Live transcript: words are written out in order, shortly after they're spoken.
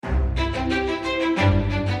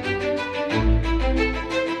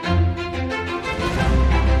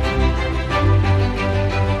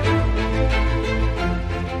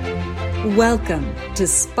Welcome to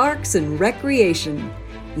Sparks and Recreation,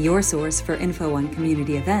 your source for info on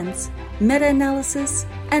community events, meta-analysis,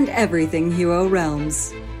 and everything Hero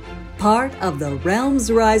Realms. Part of the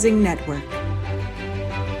Realms Rising Network.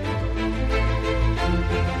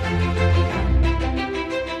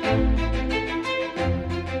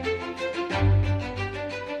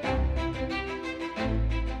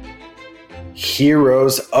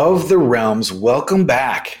 Heroes of the Realms, welcome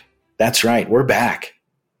back. That's right, we're back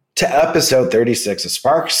to episode 36 of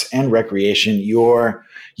Sparks and Recreation, your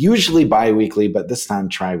usually bi-weekly, but this time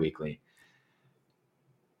tri-weekly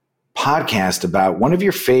podcast about one of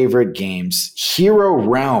your favorite games, Hero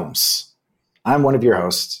Realms. I'm one of your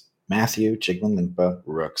hosts, Matthew Chigman-Linkba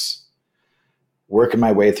Rooks, working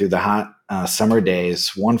my way through the hot summer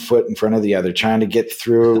days, one foot in front of the other, trying to get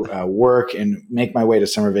through work and make my way to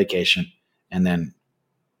summer vacation, and then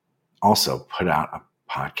also put out a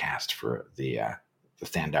podcast for the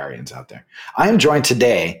Thandarians out there. I am joined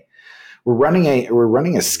today. We're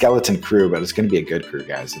running a skeleton crew, but it's going to be a good crew,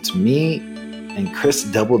 guys. It's me and Chris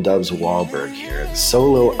Double Dubs Wahlberg here, the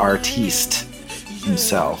solo artiste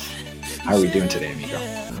himself. How are we doing today, amigo?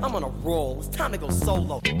 I'm on a roll. It's time to go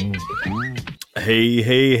solo.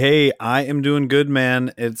 Hey. I am doing good,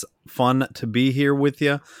 man. It's fun to be here with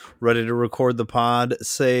you, ready to record the pod.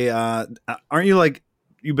 Say, aren't you like,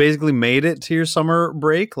 you basically made it to your summer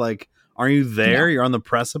break? Like, aren't you there? No. You're on the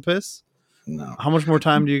precipice? No. How much more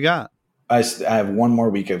time do you got? I have one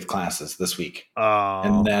more week of classes this week. Oh,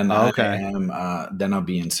 and then okay. Then I'll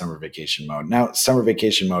be in summer vacation mode. Now, summer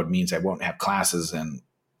vacation mode means I won't have classes and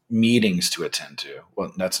meetings to attend to.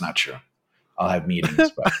 Well, that's not true. I'll have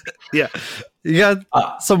meetings, but yeah, you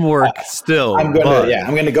got some work still. I'm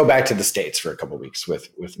gonna go back to the States for a couple of weeks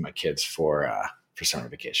with my kids for summer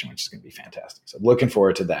vacation, which is gonna be fantastic. So looking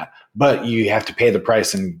forward to that. But you have to pay the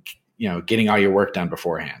price and getting all your work done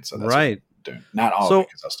beforehand. So that's right. what I'm doing. Not all of it,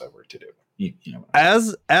 because I'll still have work to do.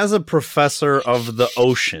 As a professor of the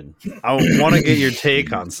ocean, I want to get your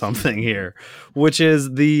take on something here, which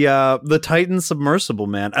is the Titan submersible,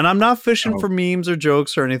 man. And I'm not fishing for memes or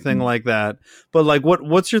jokes or anything like that, but like,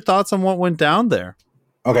 what's your thoughts on what went down there?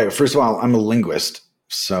 Okay, first of all, I'm a linguist,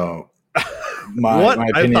 so my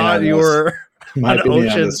opinion I thought you were my an opinion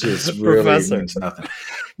ocean on this is professor. Really means nothing.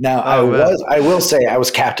 Now, I will say I was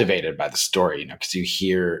captivated by the story, because you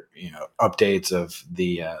hear, updates of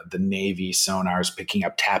the Navy sonars picking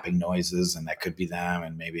up tapping noises, and that could be them,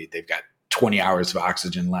 and maybe they've got 20 hours of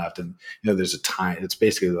oxygen left, and there's a time. It's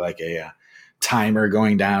basically like a timer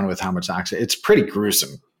going down with how much oxygen. It's pretty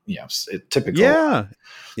gruesome, typical.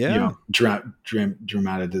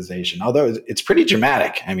 Dramatization. Although it's pretty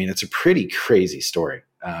dramatic. I mean, it's a pretty crazy story.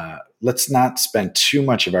 Let's not spend too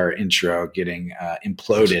much of our intro getting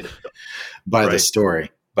imploded by the story.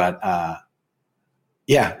 But a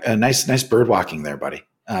nice bird walking there, buddy.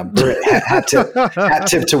 Hat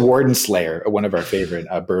tip to Warden Slayer, one of our favorite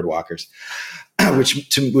bird walkers,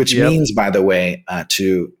 which means, by the way,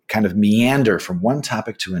 to kind of meander from one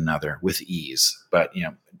topic to another with ease, but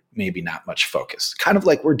maybe not much focus, kind of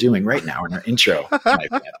like we're doing right now in our intro.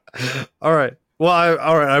 All right. Well,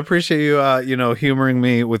 I appreciate you, humoring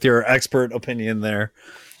me with your expert opinion there,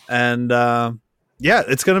 and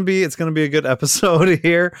it's gonna be a good episode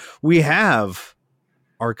here. We have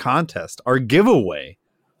our contest, our giveaway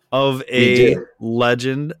of a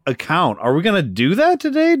legend account. Are we gonna do that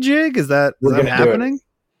today, Jig? Is that happening?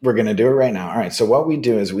 We're gonna do it right now. All right. So what we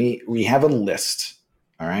do is we have a list.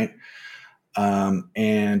 All right,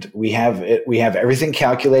 and we have everything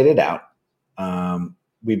calculated out.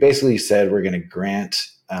 We basically said we're going to grant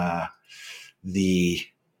the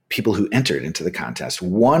people who entered into the contest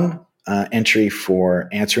one entry for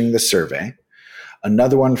answering the survey,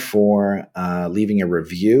 another one for leaving a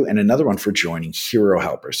review, and another one for joining Hero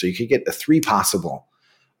Helper. So you could get the 3 possible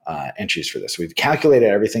entries for this. We've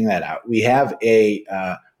calculated everything that out. We have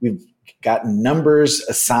we've got numbers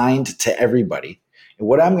assigned to everybody. And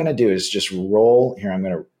what I'm going to do is just roll here. I'm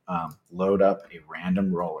going to load up a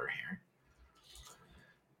random roller here.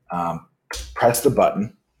 Press the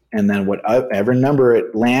button, and then whatever number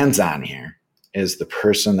it lands on here is the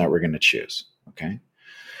person that we're going to choose. Okay,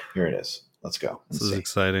 here it is. Let's go. This is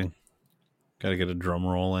exciting. Got to get a drum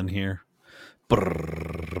roll in here.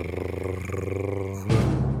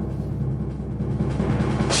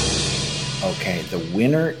 Okay, the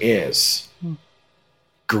winner is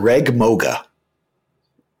Greg Moga.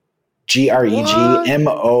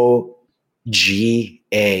 GREGMOGA.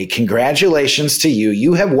 Congratulations to you.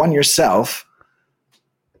 You have won yourself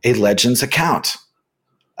a Legends account.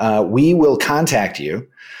 We will contact you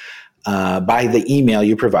by the email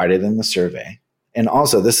you provided in the survey And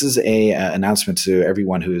also, this is a announcement to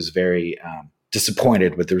everyone who is very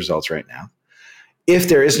disappointed with the results right now. If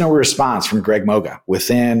there is no response from Greg Moga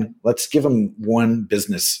within, let's give him 1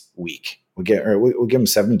 business week. We'll give him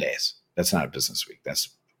 7 days. That's not a business week. That's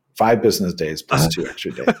 5 business days plus 2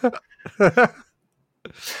 extra days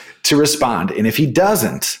to respond. And if he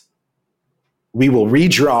doesn't, we will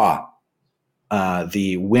redraw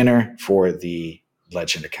the winner for the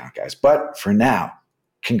Legend account, guys. But for now,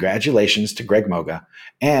 congratulations to Greg Moga.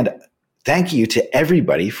 And thank you to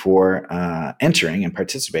everybody for entering and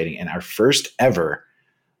participating in our first ever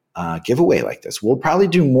giveaway like this. We'll probably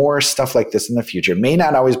do more stuff like this in the future. It may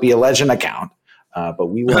not always be a Legend account, but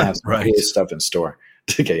we will have some cool stuff in store.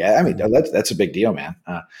 Okay, I mean, that's a big deal, man.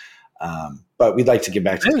 But we'd like to give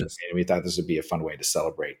back to the community. We thought this would be a fun way to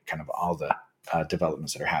celebrate kind of all the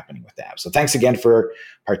developments that are happening with the app. So thanks again for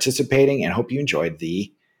participating, and hope you enjoyed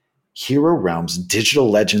the Hero Realms Digital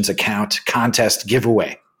Legends account contest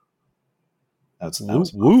giveaway. That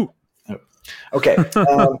was woo. Okay,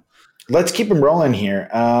 let's keep them rolling here.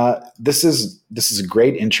 This is a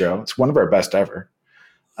great intro. It's one of our best ever.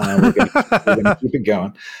 We're gonna keep it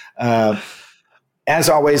going. As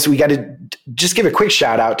always, we got to just give a quick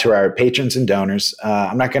shout out to our patrons and donors.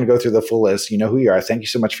 I'm not going to go through the full list. You know who you are. Thank you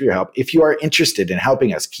so much for your help. If you are interested in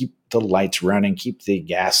helping us keep the lights running, keep the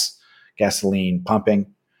gasoline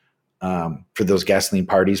pumping, for those gasoline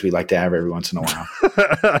parties we like to have every once in a while.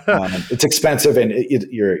 It's expensive, and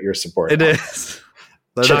your support. It is.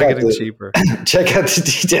 They're not getting cheaper. Check out the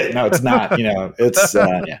detail. No, it's not. It's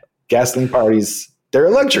gasoline parties. They're a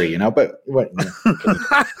luxury, but what?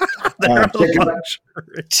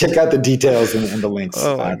 Check out the details and the links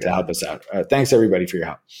to help us out. Thanks everybody for your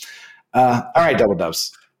help. All right, Double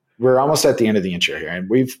Dubs. We're almost at the end of the intro here, and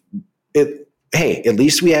at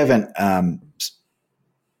least we haven't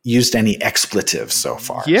used any expletives so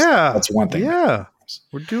far. Yeah, so that's one thing. Yeah,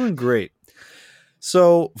 we're doing great.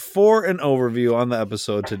 So for an overview on the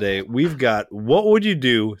episode today, we've got What Would You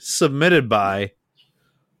Do submitted by,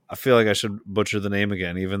 I feel like I should butcher the name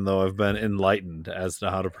again, even though I've been enlightened as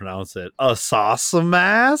to how to pronounce it.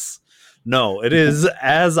 Asasamas? No, it is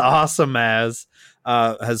As Awesome As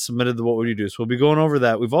has submitted the What Would You Do. So we'll be going over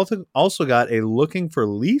that. We've also got a Looking for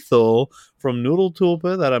Lethal from Noodle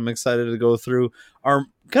Tulpa that I'm excited to go through. Our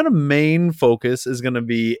kind of main focus is going to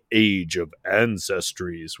be Age of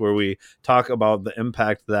Ancestries, where we talk about the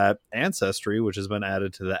impact that Ancestry, which has been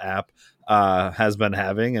added to the app, has been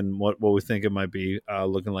having, and what we think it might be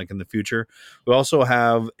looking like in the future. We also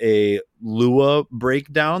have a Lua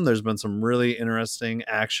breakdown. There's been some really interesting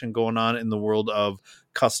action going on in the world of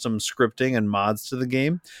custom scripting and mods to the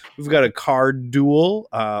game. We've got a card duel,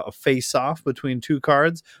 a face-off between 2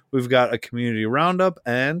 cards. We've got a community roundup,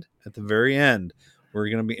 and at the very end, we're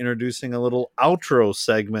going to be introducing a little outro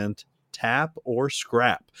segment, Tap or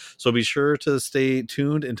Scrap. So be sure to stay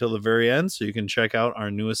tuned until the very end so you can check out our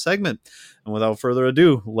newest segment. And without further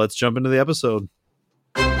ado, let's jump into the episode.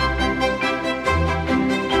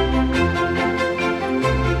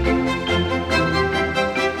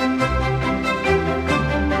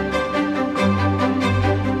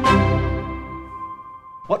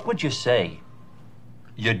 What would you say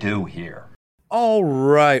you do here? All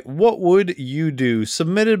right, What Would You Do?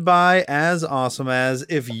 Submitted by As Awesome As.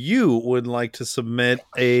 If you would like to submit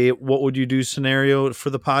a What Would You Do scenario for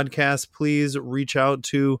the podcast, please reach out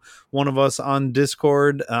to one of us on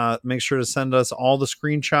Discord. Make sure to send us all the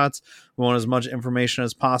screenshots. We want as much information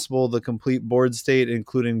as possible, the complete board state,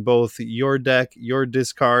 including both your deck, your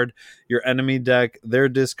discard, your enemy deck, their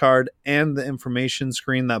discard, and the information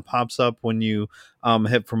screen that pops up when you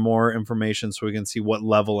hit for more information so we can see what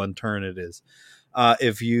level and turn it is.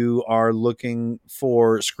 If you are looking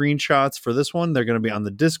for screenshots for this one, they're going to be on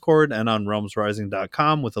the Discord and on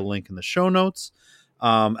realmsrising.com with a link in the show notes.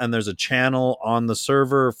 And there's a channel on the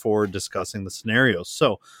server for discussing the scenarios.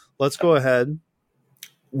 So let's go ahead.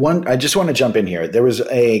 I just want to jump in here. There was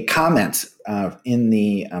a comment in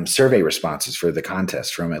the survey responses for the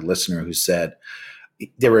contest from a listener who said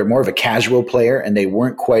they were more of a casual player and they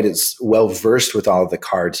weren't quite as well versed with all of the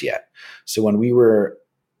cards yet. So when we were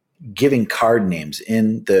giving card names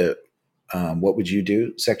in the What Would You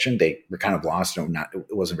Do section, they were kind of lost and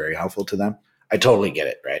it wasn't very helpful to them. I totally get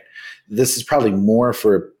it, right? This is probably more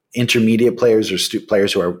for intermediate players or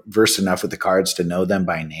players who are versed enough with the cards to know them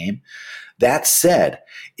by name. That said,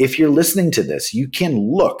 if you're listening to this, you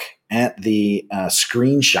can look at the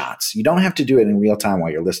screenshots. You don't have to do it in real time while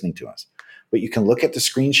you're listening to us, but you can look at the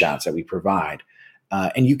screenshots that we provide,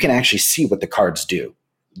 and you can actually see what the cards do.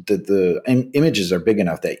 The images are big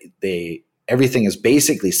enough that everything is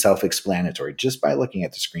basically self-explanatory just by looking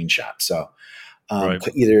at the screenshot. So Right.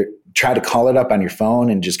 Either try to call it up on your phone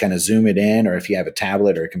and just kind of zoom it in, or if you have a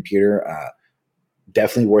tablet or a computer,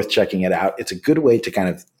 definitely worth checking it out. It's a good way to kind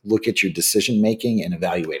of look at your decision making and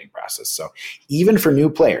evaluating process. So even for new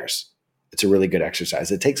players, it's a really good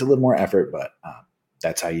exercise. It takes a little more effort, but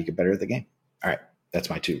that's how you get better at the game. All right. That's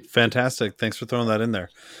my 2. Fantastic. Thanks for throwing that in there.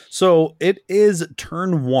 So it is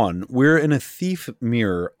turn 1. We're in a thief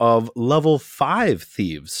mirror of level 5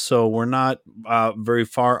 thieves. So we're not very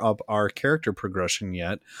far up our character progression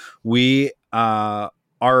yet. We are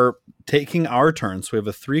taking our turn. So we have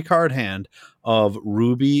a 3-card hand of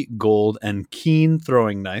ruby, gold, and keen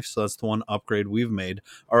throwing knife. So that's the one upgrade we've made.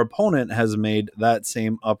 Our opponent has made that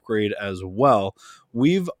same upgrade as well.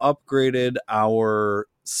 We've upgraded our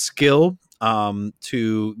skill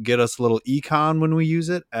to get us a little econ when we use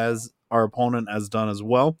it, as our opponent has done as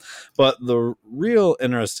well. But the real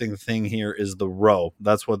interesting thing here is the row.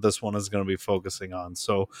 That's what this one is going to be focusing on.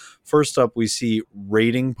 So first up, we see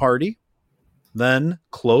raiding party, then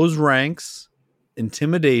close ranks,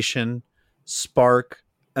 intimidation, spark,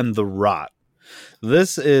 and the rot.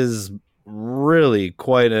 This is really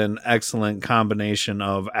quite an excellent combination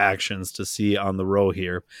of actions to see on the row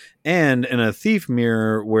here. And in a thief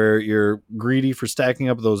mirror where you're greedy for stacking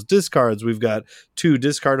up those discards, we've got 2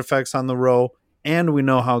 discard effects on the row, and we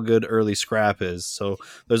know how good early scrap is. So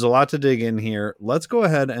there's a lot to dig in here. Let's go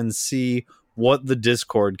ahead and see what the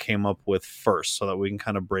Discord came up with first so that we can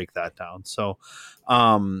kind of break that down. So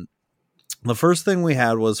the first thing we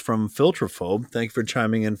had was from Filtrophobe. Thank you for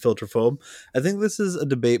chiming in, Filtrophobe. I think this is a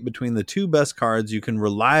debate between the 2 best cards you can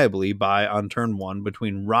reliably buy on turn 1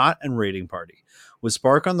 between Rot and Raiding Party. With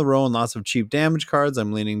Spark on the row and lots of cheap damage cards,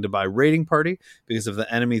 I'm leaning to buy Raiding Party, because if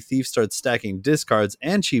the enemy thief starts stacking discards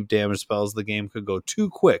and cheap damage spells, the game could go too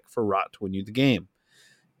quick for Rot to win you the game.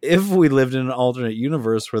 If we lived in an alternate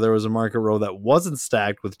universe where there was a market row that wasn't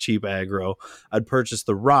stacked with cheap aggro, I'd purchase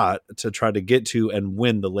the Rot to try to get to and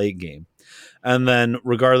win the late game. And then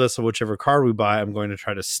regardless of whichever card we buy, I'm going to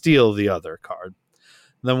try to steal the other card.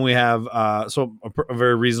 Then we have a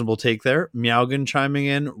very reasonable take there. Meowgan chiming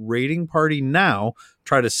in, raiding party now,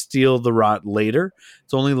 try to steal the rot later.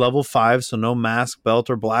 It's only level 5, so no mask,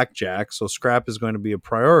 belt, or blackjack, so scrap is going to be a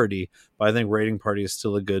priority, but I think raiding party is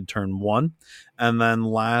still a good turn 1. And then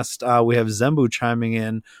last, we have Zembu chiming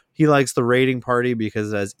in. He likes the raiding party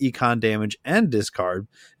because it has econ damage and discard.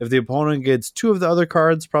 If the opponent gets 2 of the other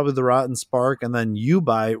cards, probably the Rot and Spark, and then you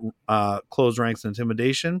buy close ranks and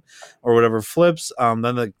intimidation or whatever flips, then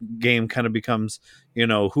the game kind of becomes,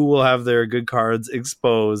 who will have their good cards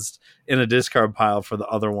exposed in a discard pile for the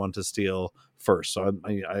other one to steal first. So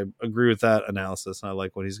I agree with that analysis, and I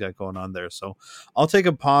like what he's got going on there. So I'll take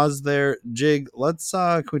a pause there. Jig, let's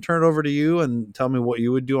can we turn it over to you and tell me what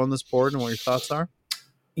you would do on this board and what your thoughts are?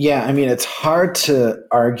 Yeah, I mean, it's hard to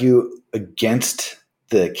argue against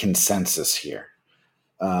the consensus here,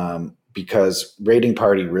 because Raiding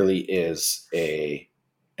Party really is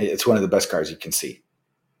it's one of the best cards you can see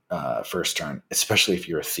first turn, especially if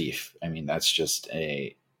you're a thief. I mean, that's just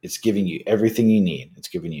it's giving you everything you need. It's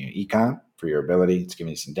giving you econ for your ability. It's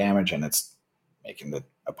giving you some damage, and it's making the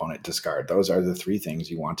opponent discard. Those are the 3 things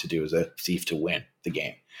you want to do as a thief to win the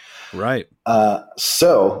game. Right.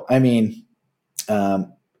 So, I mean,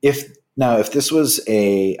 if this was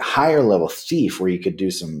a higher level thief where you could do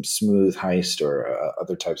some smooth heist or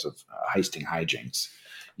other types of heisting hijinks,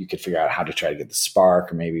 you could figure out how to try to get the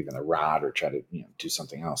spark or maybe even the rod or try to do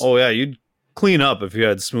something else. Oh yeah, you'd clean up if you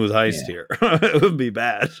had smooth heist here. It would be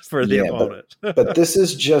bad for the opponent. but this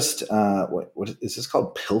is just what is this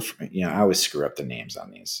called? Pilfer. I always screw up the names on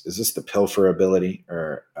these. Is this the pilfer ability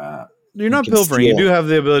or? You're not pilfering. You do have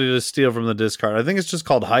the ability to steal from the discard. I think it's just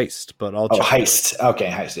called heist, but I'll check. Heist. Okay,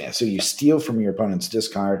 heist. Yeah. So you steal from your opponent's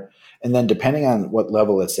discard, and then depending on what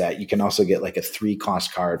level it's at, you can also get like a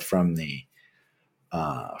 3-cost card from the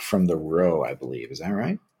row, I believe. Is that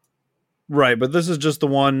right? Right, but this is just the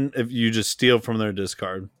one if you just steal from their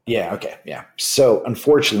discard. Yeah. Okay. Yeah. So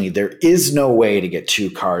unfortunately, there is no way to get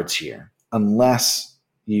 2 cards here unless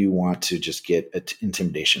you want to just get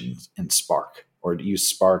intimidation and spark. Or use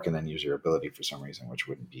spark and then use your ability for some reason, which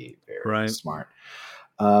wouldn't be very smart.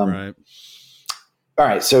 Right. All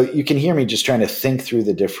right. So you can hear me just trying to think through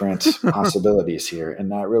the different possibilities here and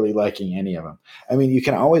not really liking any of them. I mean, you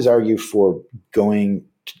can always argue for getting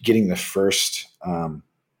the first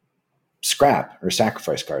scrap or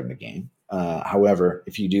sacrifice card in the game. However,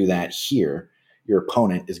 if you do that here, your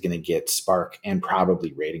opponent is going to get spark and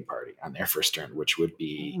probably raiding party on their first turn, which would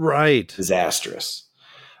be disastrous.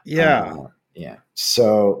 Yeah. Yeah.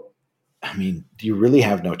 So, I mean, you really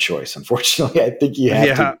have no choice. Unfortunately, I think you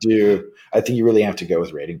have I think you really have to go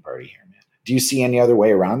with raiding party here, man. Do you see any other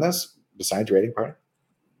way around this? besides Raiding Party?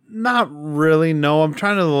 Not really. No, I'm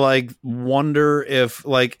trying to like wonder if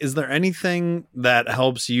like is there anything that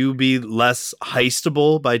helps you be less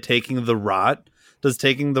heistable by taking the rot? Does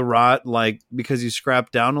taking the rot like because you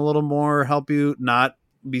scrap down a little more help you not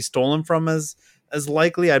be stolen from as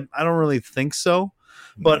likely? I don't really think so.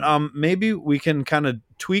 But maybe we can kind of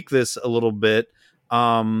tweak this a little bit.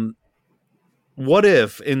 What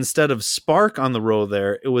if instead of Spark on the row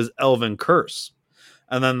there, it was Elven Curse?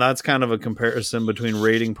 And then that's kind of a comparison between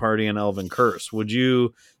Raiding Party and Elven Curse. Would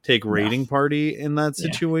you take Raiding Party in that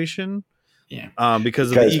situation? Yeah.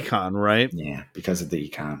 Because of the econ, right? Yeah, because of the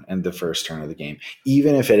econ and the first turn of the game.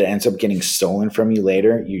 Even if it ends up getting stolen from you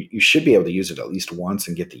later, you should be able to use it at least once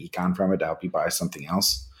and get the econ from it to help you buy something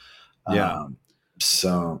else. Yeah.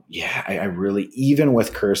 So, yeah, I really, even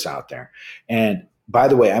with Curse out there. And by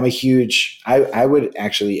the way, I would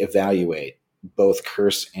actually evaluate both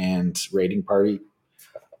Curse and Raiding Party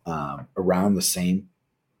around the same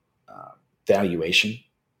valuation.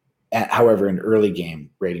 However, in early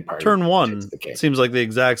game, Raiding Party turn one seems like the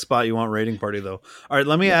exact spot you want Raiding Party, though. All right,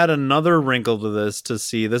 let me add another wrinkle to this to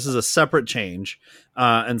see. This is a separate change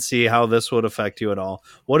and see how this would affect you at all.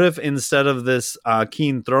 What if instead of this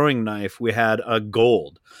keen throwing knife, we had a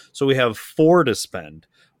gold? So we have 4 to spend.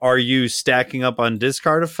 Are you stacking up on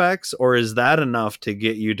discard effects, or is that enough to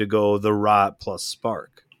get you to go the rot plus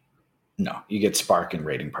Spark? No, you get Spark in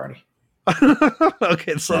Raiding Party.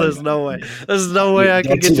 Okay, so there's no way. There's no way I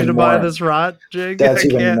can get you to buy this rot jig. That's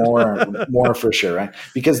even more for sure, right?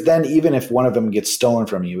 Because then even if one of them gets stolen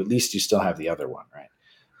from you, at least you still have the other one, right?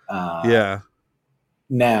 Yeah.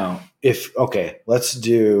 Now, let's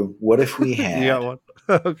do. What if we had? You got one.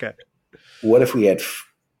 Okay. What if we had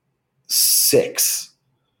 6?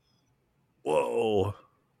 Whoa.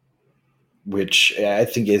 Which I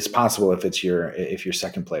think is possible if you're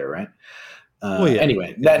second player, right? Well, yeah.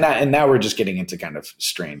 Anyway, now we're just getting into kind of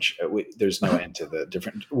strange. There's no end to the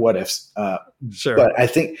different what ifs. Sure. But I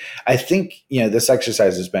think this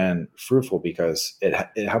exercise has been fruitful because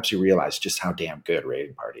it helps you realize just how damn good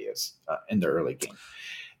Raiding Party is in the early game,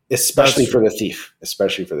 especially for the thief.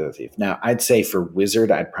 Now, I'd say for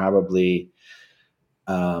Wizard, I'd probably,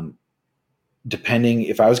 depending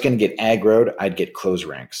if I was going to get aggroed, I'd get close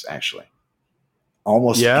ranks actually.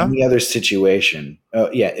 Almost any other situation.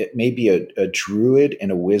 It may be a druid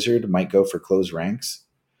and a wizard might go for close ranks.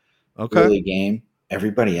 Okay. Early game.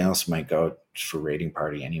 Everybody else might go for Raiding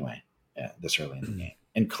Party anyway. This early in the game.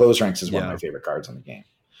 And close ranks is one of my favorite cards in the game.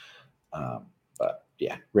 But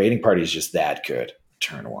yeah, Raiding Party is just that good.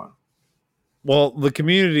 Turn 1. Well, the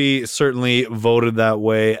community certainly voted that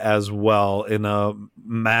way as well in a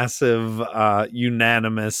massive,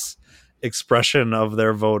 unanimous expression of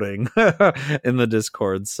their voting in the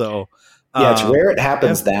Discord. So it's rare it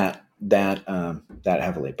happens that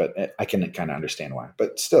heavily, but I can kind of understand why.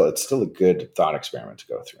 But still, it's still a good thought experiment to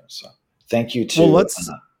go through. So thank you to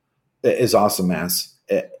is awesome as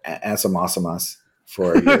us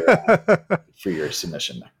for your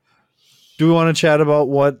submission there. Do we want to chat about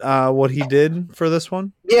what he did for this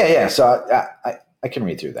one? Yeah. So I can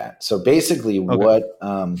read through that. So basically, what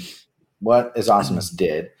Is Awesomeness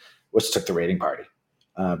did was took the Raiding Party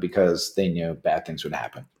because they knew bad things would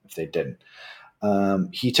happen if they didn't.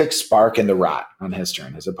 He took Spark and the Rot on his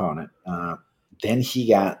turn, his opponent. Then he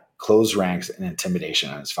got close ranks and intimidation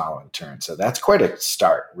on his following turn. So that's quite a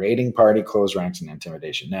start. Raiding Party, close ranks, and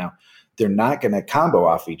intimidation. Now, they're not going to combo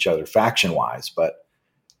off each other faction-wise, but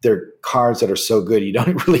they're cards that are so good you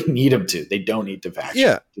don't really need them to. They don't need the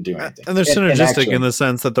faction to do anything. And they're synergistic in the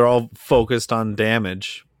sense that they're all focused on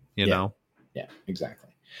damage, you know? Yeah, exactly.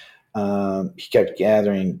 He kept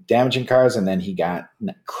gathering damaging cards, and then he got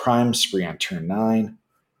Crime Spree on turn 9.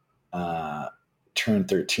 Turn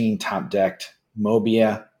 13, top decked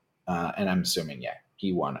Mobia, and I'm assuming,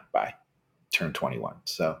 he won it by turn 21.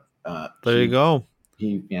 So there you go.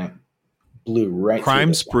 He blew right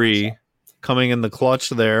Crime Spree one, so. Coming in the clutch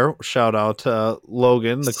there. Shout out to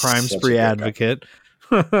Logan, the Crime Spree advocate.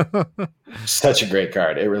 Such a great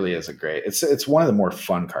card. It really is it's one of the more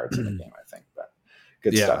fun cards in the game, I think. But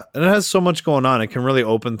good stuff. And it has so much going on. It can really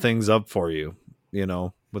open things up for you,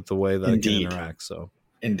 with the way that it can interact. So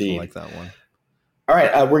indeed. I like that one. All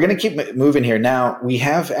right, we're going to keep moving here. Now, we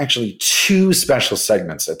have actually 2 special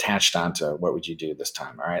segments attached onto What Would You Do this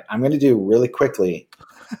time. All right, I'm going to do really quickly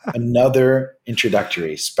another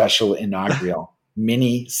introductory, special, inaugural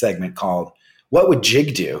mini segment called What Would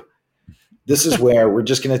Jig Do? This is where we're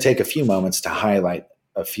just going to take a few moments to highlight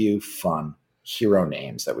a few fun hero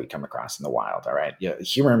names that we come across in the wild. All right,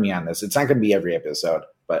 humor me on this. It's not going to be every episode,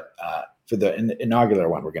 but for the inaugural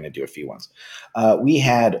one, we're going to do a few ones. We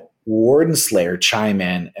had Warden Slayer chime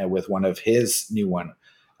in with one of his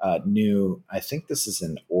I think this is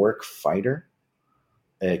an orc fighter.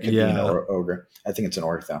 It could be an ogre. I think it's an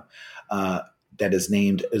orc though. That is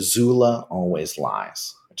named Azula Always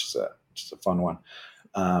Lies, which is a fun one.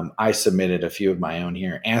 I submitted a few of my own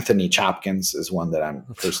here. Anthony Chopkins is one that I'm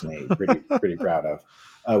personally pretty proud of.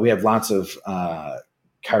 We have lots of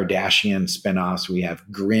Kardashian spinoffs. We have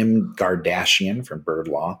Grim Kardashian from Bird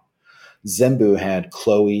Law. Zembu had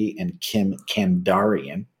Chloe and Kim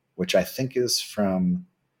Kandarian, which I think is from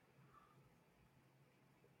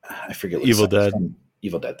I forget what Evil Dead.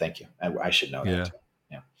 Evil Dead. Thank you. I should know that. Too.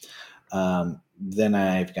 Yeah.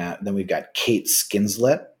 Then we've got Kate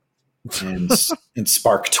Skinslet and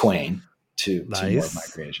Spark Twain, two more of my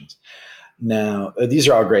creations. Now these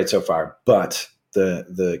are all great so far, but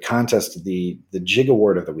the contest, the Jig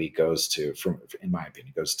Award of the week in my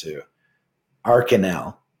opinion, goes to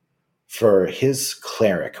Arkanel for his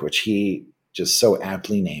cleric, which he just so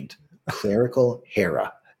aptly named Clerical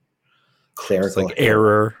Hera. Clerical like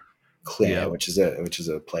error, which is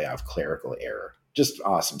a play off clerical error. Just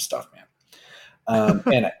awesome stuff, man.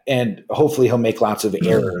 And hopefully he'll make lots of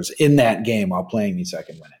errors in that game while playing me so I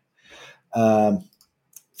can win it.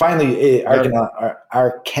 Finally,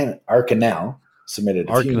 Arkanel submitted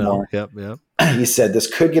a few more. Yep. He said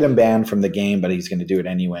this could get him banned from the game, but he's going to do it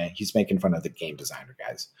anyway. He's making fun of the game designer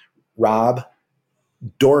guys. Rob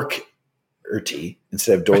Dorkerty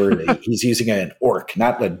instead of Doherty. He's using an orc,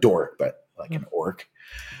 not a dork, but like an orc.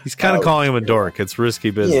 He's kind of calling him a dork. It's risky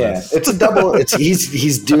business. Yeah, it's a double. It's a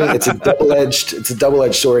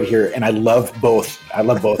double-edged sword here, and I love both. I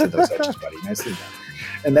love both of those edges, buddy. Nicely done.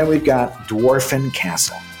 And then we've got Dwarfen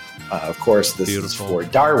Castle. Of course, this is for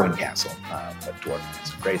Darwin Castle, but Dwarfen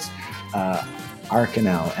Castle. Great.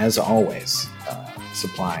 Arkanel, as always,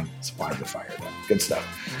 supplying the fire. Though. Good stuff.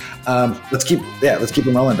 Let's keep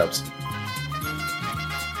them rolling, Dubs.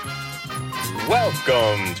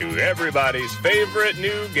 Welcome to everybody's favorite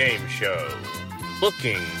new game show,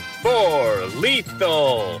 Looking for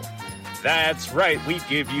Lethal. That's right, we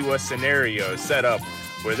give you a scenario set up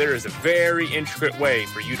where there is a very intricate way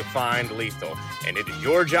for you to find lethal, and it is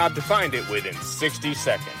your job to find it within 60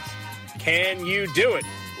 seconds. Can you do it?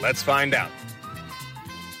 Let's find out.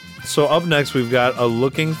 So up next, we've got a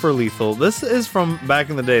Looking for Lethal. This is from back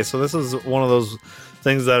in the day, so this is one of those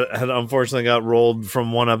things that had unfortunately got rolled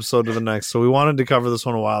from one episode to the next. So we wanted to cover this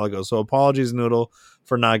one a while ago. So apologies, Noodle,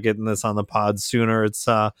 for not getting this on the pod sooner. It's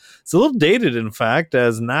a little dated, in fact,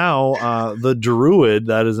 as now the druid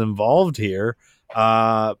that is involved here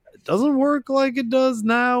doesn't work like it does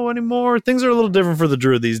now anymore. Things are a little different for the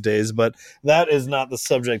druid these days, but that is not the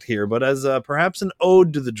subject here. But as perhaps an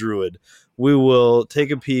ode to the druid, we will take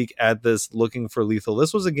a peek at this Looking for Lethal.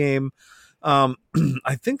 This was a game. I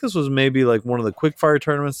think this was maybe like one of the quickfire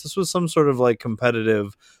tournaments. This was some sort of like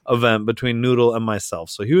competitive event between Noodle and myself.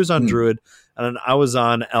 So he was on Druid and I was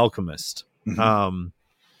on Alchemist. Mm-hmm.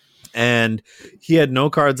 And he had no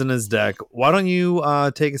cards in his deck. Why don't you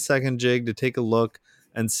take a second, Jig, to take a look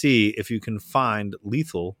and see if you can find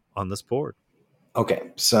lethal on this board? Okay,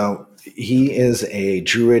 so he is a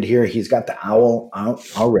druid here. He's got the owl out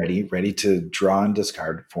already, ready to draw and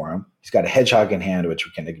discard for him. He's got a hedgehog in hand, which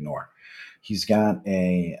we can ignore. He's got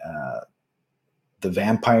the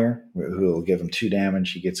vampire, who will give him 2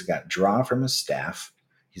 damage. He got draw from his staff.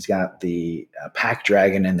 He's got the pack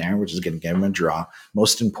dragon in there, which is going to give him a draw.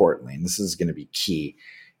 Most importantly, and this is going to be key,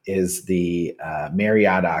 is the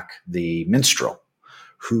Meriadoc, the minstrel,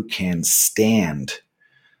 who can stand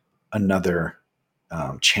another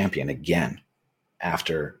champion again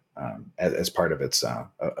after as part of its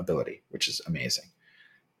ability, which is amazing.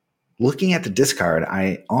 Looking at the discard,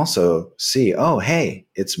 I also see, oh, hey,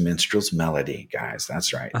 it's Minstrel's Melody, guys.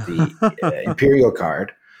 That's right. The Imperial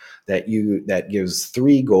card that gives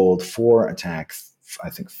 3 gold, 4 attack, I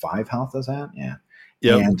think 5 health is that? Yeah.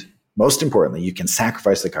 Yep. And most importantly, you can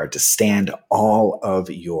sacrifice the card to stand all of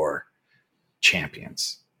your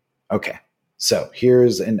champions. Okay. So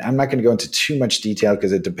and I'm not going to go into too much detail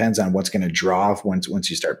because it depends on what's going to draw once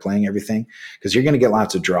you start playing everything, because you're going to get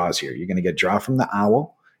lots of draws here. You're going to get a draw from the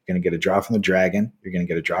owl. You're going to get a draw from the dragon. You're going to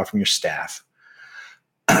get a draw from your staff.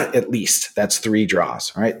 At least that's 3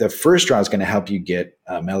 draws. All right. The first draw is going to help you get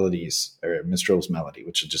melodies or Minstrel's Melody,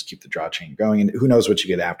 which will just keep the draw chain going. And who knows what you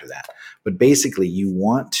get after that. But basically, you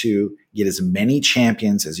want to get as many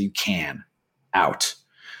champions as you can out.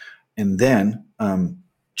 And then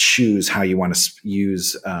choose how you want to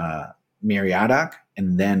use Meriadoc.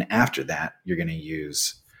 And then after that, you're going to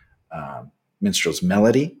use Minstrel's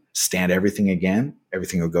Melody, stand everything again.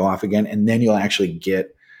 Everything will go off again. And then you'll actually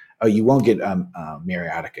get Oh, you won't get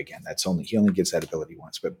Mariotic again. He only gets that ability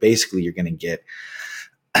once. But basically, you're going to get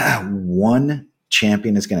one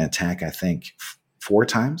champion is going to attack, I think, 4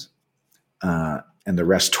 times, and the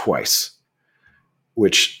rest twice,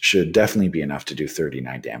 which should definitely be enough to do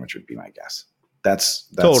 39 damage. Would be my guess. That's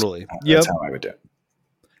totally. That's how I would do it.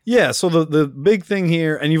 Yeah, so the big thing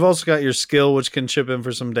here, and you've also got your skill, which can chip in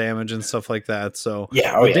for some damage and stuff like that. So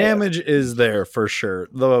damage is there for sure.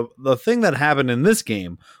 The thing that happened in this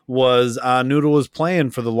game was Noodle was playing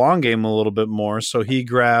for the long game a little bit more, so he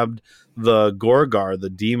grabbed the Gorgar, the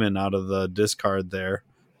demon, out of the discard there.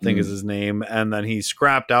 I think is his name, and then he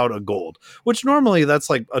scrapped out a gold, which normally that's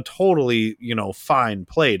like a totally, fine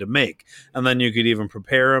play to make. And then you could even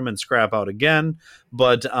prepare him and scrap out again.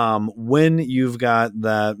 But when you've got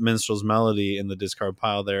that Minstrel's Melody in the discard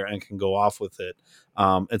pile there and can go off with it,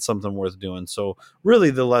 it's something worth doing. So really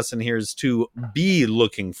the lesson here is to be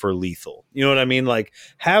looking for lethal. You know what I mean? Like,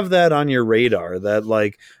 have that on your radar that,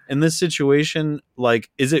 like, in this situation, like,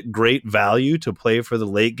 is it great value to play for the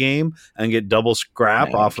late game and get double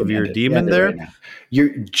scrap off of your demon there? Right now.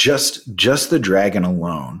 You're just the dragon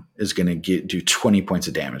alone is going to do 20 points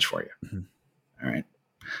of damage for you. Mm-hmm. All right.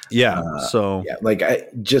 Yeah. Like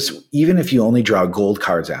even if you only draw gold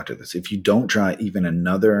cards after this, if you don't draw even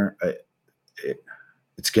another,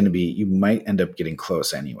 it's going to be, you might end up getting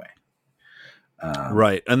close anyway.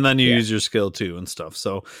 Right. And then you use your skill too and stuff.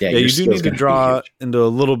 So you do need to draw into a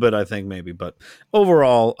little bit, I think, maybe. But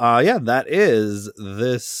overall, that is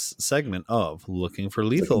this segment of Looking for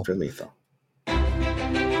Lethal.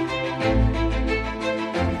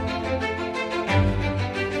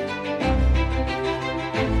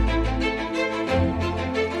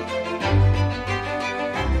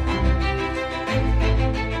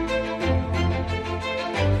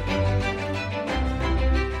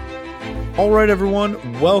 All right,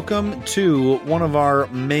 everyone, welcome to one of our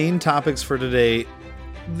main topics for today,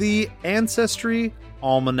 the Ancestry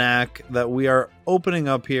Almanac that we are opening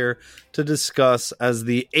up here to discuss as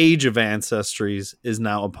the age of Ancestries is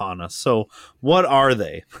now upon us. So what are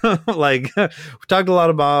they? Like, we talked a lot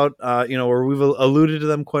about, where we've alluded to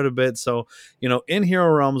them quite a bit. So, in Hero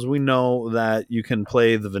Realms, we know that you can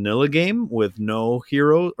play the vanilla game with no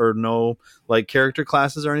hero or no like character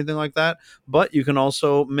classes or anything like that. But you can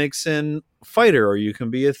also mix in fighter, or you can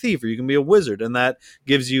be a thief, or you can be a wizard. And that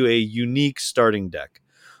gives you a unique starting deck.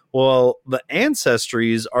 Well, the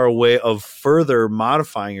Ancestries are a way of further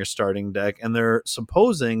modifying your starting deck, and they're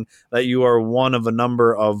supposing that you are one of a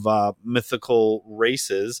number of mythical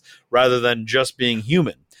races rather than just being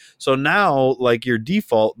human. So now, like, your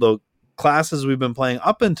default, the classes we've been playing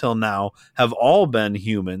up until now have all been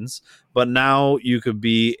humans, but now you could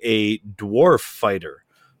be a dwarf fighter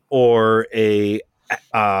or a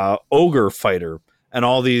ogre fighter and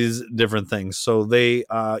all these different things. So they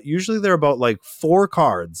usually they're about like 4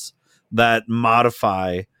 cards that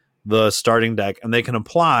modify the starting deck, and they can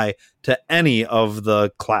apply to any of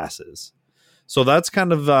the classes. So that's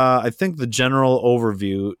kind of I think the general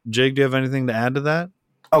overview. Jake, do you have anything to add to that?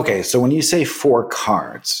 Okay, so when you say 4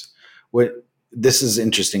 cards, this is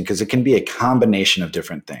interesting because it can be a combination of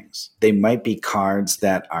different things. They might be cards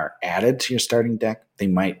that are added to your starting deck. They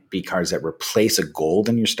might be cards that replace a gold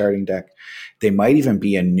in your starting deck. They might even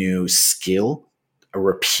be a new skill, a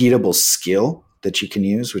repeatable skill that you can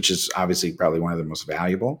use, which is obviously probably one of the most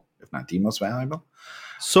valuable, if not the most valuable.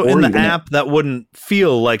 So in the app, that wouldn't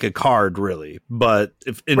feel like a card, really, but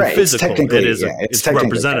if in physical, it is. It's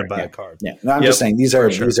represented by a card. Yeah, no, I'm just saying these are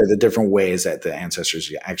the different ways that the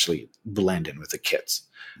Ancestors actually blend in with the kits.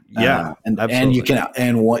 Yeah, and you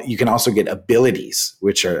can also get abilities,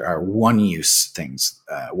 which are one use things,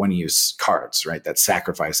 one use cards, right? That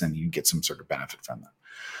sacrifice, and you get some sort of benefit from them.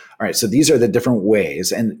 All right, so these are the different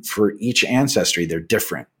ways, and for each ancestry, they're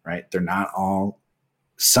different, right? They're not all.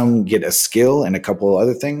 Some get a skill and a couple of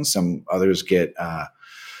other things. Some others get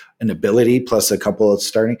an ability plus a couple of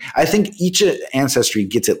starting. I think each ancestry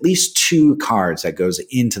gets at least 2 cards that goes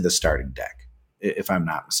into the starting deck, if I'm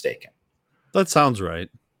not mistaken. That sounds right.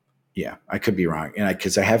 Yeah, I could be wrong, and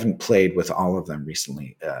because I haven't played with all of them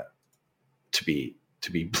recently. To be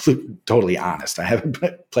totally honest, I haven't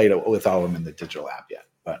played with all of them in the digital app yet.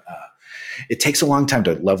 But it takes a long time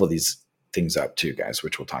to level these things up, too, guys,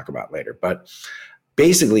 which we'll talk about later. But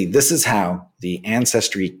basically, this is how the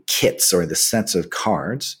Ancestry kits or the sets of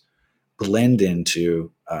cards blend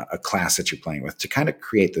into a class that you're playing with to kind of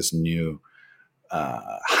create this new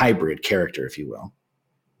hybrid character, if you will.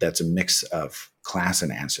 That's a mix of class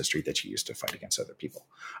and ancestry that you use to fight against other people.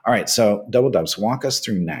 All right, so Double Dubs, walk us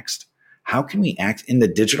through next. How can we act in the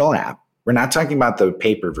digital app? We're not talking about the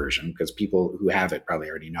paper version because people who have it probably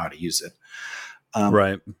already know how to use it.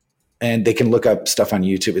 Right. and they can look up stuff on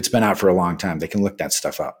YouTube. It's been out for a long time. They can look that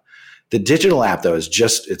stuff up. The digital app, though, it's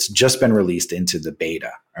just been released into the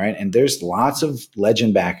beta. All right. And there's lots of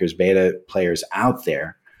Legend backers, beta players out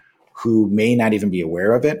there who may not even be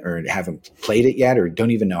aware of it or haven't played it yet or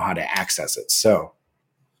don't even know how to access it. So,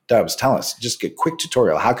 Dubs, tell us, just a quick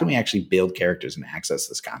tutorial. How can we actually build characters and access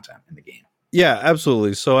this content in the game? Yeah,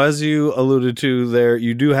 absolutely. So as you alluded to there,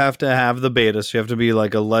 you do have to have the beta. So you have to be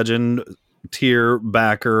like a Legend tier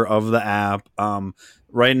backer of the app.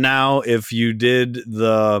 Right now, if you did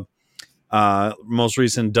the most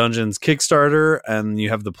recent Dungeons Kickstarter and you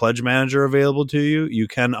have the pledge manager available to you, you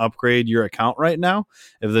can upgrade your account right now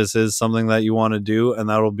if this is something that you want to do, and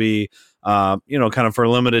that'll be kind of for a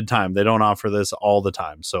limited time. They don't offer this all the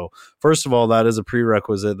time. So first of all, that is a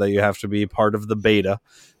prerequisite that you have to be part of the beta.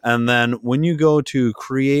 And then when you go to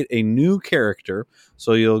create a new character,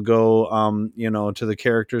 so you'll go to the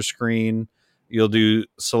character screen, you'll do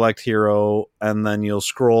select hero, and then you'll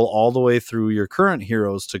scroll all the way through your current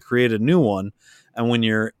heroes to create a new one. And when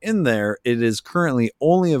you're in there, it is currently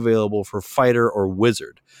only available for fighter or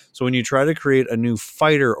wizard. So when you try to create a new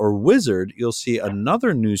fighter or wizard, you'll see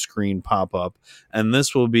another new screen pop up, and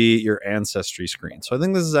this will be your ancestry screen. So I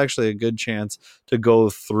think this is actually a good chance to go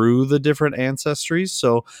through the different ancestries.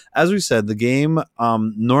 So as we said, the game,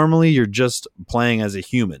 normally you're just playing as a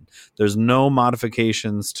human. There's no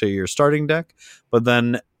modifications to your starting deck, but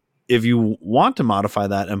then if you want to modify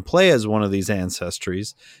that and play as one of these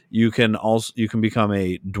ancestries, you can become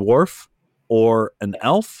a dwarf or an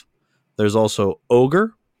elf. There's also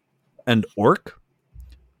ogre and orc.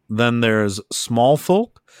 Then there's small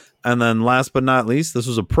folk. And then last but not least, this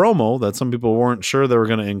was a promo that some people weren't sure they were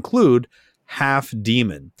going to include, half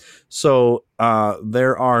demon. So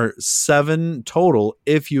there are 7 total,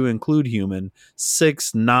 if you include human,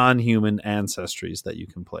 6 non-human ancestries that you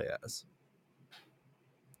can play as.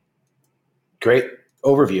 Great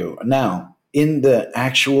overview. Now, in the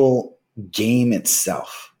actual game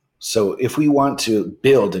itself, so if we want to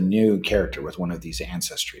build a new character with one of these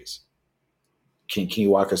ancestries, can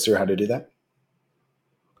you walk us through how to do that?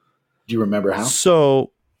 Do you remember how?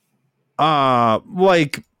 So,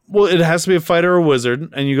 it has to be a fighter or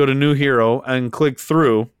wizard, and you go to new hero and click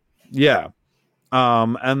through. Yeah.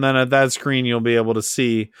 And then at that screen, you'll be able to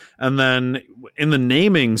see. And then in the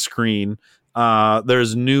naming screen,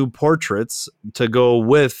 there's new portraits to go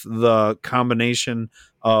with the combination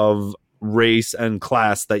of race and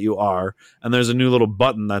class that you are, and there's a new little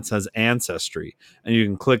button that says ancestry, and you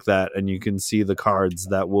can click that and you can see the cards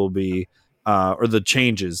that will be or the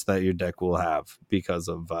changes that your deck will have because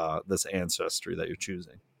of this ancestry that you're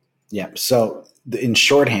choosing. Yeah, so in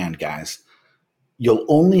shorthand, guys, you'll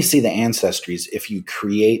only see the ancestries if you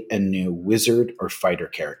create a new wizard or fighter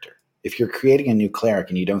character. If you're creating a new cleric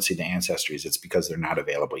and you don't see the ancestries, it's because they're not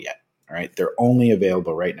available yet. All right. They're only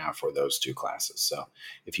available right now for those 2 classes. So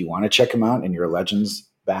if you want to check them out and you're a Legends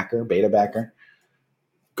backer, beta backer,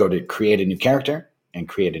 go to create a new character and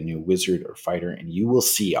create a new wizard or fighter, and you will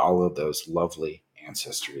see all of those lovely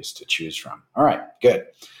ancestries to choose from. All right, good.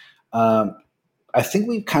 I think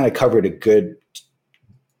we've kind of covered a good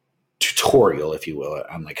tutorial, if you will,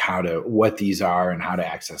 on like what these are and how to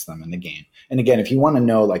access them in the game. And again, if you want to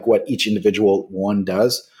know like what each individual one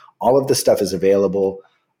does, all of the stuff is available.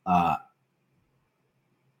 I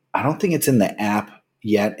don't think it's in the app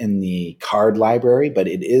yet in the card library, but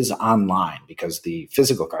it is online because the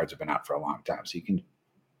physical cards have been out for a long time. So you can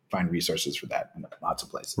find resources for that in lots of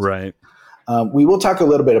places. Right. We will talk a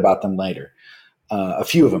little bit about them later, a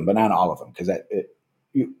few of them, but not all of them, because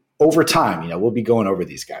over time, we'll be going over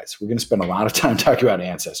these guys. We're going to spend a lot of time talking about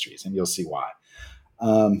ancestries, and you'll see why.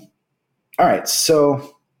 All right.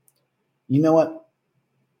 So you know what?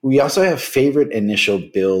 We also have favorite initial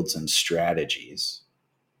builds and strategies.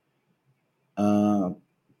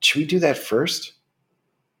 Should we do that first?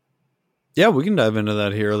 Yeah, we can dive into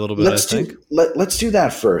that here a little bit, I think. Let's do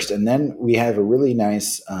that first. And then we have a really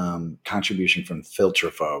nice contribution from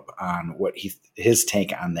Filtrophobe on what his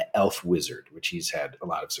take on the Elf Wizard, which he's had a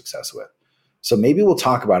lot of success with. So maybe we'll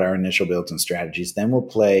talk about our initial builds and strategies. Then we'll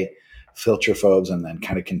play Filtrophobes and then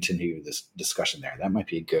kind of continue this discussion there. That might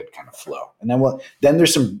be a good kind of flow. And then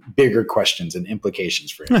there's some bigger questions and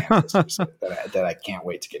implications for ancestors that I can't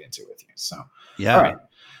wait to get into with you. So, yeah.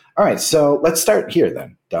 All right. So let's start here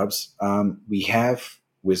then, Dubs. We have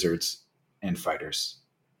wizards and fighters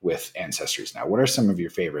with ancestries now. What are some of your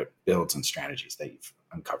favorite builds and strategies that you've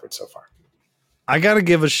uncovered so far? I got to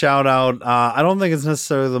give a shout out. I don't think it's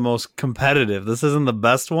necessarily the most competitive. This isn't the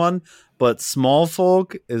best one, but Small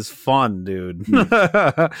Folk is fun, dude.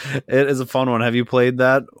 It is a fun one. Have you played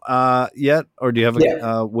that yet? Or do you have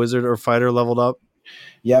a wizard or fighter leveled up?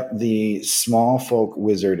 Yep, the small folk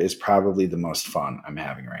wizard is probably the most fun I'm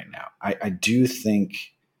having right now. I do think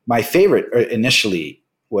my favorite initially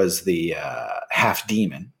was the half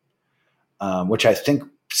demon, which I think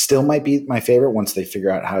still might be my favorite once they figure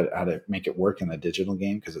out how to make it work in the digital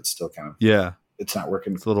game, because it's still kind of it's not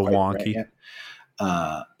working. It's a little quite wonky right yet.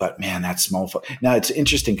 But man, that small folk. Now it's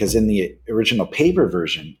interesting because in the original paper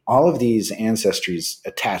version, all of these ancestries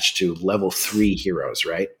attached to level 3 heroes,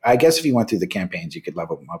 right? I guess if you went through the campaigns, you could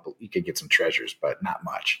level them up. You could get some treasures, but not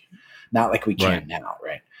much. Not like we can now,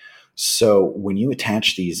 right? So when you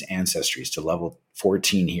attach these ancestries to level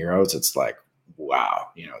 14 heroes, it's like, wow,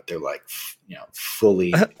 they're like,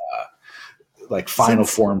 fully like final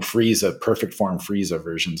form Frieza, perfect form Frieza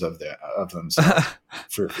versions of themselves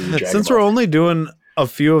for your Dragon Since Ball. we're only doing a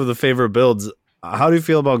few of the favorite builds, how do you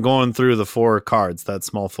feel about going through the 4 cards that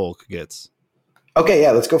small folk gets? Okay,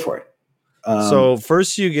 yeah, let's go for it. So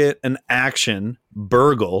first you get an action,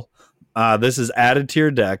 Burgle. This is added to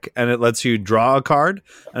your deck, and it lets you draw a card,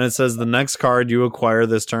 and it says the next card you acquire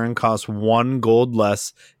this turn costs 1 gold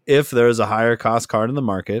less if there is a higher cost card in the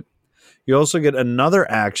market. You also get another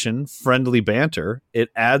action, Friendly Banter. It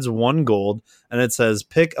adds 1 gold, and it says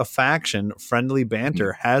pick a faction. Friendly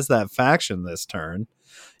Banter has that faction this turn.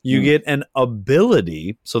 You get an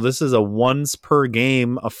ability. So this is a once per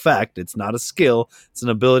game effect. It's not a skill. It's an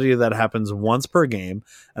ability that happens once per game.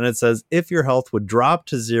 And it says if your health would drop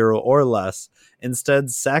to 0 or less,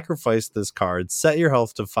 instead sacrifice this card, set your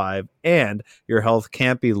health to 5, and your health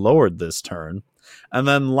can't be lowered this turn. And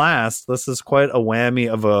then last, this is quite a whammy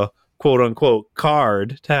of a quote unquote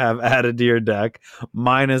card to have added to your deck,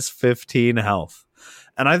 minus 15 health.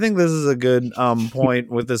 And I think this is a good point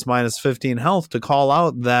with this minus 15 health to call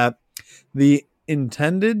out that the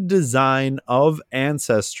intended design of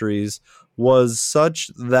Ancestries was such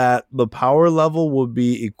that the power level would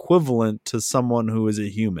be equivalent to someone who is a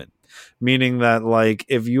human. Meaning that, like,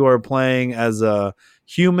 if you are playing as a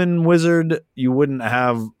human wizard, you wouldn't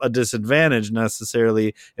have a disadvantage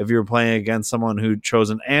necessarily if you were playing against someone who chose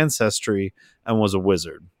an ancestry and was a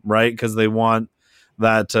wizard, right? Because they want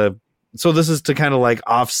that to. So this is to kind of like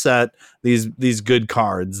offset these good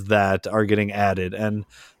cards that are getting added, and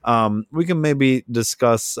we can maybe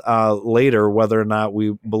discuss later whether or not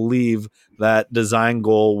we believe that design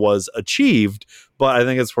goal was achieved. But I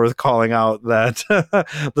think it's worth calling out that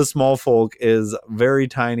the small folk is very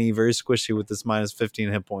tiny, very squishy with this minus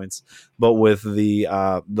 15 hit points, but with the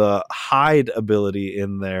hide ability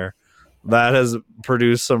in there, that has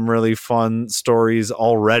produced some really fun stories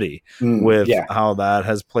already with how that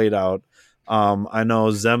has played out. I know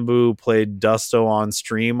Zembu played Dusto on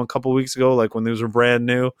stream a couple weeks ago, like when these were brand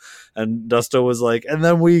new, and Dusto was like, and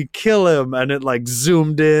then we kill him, and it like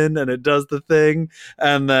zoomed in and it does the thing,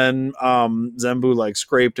 and then Zembu like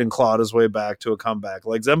scraped and clawed his way back to a comeback.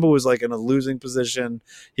 Like Zembu was like in a losing position,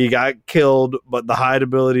 he got killed, but the hide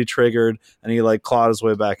ability triggered, and he like clawed his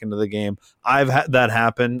way back into the game. I've had that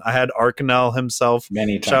happen. I had Arcanel himself.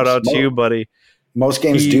 Many times. Shout out to you, buddy. Most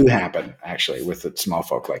games do happen actually with the small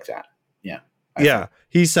folk like that. Yeah.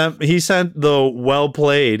 He sent the well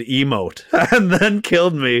played emote and then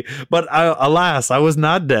killed me, but alas, I was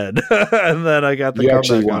not dead. And then I got the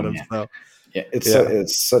comeback on him. Yeah. So. Yeah,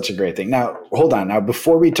 it's such a great thing. Now, hold on. Now,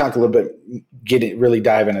 before we talk a little bit, really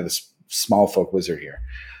dive into this small folk wizard here,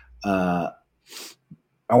 I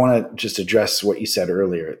want to just address what you said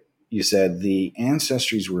earlier. You said the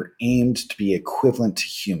ancestries were aimed to be equivalent to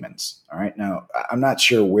humans. All right. Now, I'm not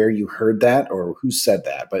sure where you heard that or who said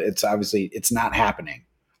that, but it's it's not happening.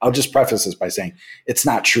 I'll just preface this by saying it's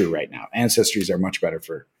not true right now. Ancestries are much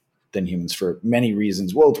better than humans for many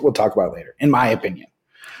reasons. We'll talk about later, in my opinion.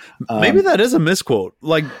 Maybe that is a misquote.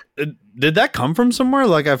 Like, did that come from somewhere?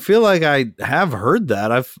 Like, I feel like I have heard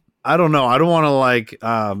that. I don't know. I don't want to like,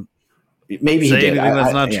 maybe he did.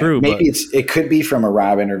 That's not true. Maybe it could be from a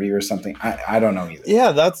Rob interview or something. I don't know either.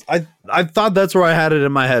 Yeah, I thought that's where I had it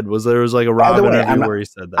in my head. Was there was like a Rob interview where he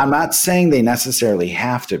said that? I'm not saying they necessarily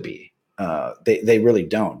have to be. They really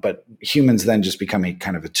don't. But humans then just become a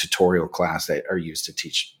kind of a tutorial class that are used to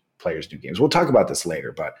teach players new games. We'll talk about this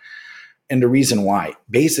later, and the reason why,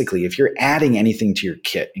 basically, if you're adding anything to your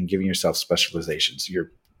kit and giving yourself specializations, you're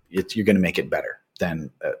going to make it better than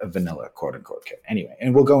a vanilla quote unquote kit. Anyway,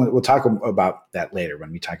 and we'll talk about that later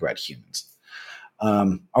when we talk about humans.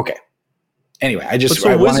 Okay. Anyway, I didn't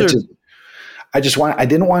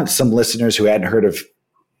want some listeners who hadn't heard of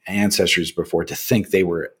Ancestries before to think they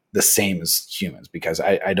were the same as humans, because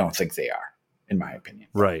I don't think they are, in my opinion.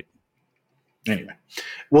 Right. Anyway,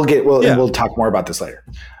 we'll talk more about this later.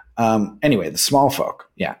 Anyway, the small folk.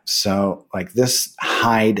 Yeah. So like this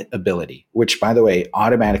hide ability, which by the way,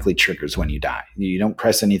 automatically triggers when you die. You don't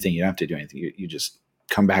press anything. You don't have to do anything. You just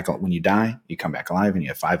come back when you die, you come back alive and you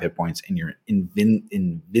have 5 hit points and you're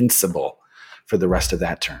invincible for the rest of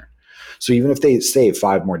that turn. So even if they save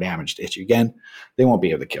 5 more damage to hit you again, they won't be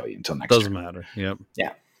able to kill you until next Doesn't turn. matter. Yep.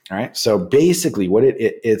 Yeah. All right. So basically what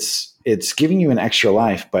it's giving you an extra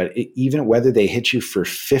life, but even whether they hit you for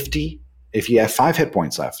 50, if you have 5 hit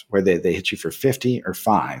points left, where they hit you for 50 or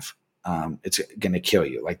 5, it's going to kill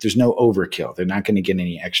you. Like there's no overkill. They're not going to get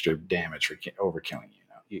any extra damage for overkilling you.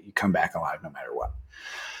 You come back alive no matter what.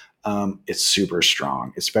 It's super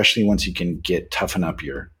strong, especially once you can toughen up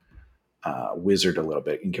your wizard a little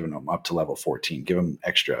bit and giving them up to level 14. Give them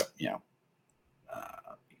extra,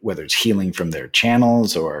 whether it's healing from their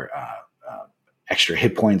channels or extra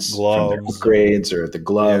hit points from their upgrades or the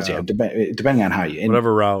gloves. Yeah, depending on how you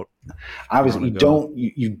whatever route. Obviously,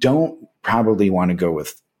 you don't probably want to go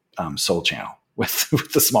with Soul Channel with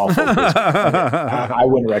the small folk. I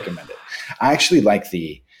wouldn't recommend it. I actually like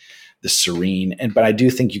the serene, but I do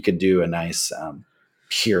think you could do a nice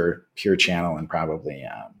pure channel and probably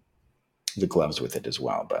the gloves with it as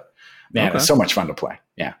well. But man, it's so much fun to play.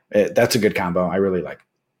 Yeah, that's a good combo. I really like it.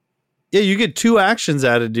 Yeah, you get 2 actions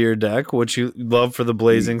added to your deck, which you love for the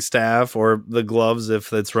blazing staff or the gloves if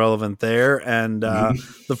that's relevant there. And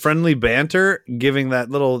the friendly banter, giving that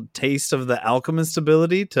little taste of the alchemist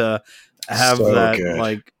ability to have that good.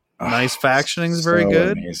 Like nice factioning is very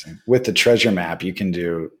good. Amazing. With the treasure map, you can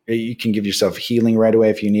give yourself healing right away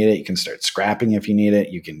if you need it. You can start scrapping if you need it.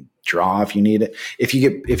 You can draw if you need it. If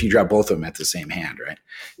you draw both of them at the same hand, right?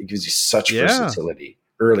 It gives you such versatility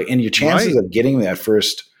early, and your chances of getting that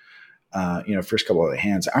first couple of the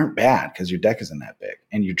hands aren't bad because your deck isn't that big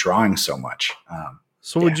and you're drawing so much.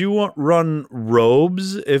 Would you run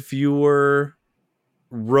robes if you were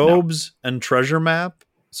and treasure map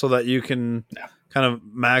so that you can kind of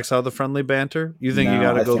max out the friendly banter? You think you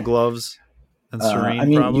got to go gloves and serene? I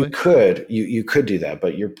mean, probably? you could do that,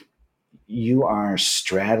 but you are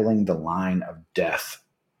straddling the line of death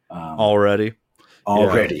already.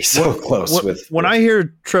 So close. When I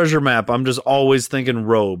hear treasure map, I'm just always thinking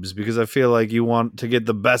robes because I feel like you want to get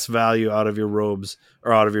the best value out of your robes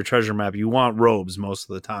or out of your treasure map. You want robes most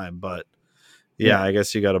of the time, but I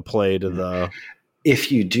guess you got to play to the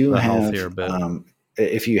if you do have healthier bit.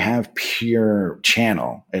 If you have pure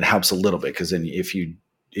channel, it helps a little bit because then if you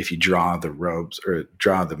draw the robes or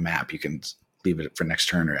draw the map, you can leave it for next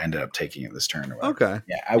turn or end up taking it this turn or whatever. Okay.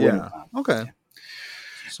 Yeah, I wouldn't. Okay. Yeah.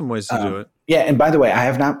 Some ways to do it. Yeah, and by the way, I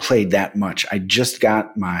have not played that much. I just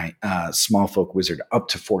got my small folk wizard up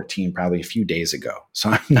to 14 probably a few days ago.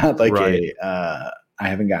 So I'm not like I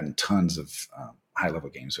haven't gotten tons of high level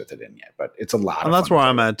games with it in yet, but it's a lot. And that's where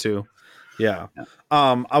I'm at too. Yeah.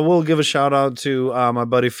 I will give a shout out to my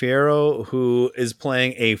buddy Fierro, who is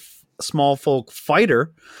playing a small folk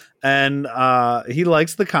fighter, and he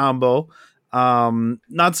likes the combo.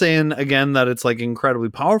 Not saying again that it's like incredibly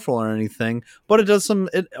powerful or anything, but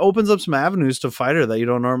it opens up some avenues to fighter that you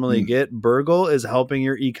don't normally get. Burgle is helping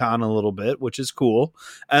your econ a little bit, which is cool.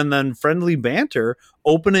 And then friendly banter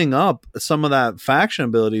opening up some of that faction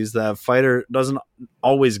abilities that fighter doesn't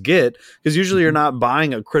always get, because usually you're not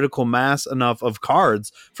buying a critical mass enough of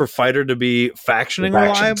cards for fighter to be factioning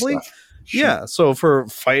reliably. Sure. Yeah, so for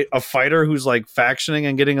a fighter who's like factioning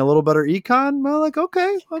and getting a little better econ, well, like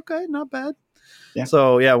okay, not bad. Yeah.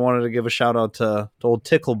 So I wanted to give a shout out to old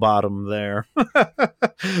Tickle Bottom there.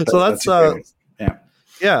 So that's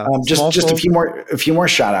just a few more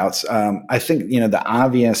shout outs. I think the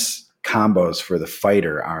obvious combos for the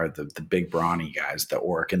fighter are the big brawny guys. The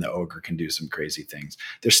orc and the ogre can do some crazy things.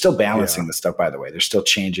 They're still balancing the stuff, by the way. They're still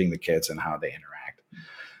changing the kits and how they interact.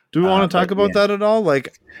 Do we want to talk about that at all?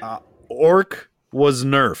 Like orc was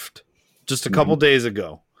nerfed just a couple days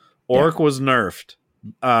ago. Orc was nerfed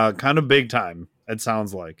kind of big time, it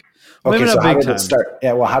sounds like. Okay, so how did it start?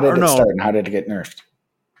 Yeah, well, how did it start and how did it get nerfed?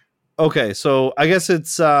 Okay, so I guess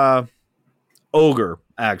it's ogre,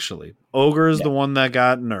 actually. Ogre is the one that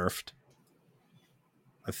got nerfed.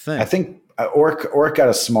 I think orc got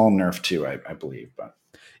a small nerf too, I believe. But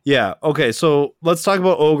yeah, okay, so let's talk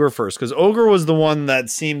about ogre first, because ogre was the one that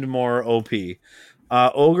seemed more OP.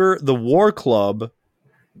 Ogre, the War Club,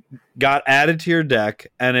 got added to your deck,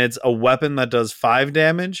 and it's a weapon that does 5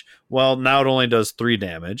 damage. Well, now it only does 3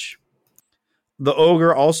 damage. The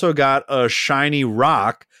Ogre also got a shiny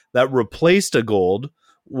rock that replaced a gold,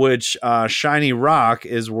 which shiny rock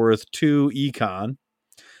is worth 2 econ.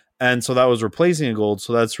 And so that was replacing a gold,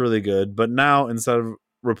 so that's really good. But now, instead of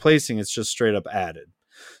replacing, it's just straight up added.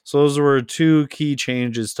 So those were 2 key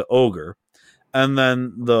changes to Ogre. And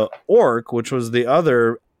then the orc, which was the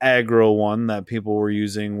other aggro one that people were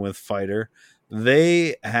using with fighter,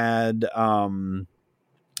 they had a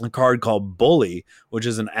card called Bully, which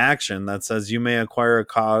is an action that says you may acquire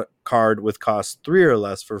a card with cost 3 or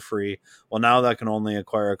less for free. Well, now that can only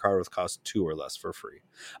acquire a card with cost 2 or less for free.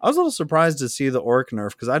 I was a little surprised to see the orc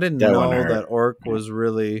nerf because I didn't know that orc was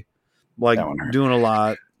really like doing a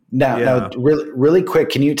lot. Now, really quick,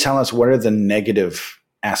 can you tell us what are the negative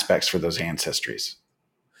aspects for those ancestries?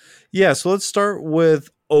 Yeah, so let's start with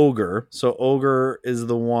Ogre. So Ogre is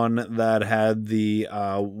the one that had the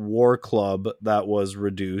War Club that was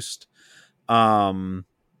reduced. So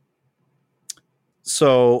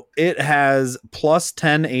it has plus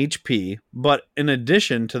 10 HP, but in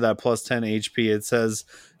addition to that plus 10 HP, it says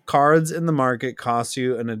cards in the market cost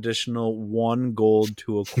you an additional 1 gold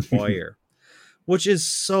to acquire. Which is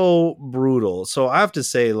so brutal. So I have to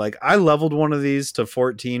say, like, I leveled one of these to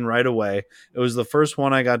 14 right away. It was the first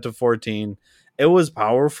one I got to 14. It was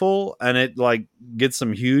powerful and it like gets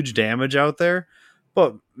some huge damage out there.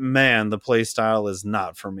 But man, the play style is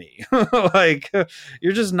not for me. Like,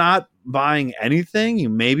 you're just not buying anything. You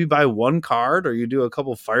maybe buy one card or you do a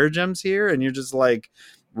couple fire gems here and you're just like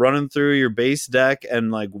running through your base deck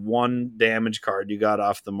and like one damage card you got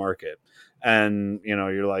off the market. And you know,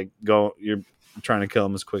 you're trying to kill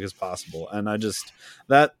them as quick as possible. And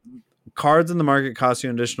that cards in the market cost you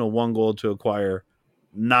an additional 1 gold to acquire.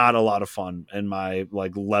 Not a lot of fun in my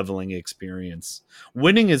like leveling experience.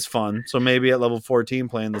 Winning is fun, so maybe at level 14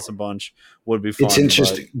 playing this a bunch would be fun. It's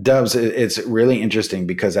interesting, Dubs. It's really interesting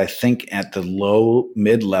because I think at the low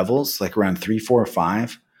mid levels, like around 3, 4,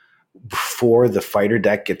 5, before the fighter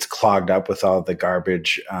deck gets clogged up with all the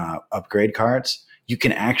garbage upgrade cards, you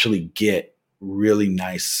can actually get really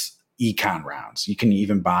nice econ rounds. You can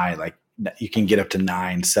even buy you can get up to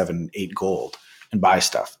 9, 7, 8 gold and buy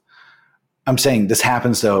stuff. I'm saying this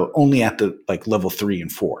happens though only at the like level 3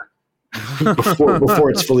 and 4 before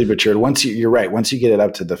it's fully matured. You're right. Once you get it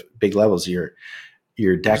up to the big levels, your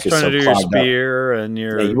deck is so clogged your spear up. And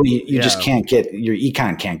you just can't get your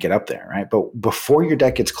econ can't get up there, right? But before your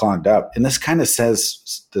deck gets clogged up, and this kind of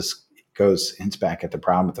hints back at the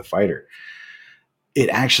problem with the fighter. It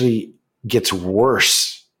actually gets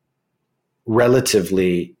worse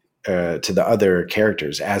relatively to the other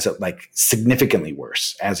characters as it like significantly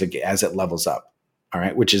worse as it levels up. All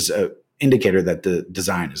right. Which is a indicator that the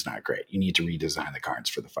design is not great. You need to redesign the cards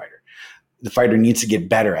for the fighter. The fighter needs to get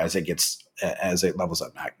better as it levels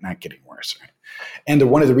up, not getting worse. Right.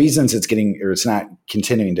 And one of the reasons it's not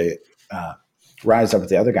continuing to rise up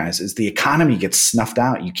with the other guys is the economy gets snuffed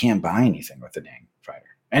out. You can't buy anything with the dang fighter.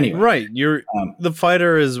 Anyway, right. The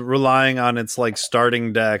fighter is relying on its like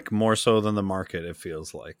starting deck more so than the market, it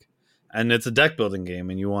feels like. And it's a deck building game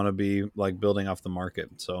and you want to be like building off the market.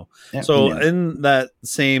 So in that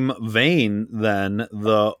same vein, then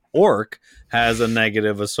the orc has a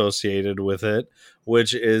negative associated with it,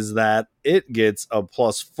 which is that it gets a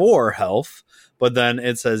 +4 health, but then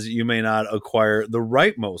it says you may not acquire the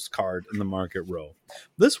rightmost card in the market row.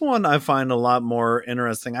 This one I find a lot more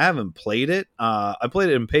interesting. I haven't played it. I played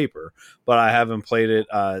it in paper, but I haven't played it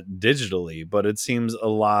digitally. But it seems a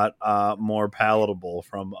lot more palatable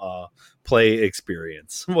from a play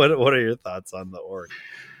experience. What are your thoughts on the orc?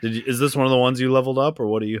 Is this one of the ones you leveled up, or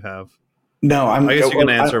what do you have? No, I guess you can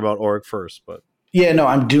answer about orc first. But yeah, no,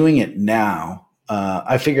 I'm doing it now.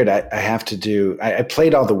 I figured I have to do. I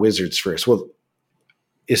played all the wizards first. Well,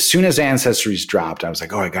 as soon as Ancestries dropped, I was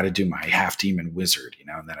like, oh, I got to do my half demon wizard,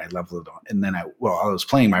 and then I leveled it on. And then I was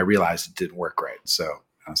playing, I realized it didn't work right. So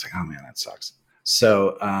I was like, oh man, that sucks.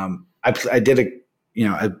 So I did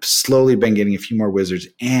I've slowly been getting a few more wizards,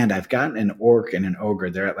 and I've gotten an orc and an ogre.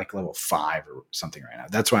 They're at like level 5 or something right now.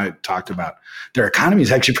 That's why I talked about their economy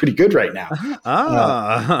is actually pretty good right now.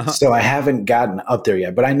 So I haven't gotten up there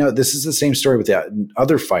yet, but I know this is the same story with the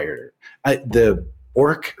other fighter. The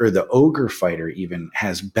orc or the ogre fighter even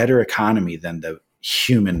has better economy than the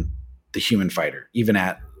human fighter, even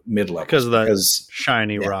at mid level, because of that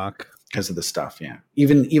shiny rock, because of the stuff. Yeah,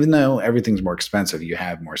 even though everything's more expensive, you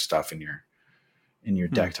have more stuff in your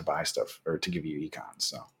deck to buy stuff or to give you econ.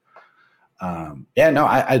 So I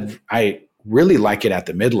really like it at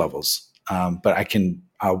the mid levels, but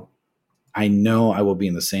I know I will be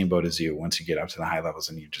in the same boat as you once you get up to the high levels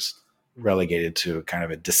and you just relegated to kind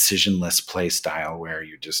of a decisionless play style where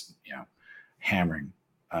you're just hammering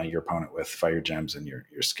your opponent with fire gems and your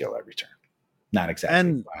skill every turn. Not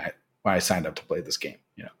exactly why I signed up to play this game.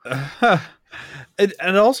 It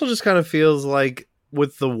also just kind of feels like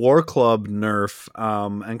with the War Club nerf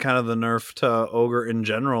and kind of the nerf to ogre in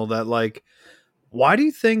general, that like, why do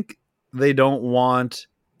you think they don't want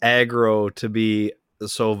aggro to be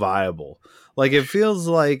so viable. Like it feels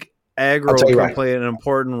like I'll aggro tell you can why. play an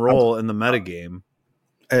important role in the metagame.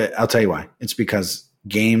 I'll tell you why. It's because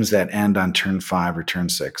games that end on turn 5 or turn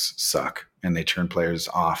 6 suck, and they turn players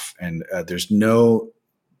off. And there's no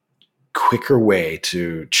quicker way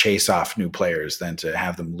to chase off new players than to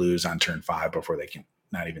have them lose on turn 5 before they can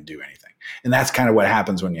not even do anything. And that's kind of what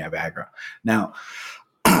happens when you have aggro. Now,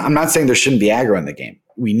 I'm not saying there shouldn't be aggro in the game.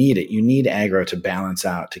 We need it. You need aggro to balance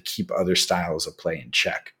out, to keep other styles of play in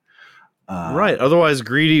check. Right. Otherwise,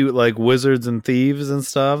 greedy like wizards and thieves and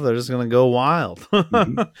stuff, they're just going to go wild.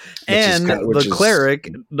 Mm-hmm. And the cleric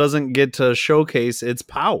doesn't get to showcase its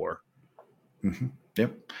power. Mm-hmm.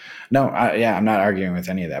 Yep. No, I'm not arguing with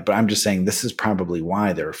any of that, but I'm just saying this is probably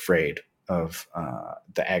why they're afraid of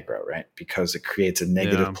the aggro, right? Because it creates a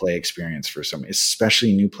negative play experience for some,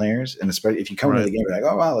 especially new players, and especially if you come into the game, you're like,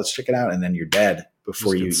 oh wow, let's check it out, and then you're dead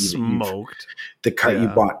before you smoked. The card you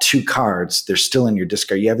bought 2 cards, they're still in your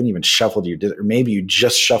discard. You haven't even shuffled your or maybe you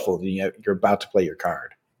just shuffled and you're about to play your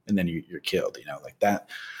card, and then you're killed. Like that.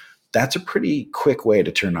 That's a pretty quick way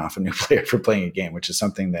to turn off a new player for playing a game, which is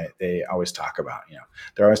something that they always talk about.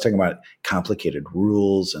 They're always talking about complicated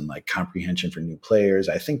rules and like comprehension for new players.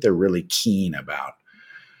 I think they're really keen about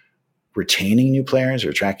retaining new players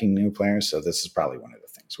or attracting new players. So this is probably one of the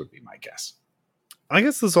things, would be my guess. I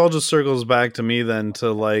guess this all just circles back to me then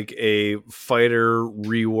to like a fighter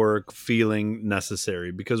rework feeling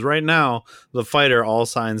necessary, because right now the fighter, all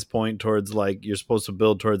signs point towards like you're supposed to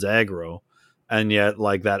build towards aggro. And yet,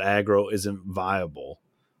 like, that aggro isn't viable,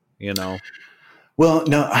 Well,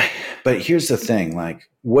 no, but here's the thing. Like,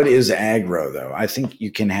 what is aggro, though? I think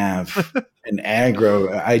you can have an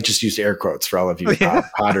aggro. I just used air quotes for all of you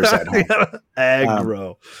potters at home.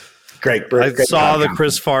 Aggro. Great. I saw the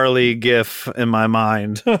Chris Farley gif in my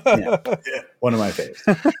mind. Yeah, one of my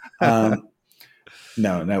faves.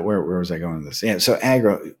 No, where was I going with this? Yeah, so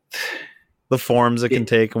aggro. The forms it can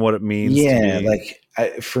take and what it means. Yeah, like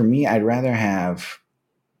for me, I'd rather have,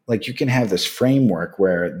 like, you can have this framework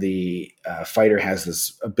where the fighter has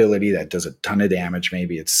this ability that does a ton of damage.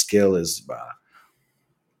 Maybe its skill is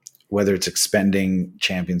whether it's expending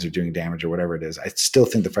champions or doing damage or whatever it is. I still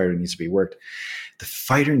think the fighter needs to be worked. The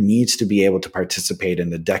fighter needs to be able to participate in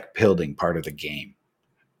the deck building part of the game.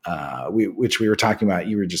 Which we were talking about.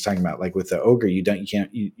 You were just talking about, like with the ogre, you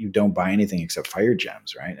don't buy anything except fire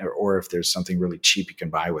gems, right? Or if there's something really cheap you can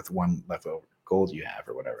buy with one leftover gold you have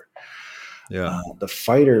or whatever. Yeah. The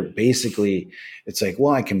fighter, basically, it's like,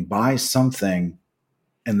 well, I can buy something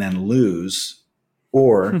and then lose,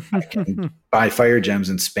 or I can buy fire gems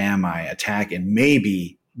and spam my attack, and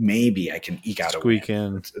maybe I can eke out squeak a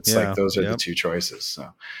win. in. It's like those are the two choices. So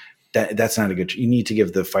that's not a good. You need to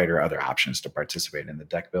give the fighter other options to participate in the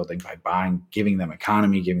deck building by giving them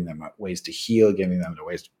economy, giving them ways to heal, giving them the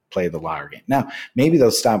ways to play the lager game. Now, maybe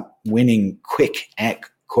they'll stop winning quick at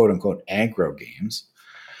quote unquote aggro games,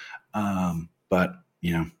 but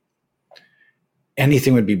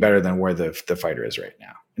anything would be better than where the fighter is right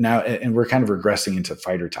now. Now, and we're kind of regressing into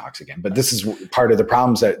fighter talks again, but this is part of the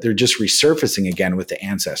problems that they're just resurfacing again with the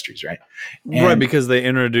Ancestries, right? Right, because they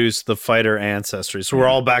introduced the fighter Ancestry. So we're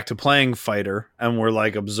all back to playing fighter, and we're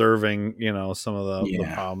like observing, some of the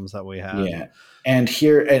problems that we have. Yeah. And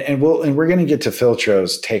here, and we're going to get to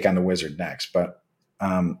Filtro's take on the wizard next, but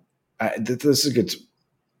this is a good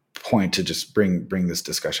point to just bring this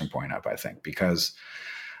discussion point up, I think, because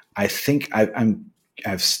I think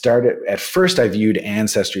I've started, at first I viewed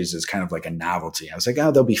Ancestries as kind of like a novelty. I was like,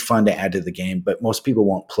 they'll be fun to add to the game, but most people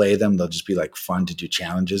won't play them. They'll just be like fun to do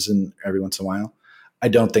challenges in every once in a while. I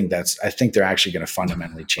don't think I think they're actually going to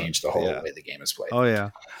fundamentally change the whole way the game is played. Oh yeah.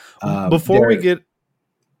 Before we get,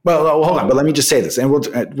 well, hold on, but let me just say this, and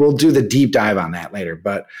we'll do the deep dive on that later.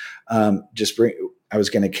 But I was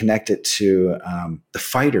going to connect it to the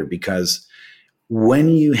fighter, because when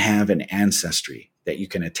you have an ancestry that you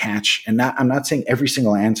can attach, and I'm not saying every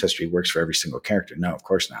single ancestry works for every single character. No, of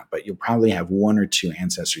course not. But you'll probably have one or two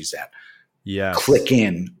ancestries that click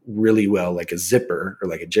in really well, like a zipper or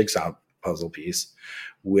like a jigsaw puzzle piece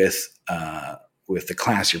with the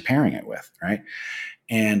class you're pairing it with, right?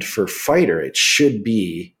 And for fighter, it should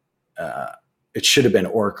have been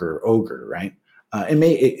orc or ogre, right?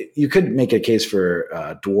 You could make a case for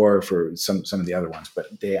dwarf or some of the other ones, but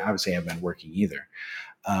they obviously haven't been working either.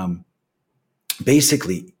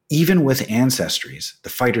 Basically, even with ancestries, the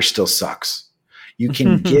fighter still sucks. You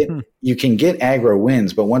can get aggro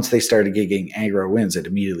wins, but once they started getting aggro wins, it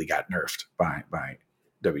immediately got nerfed by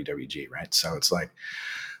WWG, right? So it's like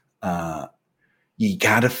you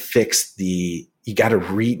got to fix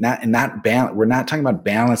we're not talking about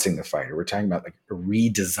balancing the fighter. We're talking about like a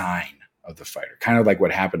redesign of the fighter. Kind of like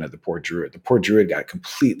what happened to the poor druid. The poor druid got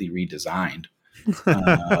completely redesigned.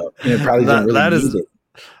 And it probably didn't really need it.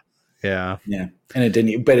 Yeah. Yeah. And it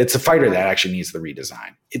didn't, but it's a fighter that actually needs the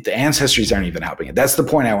redesign. The ancestries aren't even helping it. That's the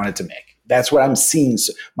point I wanted to make. That's what I'm seeing.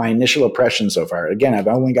 My initial impression so far. Again, I've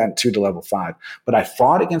only gotten 2 to level 5, but I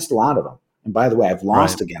fought against a lot of them. And by the way, I've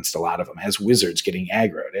lost against a lot of them as wizards getting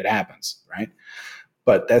aggroed. It happens, right?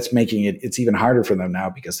 But that's making it's even harder for them now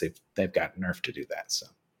because they've got nerf to do that. So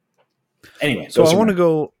anyway, so I want to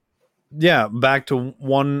go back to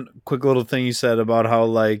one quick little thing you said about how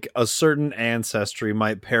like a certain ancestry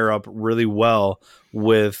might pair up really well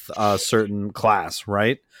with a certain class,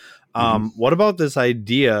 right? What about this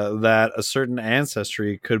idea that a certain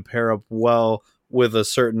ancestry could pair up well with a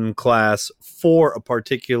certain class for a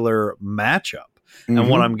particular matchup? And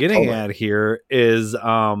what I'm getting at here is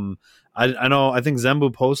I know, I think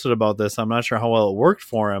Zembu posted about this. I'm not sure how well it worked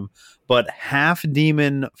for him, but half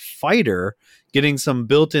demon fighter getting some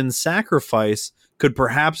built-in sacrifice could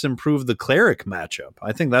perhaps improve the cleric matchup.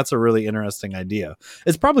 I think that's a really interesting idea.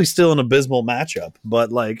 It's probably still an abysmal matchup,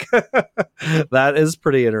 but like that is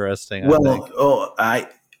pretty interesting.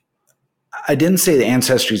 I didn't say the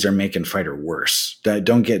ancestries are making fighter worse.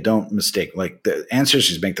 Don't mistake. Like the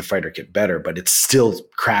ancestries make the fighter get better, but it's still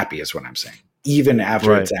crappy, is what I'm saying. Even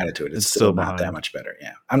after it's added to it, it's still not that much better.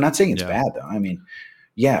 Yeah, I'm not saying it's bad though. I mean,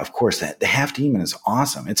 yeah, of course, the half demon is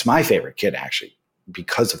awesome. It's my favorite kit actually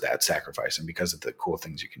because of that sacrifice and because of the cool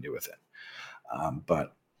things you can do with it.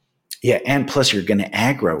 But yeah, and plus you're going to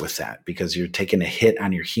aggro with that because you're taking a hit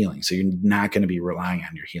on your healing, so you're not going to be relying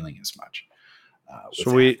on your healing as much.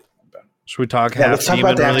 Should we talk half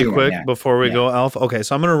demon really quick before we go elf? Okay,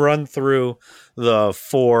 so I'm going to run through the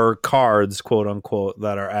 4 cards, quote unquote,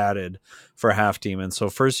 that are added for half demon. So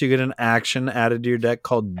first you get an action added to your deck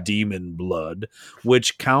called Demon Blood,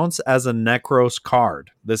 which counts as a Necros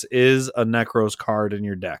card. This is a Necros card in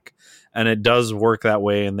your deck, and it does work that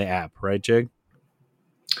way in the app, right, Jig?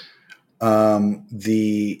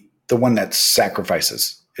 The one that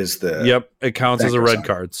sacrifices is the it counts as a red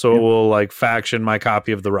card, so it will like faction my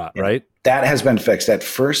copy of the rot, right? That has been fixed. At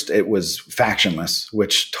first it was factionless,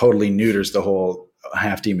 which totally neuters the whole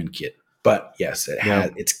half demon kit. But yes,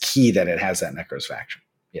 it's key that it has that Necros faction.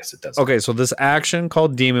 Yes, it does. Okay, so this action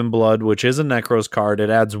called Demon Blood, which is a Necros card,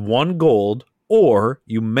 it adds 1 gold, or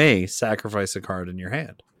you may sacrifice a card in your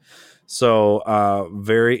hand. So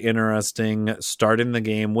very interesting, starting the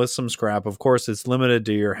game with some scrap. Of course, it's limited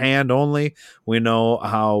to your hand only. We know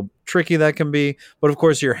how tricky that can be. But of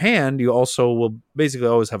course, your hand, you also will basically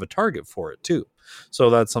always have a target for it too. So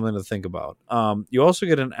that's something to think about. You also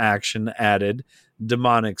get an action added,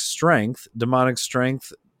 Demonic Strength. Demonic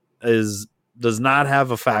Strength does not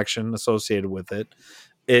have a faction associated with it.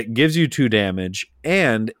 It gives you 2 damage.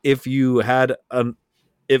 And if you had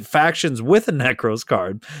it factions with a Necros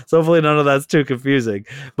card. So hopefully none of that's too confusing.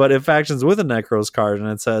 But it factions with a Necros card, and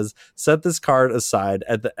it says, set this card aside.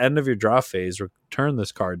 At the end of your draw phase, return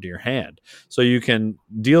this card to your hand. So you can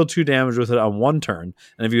deal 2 damage with it on 1 turn.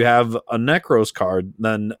 And if you have a Necros card,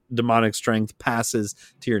 then Demonic Strength passes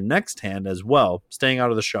to your next hand as well, staying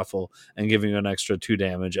out of the shuffle and giving you an extra 2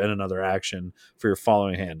 damage and another action for your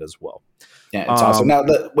following hand as well. Yeah, it's awesome. Now,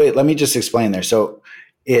 wait, let me just explain there. So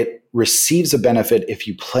it receives a benefit if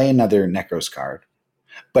you play another Necros card,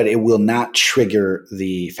 but it will not trigger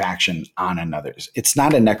the faction on another. It's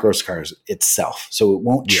not a Necros card itself, so it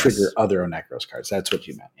won't trigger other Necros cards. That's what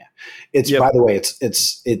you meant. Yeah, it's by the way,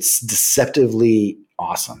 it's deceptively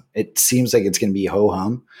awesome. It seems like it's going to be ho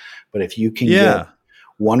hum, but if you can get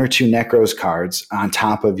 1 or 2 Necros cards on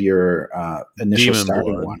top of your initial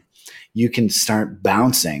starting one, you can start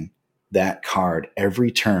bouncing that card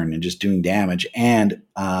every turn and just doing damage. And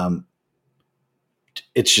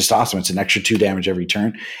it's just awesome. It's an extra 2 damage every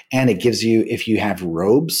turn. And it gives you, if you have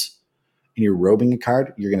robes and you're robing a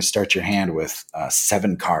card, you're going to start your hand with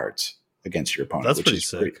 7 cards against your opponent. That's pretty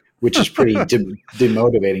sick. Which is pretty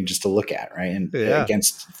demotivating just to look at, right? And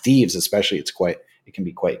against thieves especially, it can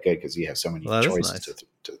be quite good because you have so many choices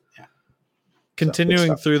to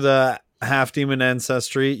Continuing through the half demon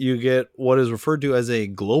ancestry, you get what is referred to as a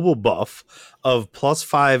global buff of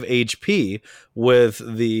 +5 HP with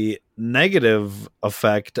the negative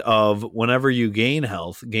effect of whenever you gain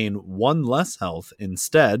health, gain 1 less health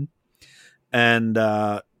instead. And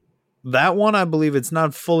that one, I believe it's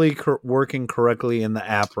not fully working correctly in the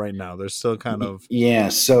app right now. There's still kind of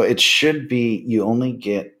so it should be you only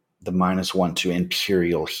get the -1 to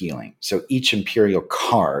Imperial healing. So each Imperial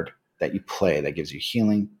card that you play that gives you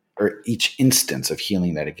healing, or each instance of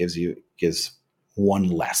healing that it gives you, gives 1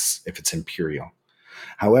 less if it's Imperial.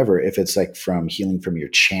 However, if it's like from healing from your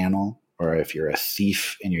channel or if you're a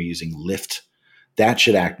thief and you're using lift, that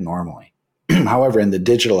should act normally. However, in the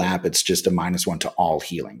digital app, it's just a -1 to all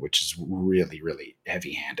healing, which is really, really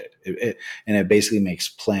heavy-handed. And it basically makes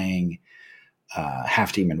playing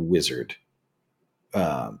Half Demon Wizard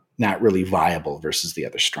not really viable versus the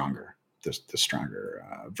other stronger, the stronger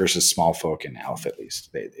versus small folk and elf. At least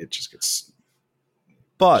it just gets.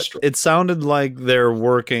 But destroyed. it sounded like they're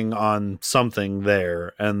working on something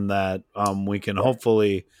there, and that we can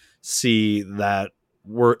hopefully see that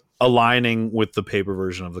we're aligning with the paper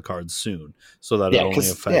version of the cards soon, so that it only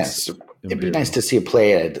affects. So it'd be nice to see it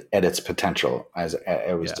play at its potential as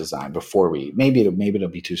it was designed before we. Maybe it'll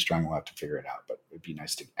be too strong. We'll have to figure it out. But it'd be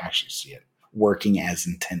nice to actually see it working as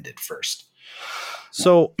intended first.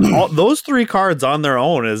 So those 3 cards on their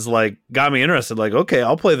own is like got me interested. Like, okay,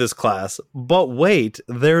 I'll play this class, but wait,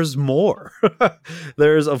 there's more.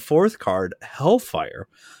 There's a 4th card, Hellfire.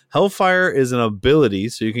 Hellfire is an ability,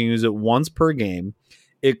 so you can use it once per game.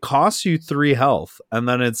 It costs you 3 health, and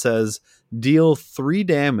then it says deal 3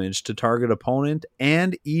 damage to target opponent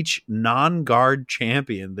and each non-guard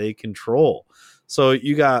champion they control. So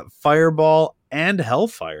you got Fireball and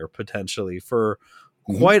Hellfire potentially for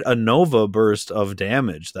quite a Nova burst of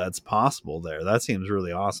damage that's possible there. That seems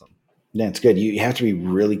really awesome. Yeah, it's good. You have to be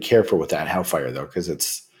really careful with that Hellfire though, because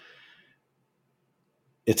it's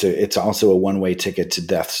also a one-way ticket to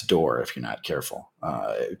death's door if you're not careful,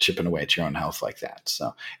 chipping away at your own health like that.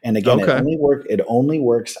 So, and again, it only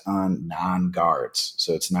works on non-guards,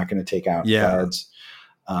 so it's not going to take out guards.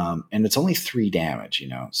 And it's only 3 damage,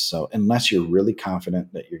 So unless you're really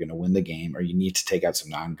confident that you're going to win the game or you need to take out some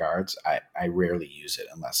non-guards, I rarely use it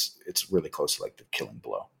unless it's really close to like the killing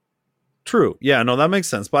blow. True. Yeah, no, that makes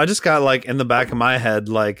sense. But I just got like in the back of my head,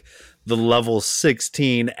 like the level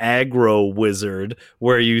 16 aggro wizard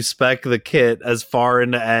where you spec the kit as far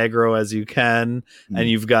into aggro as you can. And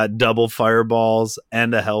you've got double fireballs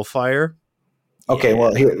and a Hellfire. Okay,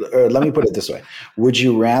 well, here, let me put it this way. Would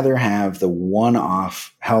you rather have the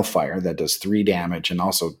one-off Hellfire that does 3 damage and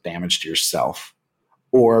also damage to yourself,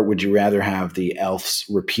 or would you rather have the elf's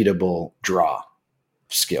repeatable draw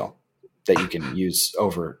skill that you can use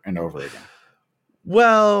over and over again?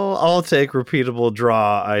 Well, I'll take repeatable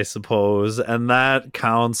draw, I suppose, and that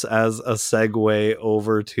counts as a segue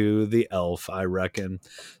over to the elf, I reckon.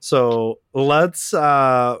 So let's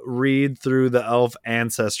read through the elf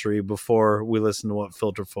ancestry before we listen to what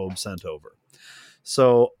Filterphobe sent over.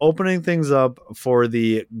 So opening things up for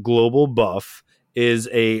the global buff is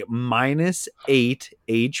a -8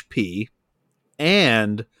 HP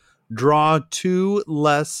and draw 2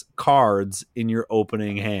 less cards in your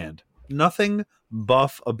opening hand. Nothing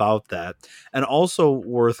buff about that. And also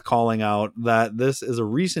worth calling out that this is a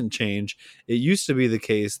recent change. It used to be the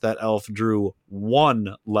case that elf drew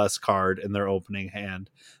 1 less card in their opening hand.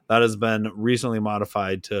 That has been recently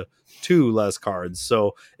modified to 2 less cards.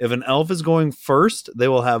 So if an elf is going first, they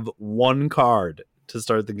will have 1 card to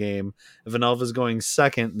start the game. If an elf is going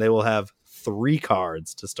second, they will have 3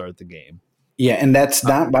 cards to start the game. Yeah, and that's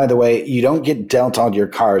not, by the way, you don't get dealt all your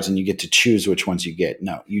cards and you get to choose which ones you get.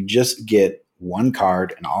 No, you just get 1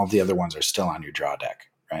 card and all the other ones are still on your draw deck,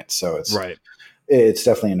 right? So it's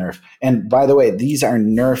definitely a nerf. And by the way, these are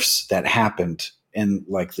nerfs that happened in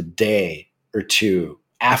like the day or two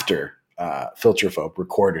after Filterphobe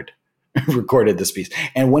recorded this piece.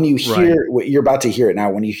 And when you hear what you're about to hear it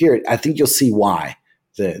now, when you hear it, I think you'll see why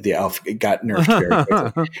the elf got nerfed very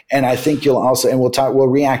quickly. And I think you'll also, and we'll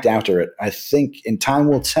react after it. I think in time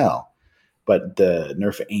will tell. But the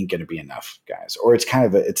nerf ain't going to be enough, guys. Or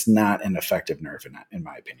it's not an effective nerf in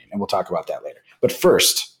my opinion. And we'll talk about that later. But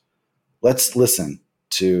first, let's listen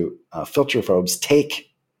to Filterphobe's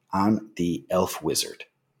take on the Elf Wizard.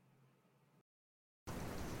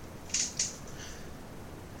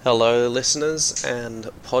 Hello, listeners and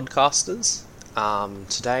podcasters.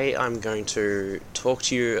 Today I'm going to talk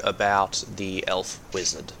to you about the Elf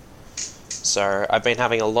Wizard. So I've been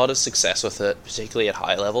having a lot of success with it, particularly at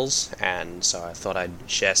high levels, and so I thought I'd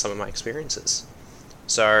share some of my experiences.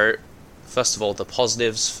 So, first of all, the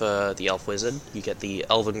positives for the Elf Wizard: you get the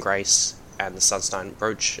Elven Grace and the Sunstone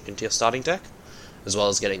Brooch into your starting deck, as well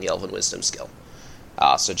as getting the Elven Wisdom skill.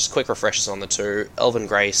 So just quick refreshers on the two. Elven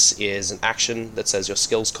Grace is an action that says your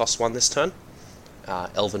skills cost 1 this turn.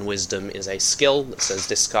 Elven Wisdom is a skill that says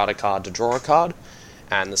discard a card to draw a card,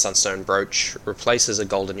 and the Sunstone Brooch replaces a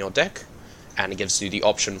gold in your deck, and it gives you the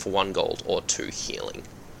option for 1 gold or 2 healing.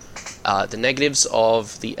 The negatives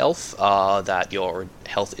of the elf are that your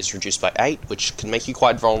health is reduced by 8, which can make you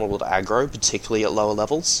quite vulnerable to aggro, particularly at lower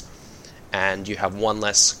levels, and you have 1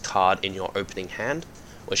 less card in your opening hand,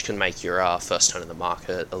 which can make your first turn in the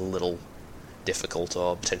market a little difficult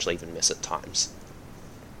or potentially even miss at times.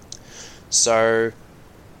 So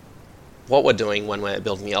what we're doing when we're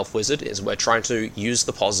building the Elf Wizard is we're trying to use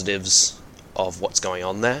the positives of what's going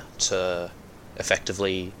on there to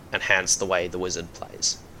effectively enhance the way the wizard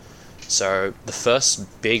plays. So the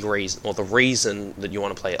first big reason, or the reason that you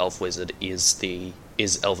want to play Elf Wizard is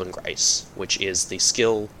Elven Grace, which is the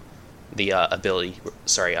skill, the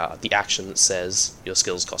action that says your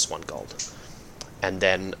skills cost 1 gold. And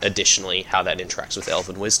then additionally how that interacts with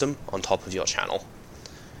Elven Wisdom on top of your channel.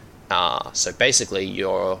 So basically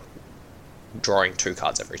you're drawing 2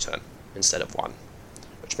 cards every turn instead of 1,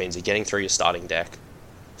 which means you're getting through your starting deck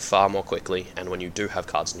far more quickly, and when you do have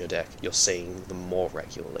cards in your deck, you're seeing them more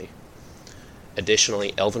regularly.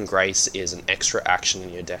 Additionally, Elven Grace is an extra action in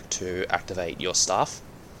your deck to activate your staff,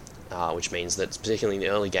 which means that particularly in the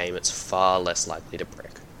early game, it's far less likely to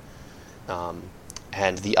break.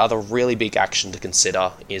 And the other really big action to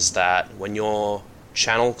consider is that when your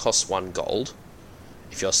channel costs 1 gold,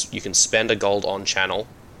 if you can spend a gold on channel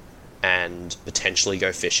and potentially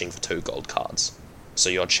go fishing for 2 gold cards. So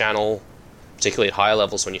your channel, particularly at higher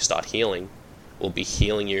levels when you start healing, will be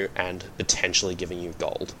healing you and potentially giving you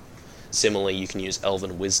gold. Similarly, you can use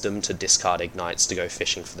Elven Wisdom to discard ignites to go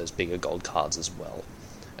fishing for those bigger gold cards as well.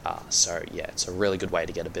 So yeah, it's a really good way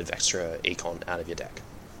to get a bit of extra econ out of your deck.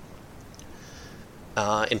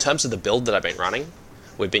 In terms of the build that I've been running,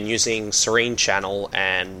 we've been using Serene Channel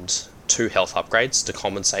and 2 health upgrades to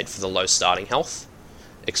compensate for the low starting health,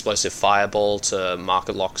 Explosive Fireball to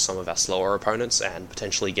market lock some of our slower opponents and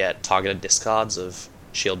potentially get targeted discards of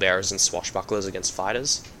Shield Bearers and Swashbucklers against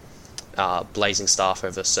fighters, Blazing Staff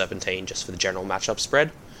over Serpentine just for the general matchup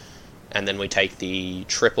spread, and then we take the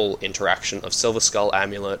triple interaction of Silver Skull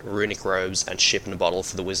Amulet, Runic Robes, and Ship in a Bottle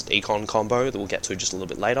for the Wizard Econ combo that we'll get to just a little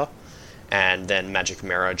bit later, and then Magic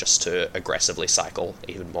Mirror just to aggressively cycle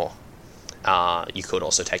even more. You could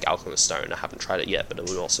also take Alchemist Stone. I haven't tried it yet, but it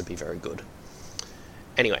would also be very good.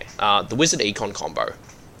 Anyway, the Wizard Econ combo.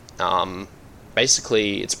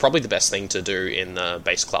 Basically, it's probably the best thing to do in the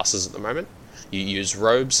base classes at the moment. You use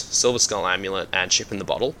Robes, Silver Skull Amulet, and Ship in the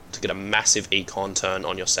Bottle to get a massive econ turn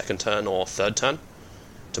on your second turn or third turn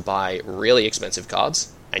to buy really expensive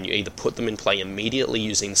cards, and you either put them in play immediately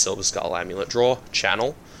using Silver Skull Amulet draw,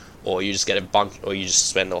 channel, or you just get a bunch, or you just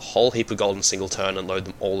spend a whole heap of gold in a single turn and load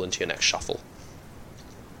them all into your next shuffle.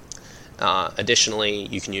 Additionally,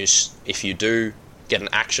 you can use, if you do get an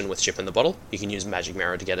action with Ship in the Bottle, you can use Magic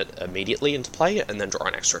Mirror to get it immediately into play and then draw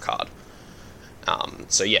an extra card.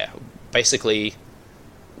 So yeah, basically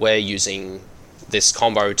we're using this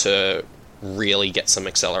combo to really get some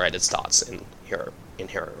accelerated starts in Hero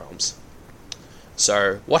Realms.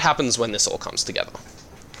 So what happens when this all comes together?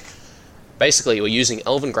 Basically, we're using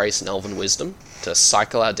Elven Grace and Elven Wisdom to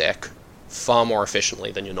cycle our deck far more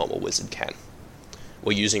efficiently than your normal wizard can.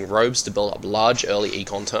 We're using Robes to build up large early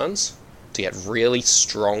econ turns to get really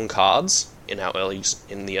strong cards in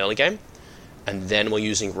the early game, and then we're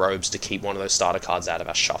using Robes to keep one of those starter cards out of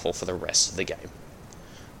our shuffle for the rest of the game.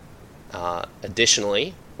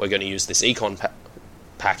 Additionally, we're going to use this econ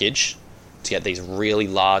package to get these really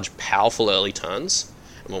large, powerful early turns,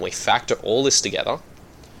 and when we factor all this together,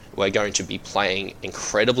 we're going to be playing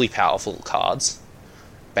incredibly powerful cards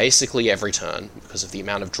basically every turn because of the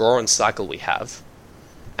amount of draw and cycle we have.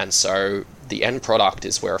 And so the end product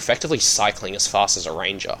is we're effectively cycling as fast as a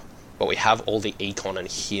ranger, but we have all the econ and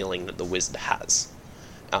healing that the wizard has.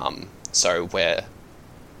 So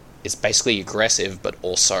it's basically aggressive, but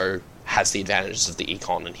also has the advantages of the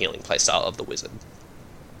econ and healing playstyle of the wizard.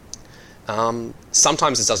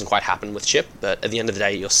 Sometimes this doesn't quite happen with Chip, but at the end of the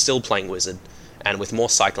day, you're still playing wizard, and with more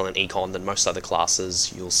cycle and econ than most other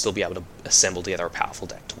classes, you'll still be able to assemble together a powerful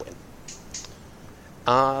deck to win.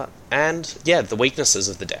 And yeah, the weaknesses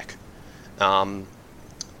of the deck.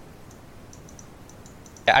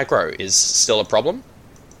 Aggro is still a problem,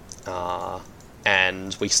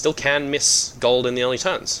 and we still can miss gold in the early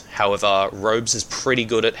turns. However, Robes is pretty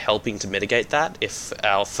good at helping to mitigate that. If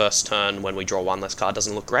our first turn, when we draw one less card,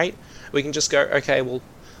 doesn't look great, we can just go, okay, we'll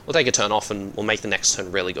take a turn off and we'll make the next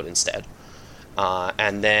turn really good instead.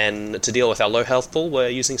 And then to deal with our low health pool, we're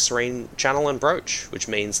using Serene Channel and Brooch, which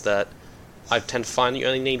means that I tend to find you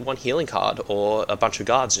only need one healing card or a bunch of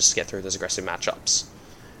guards just to get through those aggressive matchups.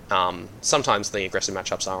 Sometimes the aggressive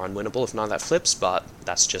matchups are unwinnable if none of that flips, but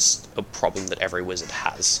that's just a problem that every wizard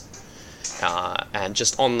has. And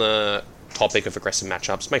just on the topic of aggressive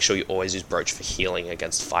matchups, make sure you always use Brooch for healing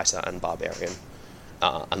against Fighter and Barbarian,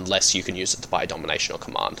 unless you can use it to buy Domination or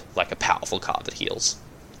Command, like a powerful card that heals.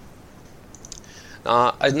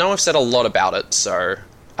 I know I've said a lot about it, so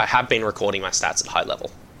I have been recording my stats at high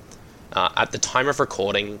level. At the time of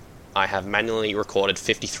recording, I have manually recorded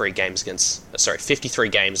 53 games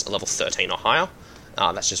at level 13 or higher.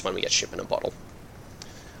 That's just when we get ship in a bottle.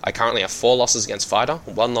 I currently have 4 losses against Fighter,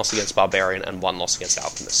 1 loss against Barbarian, and 1 loss against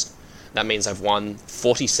Alchemist. That means I've won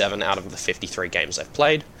 47 out of the 53 games I've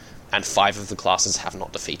played, and 5 of the classes have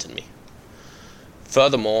not defeated me.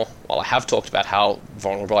 Furthermore, while I have talked about how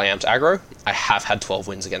vulnerable I am to aggro, I have had 12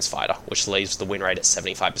 wins against Fighter, which leaves the win rate at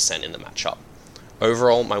 75% in the matchup.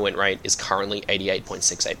 Overall, my win rate is currently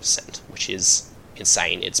 88.68%, which is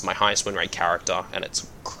insane. It's my highest win rate character, and it's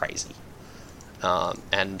crazy.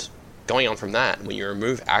 And going on from that, when you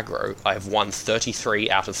remove aggro, I have won 33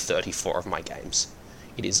 out of 34 of my games.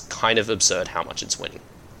 It is kind of absurd how much it's winning.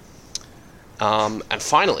 And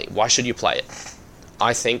finally, why should you play it?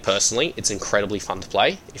 I think, personally, it's incredibly fun to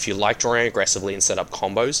play. If you like drawing aggressively and set up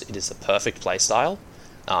combos, it is the perfect playstyle.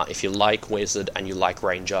 If you like Wizard and you like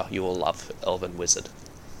Ranger, you will love Elven Wizard.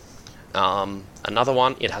 Another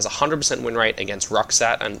one, it has a 100% win rate against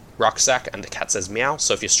Rucksack and the Cat Says Meow,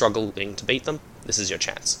 so if you're struggling to beat them, this is your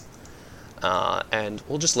chance. And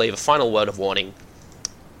we'll just leave a final word of warning.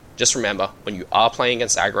 Just remember, when you are playing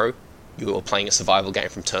against aggro, you are playing a survival game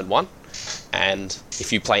from turn 1, and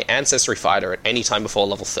if you play Ancestry Fighter at any time before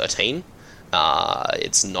level 13,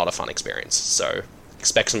 it's not a fun experience, so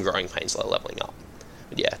expect some growing pains while leveling up.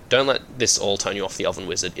 But yeah, don't let this all turn you off the Elven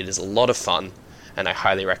Wizard. It is a lot of fun, and I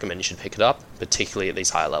highly recommend you should pick it up, particularly at these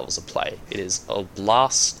higher levels of play. It is a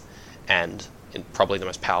blast, and probably the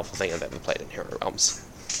most powerful thing I've ever played in Hero Realms.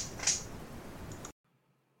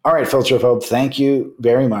 All right, Filtrophobe, thank you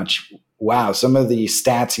very much. Wow, some of the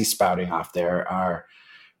stats he's spouting off there are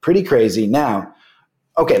pretty crazy. Now,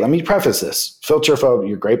 okay, let me preface this. Filtrophobe,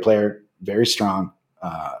 you're a great player, very strong,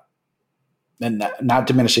 and not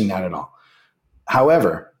diminishing that at all.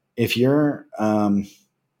 However, if you're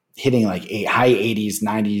hitting like high 80s,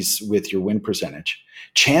 90s with your win percentage,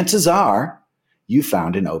 chances are you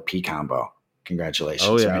found an OP combo. Congratulations.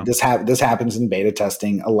 Oh, yeah. Right? This happens in beta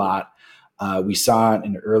testing a lot. We saw it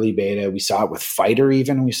in early beta. We saw it with Fighter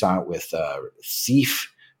even. We saw it with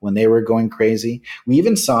Thief when they were going crazy. We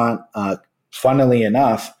even saw it, funnily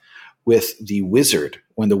enough, with the Wizard,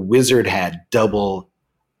 when the Wizard had double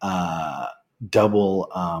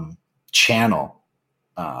channel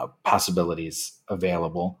possibilities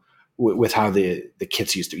available with how the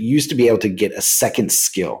kits used to. You used to be able to get a second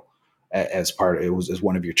skill as part of it, was as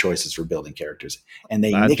one of your choices for building characters, and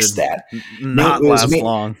they nixed that. Not last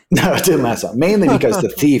long. No, it didn't last long. Mainly because the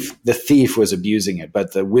thief was abusing it,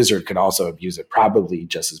 but the Wizard could also abuse it, probably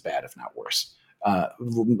just as bad, if not worse.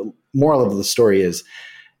 Moral of the story is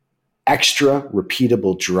extra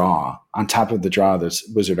repeatable draw on top of the draw this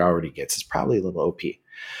Wizard already gets is probably a little OP.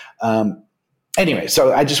 Anyway,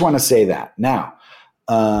 so I just want to say that now.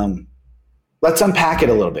 Let's unpack it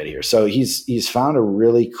a little bit here. So he's found a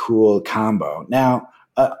really cool combo. Now,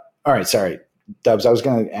 all right, sorry, Dubs, I was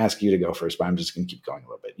going to ask you to go first, but I'm just going to keep going a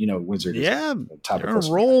little bit. Wizard is top of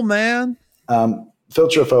the roll, man.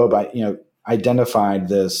 Filtrophobe, identified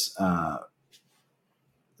this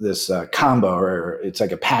combo, or it's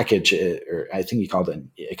like a package, or I think he called it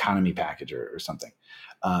an economy package or something,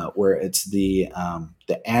 where it's the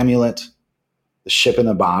amulet, the ship in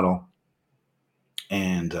the bottle,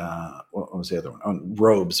 and what was the other one? Oh,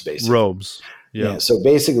 robes, basically. Robes. Yeah. So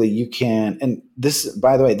basically you can, and this,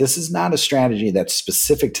 by the way, this is not a strategy that's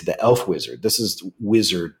specific to the Elf Wizard. This is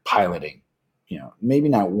Wizard piloting, maybe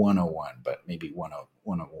not 101, but maybe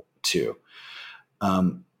 102.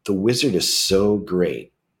 The Wizard is so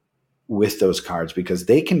great with those cards because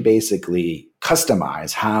they can basically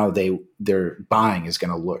customize how their buying is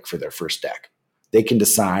going to look for their first deck. They can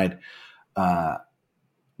decide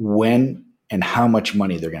when and how much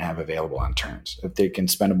money they're going to have available on turns. If they can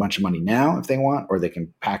spend a bunch of money now if they want, or they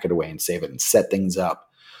can pack it away and save it and set things up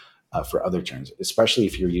for other turns, especially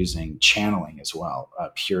if you're using channeling as well,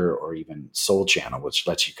 pure or even soul channel, which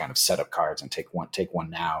lets you kind of set up cards and take one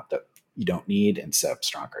now that you don't need and set up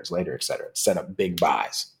strong cards later, et cetera. Set up big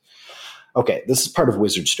buys. Okay, this is part of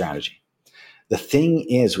Wizard strategy. The thing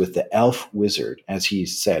is with the Elf Wizard, as he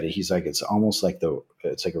said, he's like, it's almost like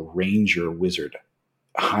it's like a Ranger Wizard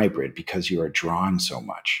hybrid because you are drawing so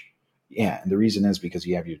much. Yeah, and the reason is because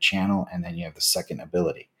you have your channel and then you have the second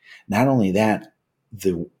ability. Not only that,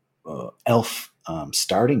 the elf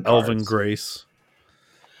starting cards, Elven Grace,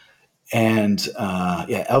 and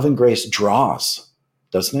Elven Grace draws,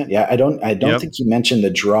 doesn't it? Yeah, I don't think you mentioned the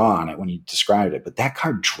draw on it when you described it, but that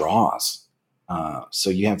card draws. So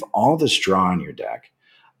you have all this draw in your deck.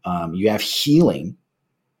 You have healing.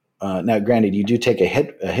 Now, granted, you do take a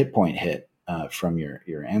hit point hit from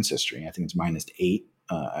your ancestry. I think it's -8.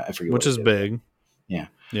 I forget, which is big. Yeah,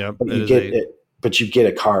 yeah. But you get it. but you get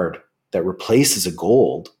a card that replaces a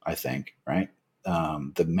gold, I think, right?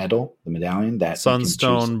 The medallion that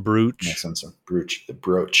Sunstone Brooch. Yeah, Sunstone Brooch, the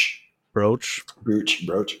brooch. Brooch.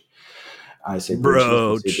 I say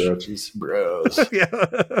Brooch. brooches, you say brooches, bros, Yeah.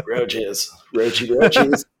 brooches,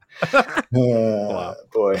 roaches. Wow.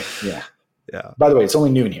 Boy, yeah. Yeah. By the way, it's only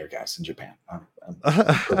noon here, guys, in Japan. I'm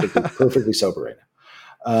perfectly sober right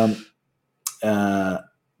now.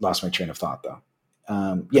 Lost my train of thought though.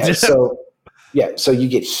 So you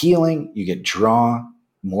get healing, you get draw,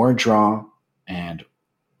 and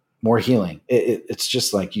more healing. It's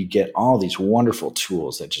just like you get all these wonderful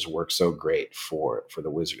tools that just work so great for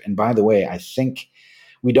the wizard. And by the way, I think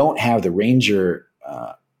we don't have the ranger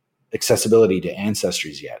accessibility to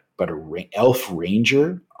Ancestries yet, but elf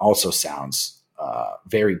ranger also sounds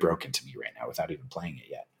very broken to me right now without even playing it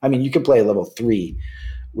yet. I mean, you could play level 3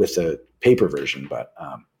 with a paper version, but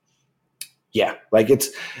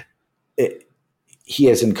he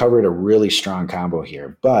has uncovered a really strong combo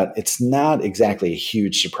here, but it's not exactly a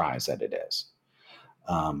huge surprise that it is.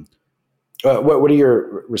 What are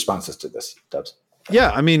your responses to this, Dubs?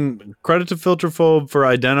 Yeah, I mean, credit to Filterphobe for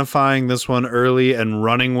identifying this one early and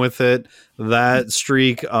running with it. That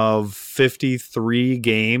streak of 53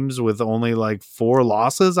 games with only like 4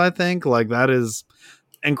 losses, I think, like that is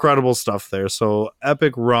incredible stuff there. So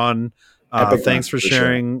epic run. Thanks for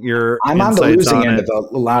sharing your I'm on the insights losing on end it.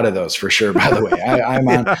 of a lot of those for sure, by the way. I'm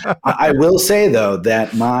on. I will say, though,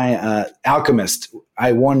 that my Alchemist,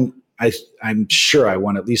 I won. I'm sure I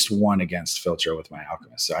won at least one against Filtro with my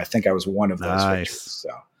Alchemist. So I think I was one of those victories. So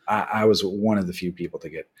I was one of the few people to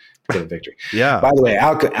get a victory. Yeah. By the way,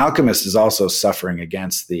 Alchemist is also suffering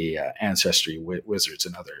against the Ancestry wizards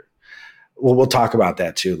and other. Well, we'll talk about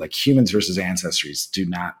that too. Like humans versus Ancestries do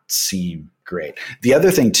not seem great. The other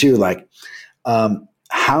thing too, like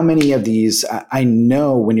how many of these, I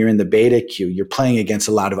know when you're in the beta queue, you're playing against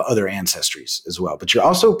a lot of other Ancestries as well, but you're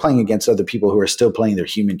also playing against other people who are still playing their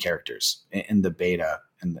human characters in the beta,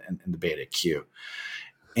 in the beta queue.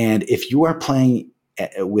 And if you are playing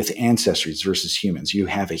with Ancestries versus humans, you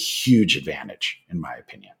have a huge advantage, in my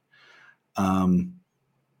opinion.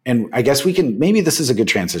 And I guess maybe this is a good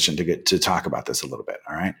transition to talk about this a little bit.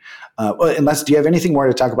 All right. Do you have anything more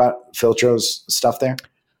to talk about Filtro's stuff there?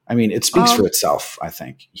 I mean, it speaks for itself. I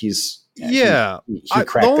think he cracked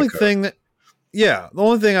the only code. The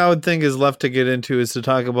only thing I would think is left to get into is to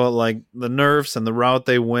talk about like the nerfs and the route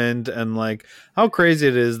they went and like how crazy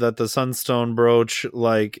it is that the Sunstone Brooch,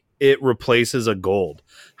 like it replaces a gold.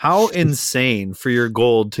 How insane for your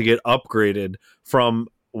gold to get upgraded from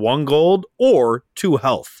 1 gold or 2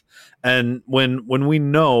 health. And when we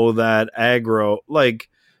know that aggro like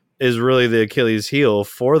is really the Achilles heel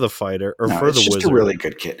for the fighter or for the wizard. It's just a really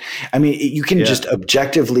good kit. I mean, you can just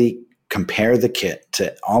objectively compare the kit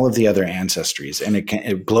to all of the other Ancestries and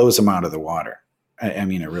it blows them out of the water. I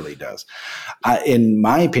mean, it really does. In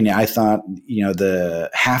my opinion, I thought,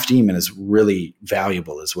 the half demon is really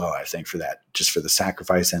valuable as well. I think for that, just for the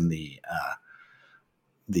sacrifice and the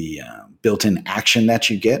built-in action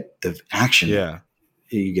that you get, the action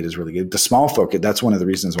you get is really good. The small folk, that's one of the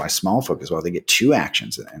reasons why small folk as well, they get 2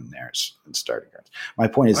 actions in there in starting cards. My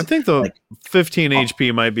point is, I think the 15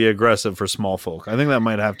 HP might be aggressive for small folk. I think that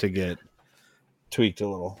might have to get tweaked a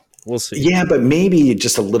little. We'll see. Yeah, but maybe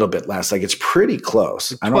just a little bit less. Like it's pretty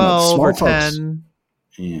close. Like 12 I don't know. Small or folks, 10.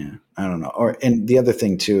 Yeah, I don't know. And the other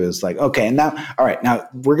thing too is like, okay, and now, all right, now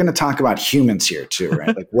we're going to talk about humans here too,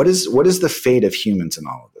 right? Like what is the fate of humans in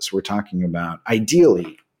all of this? We're talking about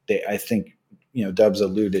ideally, I think, Dubs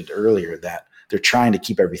alluded earlier that they're trying to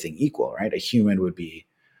keep everything equal, right? A human would be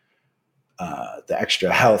the extra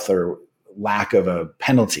health or lack of a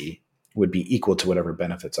penalty would be equal to whatever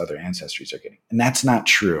benefits other Ancestries are getting. And that's not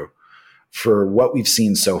true for what we've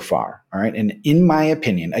seen so far. All right. And in my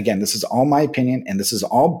opinion, again, this is all my opinion and this is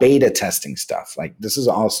all beta testing stuff. Like this is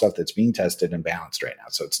all stuff that's being tested and balanced right now.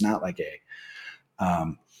 So it's not like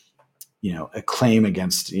a claim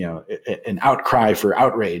against, an outcry for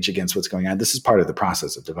outrage against what's going on. This is part of the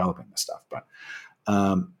process of developing this stuff. But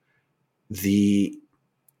the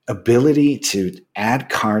ability to add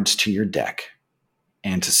cards to your deck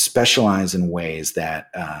and to specialize in ways that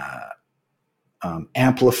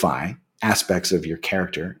amplify aspects of your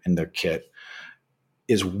character and their kit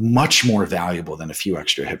is much more valuable than a few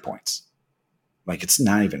extra hit points. Like it's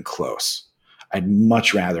not even close. I'd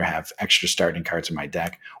much rather have extra starting cards in my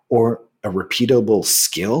deck or a repeatable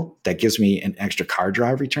skill that gives me an extra card draw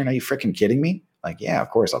every turn. Are you freaking kidding me? Like, yeah,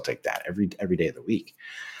 of course I'll take that every day of the week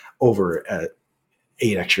over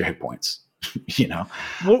 8 extra hit points. you know.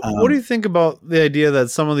 What do you think about the idea that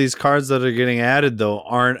some of these cards that are getting added though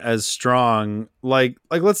aren't as strong? Like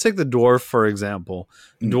let's take the dwarf for example.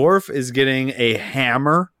 Dwarf is getting a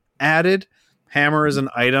hammer added. Hammer is an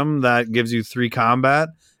item that gives you 3 combat,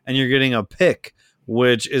 and you're getting a pick,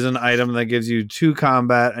 which is an item that gives you 2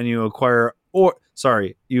 combat, and you acquire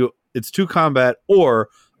it's 2 combat or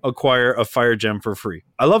acquire a fire gem for free.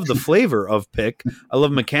 I love the flavor of pick. I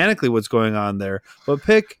love mechanically what's going on there, but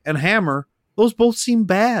pick and hammer, those both seem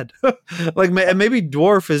bad. And maybe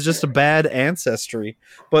dwarf is just a bad ancestry,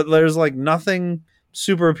 but there's like nothing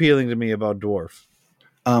super appealing to me about dwarf.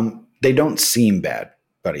 They don't seem bad,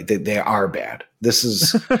 buddy. They are bad. This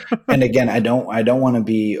is, and again, I don't want to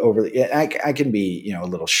be overly. I can be a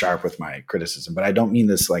little sharp with my criticism, but I don't mean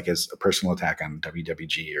this like as a personal attack on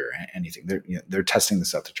WWG or anything. They're testing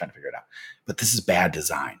this out. They're trying to figure it out. But this is bad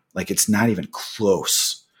design. Like it's not even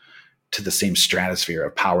close to the same stratosphere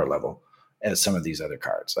of power level as some of these other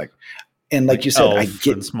cards. Like you said, I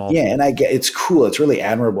get it's cool. It's really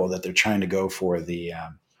admirable that they're trying to go for the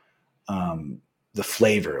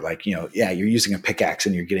flavor, like, you're using a pickaxe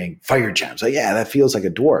and you're getting fire gems. Like, yeah, that feels like a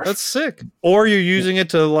dwarf. That's sick. Or you're using it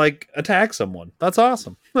to like attack someone. That's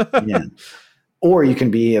awesome. Yeah. Or you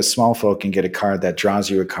can be a small folk and get a card that draws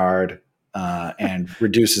you a card and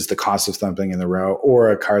reduces the cost of something in the row,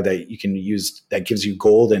 or a card that you can use that gives you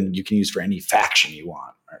gold and you can use for any faction you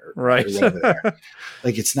want. Right. Or whatever.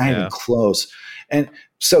 Like it's not even close. And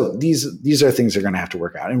so these are things that are going to have to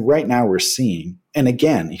work out. And right now we're seeing, and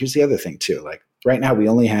again, here's the other thing too, like, right now, we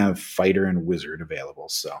only have fighter and wizard available,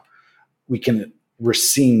 so we're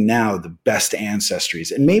seeing now the best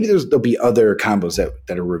ancestries, and maybe there'll be other combos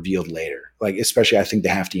that are revealed later. Like especially, I think the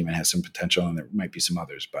half demon has some potential, and there might be some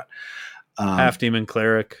others. But half demon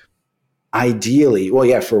cleric, ideally, well,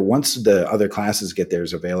 yeah. For once the other classes get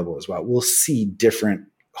theirs available as well, we'll see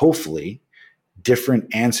hopefully different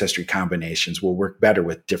ancestry combinations will work better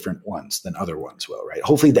with different ones than other ones will, right?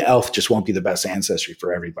 Hopefully the elf just won't be the best ancestry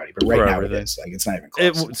for everybody, but right now it is. Like it's not even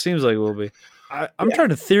close. It seems like it will be. I'm trying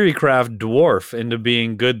to theory craft dwarf into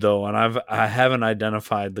being good though, and I haven't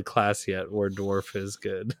identified the class yet where dwarf is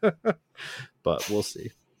good, but we'll see.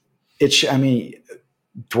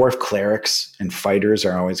 Dwarf clerics and fighters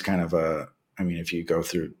are always kind of if you go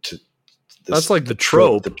through to that's like the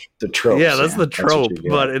trope. The trope. Yeah, that's the trope.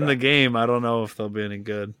 But in the game, I don't know if they'll be any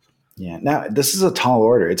good. Yeah. Now, this is a tall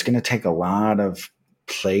order. It's going to take a lot of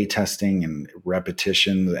play testing and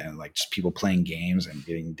repetition and like just people playing games and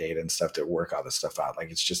getting data and stuff to work all this stuff out. Like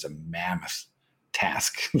it's just a mammoth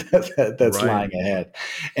task that's lying ahead.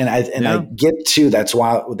 And I get to that's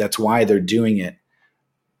why they're doing it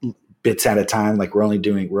bits at a time. Like we're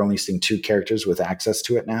only seeing 2 characters with access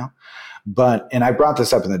to it now. And I brought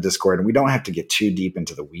this up in the Discord, and we don't have to get too deep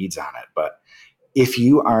into the weeds on it, but if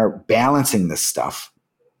you are balancing this stuff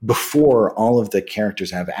before all of the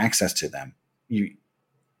characters have access to them,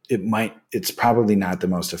 it's probably not the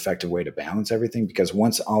most effective way to balance everything, because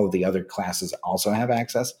once all of the other classes also have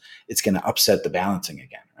access, it's going to upset the balancing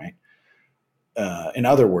again, right? In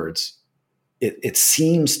other words, it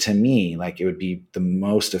seems to me like it would be the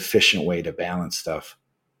most efficient way to balance stuff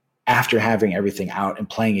after having everything out and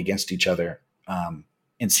playing against each other,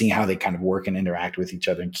 and seeing how they kind of work and interact with each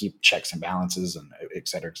other and keep checks and balances and et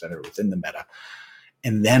cetera within the meta,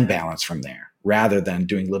 and then balance from there rather than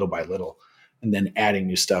doing little by little and then adding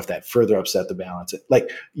new stuff that further upset the balance.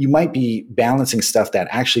 Like you might be balancing stuff that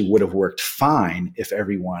actually would have worked fine if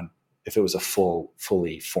it was a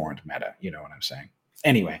fully formed meta. You know what I'm saying?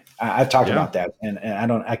 Anyway, I've talked about that, and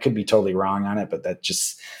I could be totally wrong on it, but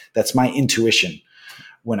that's my intuition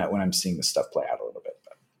when I'm seeing this stuff play out a little bit.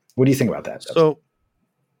 But what do you think about that? So,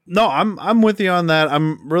 no, I'm with you on that.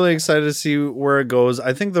 I'm really excited to see where it goes.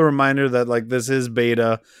 I think the reminder that like this is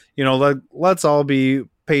beta, let's all be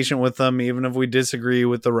patient with them, even if we disagree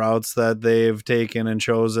with the routes that they've taken and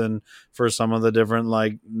chosen for some of the different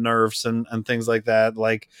like nerfs and things like that.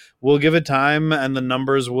 Like we'll give it time, and the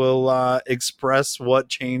numbers will express what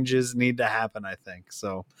changes need to happen. I think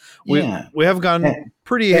so. We have gone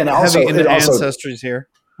pretty heavy into ancestries here.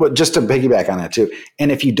 Well, just to piggyback on that too,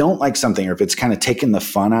 and if you don't like something, or if it's kind of taking the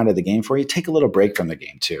fun out of the game for you, take a little break from the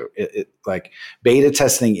game too. Like beta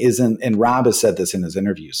testing isn't, and Rob has said this in his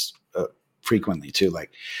interviews frequently too. Like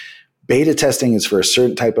beta testing is for a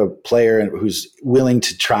certain type of player who's willing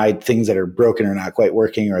to try things that are broken or not quite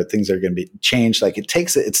working, or things that are going to be changed. Like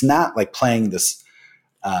it's not like playing this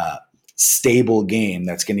stable game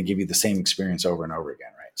that's going to give you the same experience over and over again.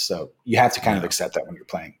 So you have to kind of accept that when you're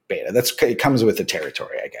playing beta. It comes with the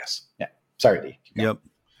territory, I guess. Yeah. Sorry, D. Yep.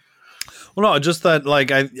 Well, no, just that,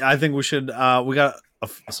 like, I think we should, we got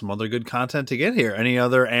some other good content to get here. Any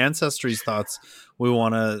other Ancestries thoughts we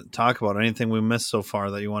want to talk about? Anything we missed so far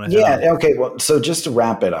that you want to hit on? Okay. Well, so just to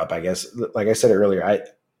wrap it up, I guess, like I said earlier,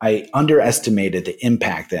 I underestimated the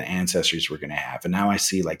impact that Ancestries were going to have. And now I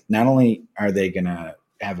see, like, not only are they going to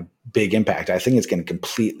have a big impact, I think it's going to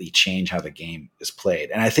completely change how the game is played.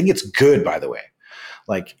 And I think it's good, by the way,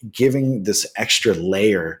 like giving this extra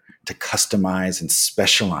layer to customize and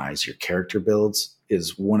specialize your character builds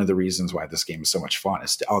is one of the reasons why this game is so much fun.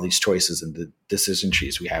 Is all these choices and the decision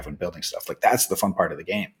trees we have when building stuff. Like, that's the fun part of the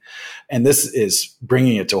game. And this is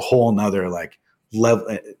bringing it to a whole nother like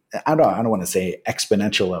level. I don't want to say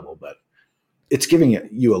exponential level, but it's giving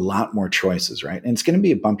you a lot more choices, right? And it's going to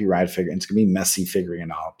be a bumpy ride figure. It's going to be messy figuring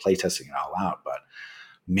it all, playtesting it all out. But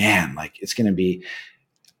man, like,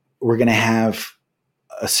 we're going to have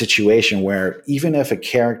a situation where even if a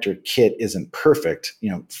character kit isn't perfect,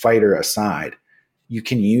 fighter aside, you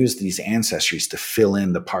can use these ancestries to fill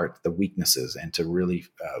in the weaknesses, and to really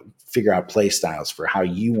figure out play styles for how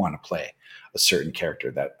you want to play a certain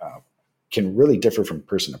character that can really differ from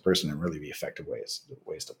person to person and really be effective ways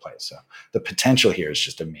to play. So the potential here is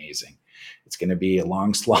just amazing. It's going to be a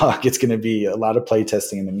long slog. It's going to be a lot of play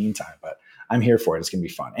testing in the meantime, but I'm here for it. It's going to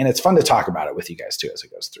be fun. And it's fun to talk about it with you guys too as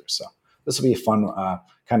it goes through. So this will be a fun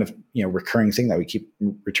kind of recurring thing that we keep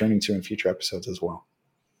returning to in future episodes as well.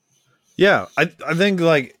 Yeah, I think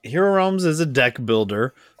like Hero Realms is a deck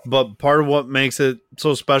builder, but part of what makes it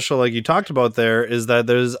so special, like you talked about there, is that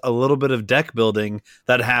there's a little bit of deck building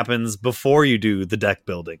that happens before you do the deck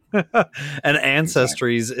building. And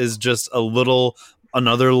Ancestries is just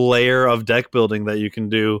another layer of deck building that you can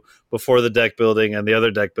do before the deck building and the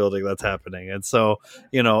other deck building that's happening. And so,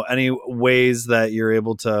 any ways that you're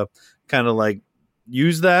able to kind of like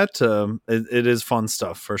use that, it is fun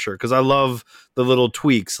stuff for sure, because I love the little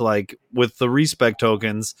tweaks, like with the respec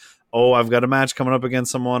tokens. I've got a match coming up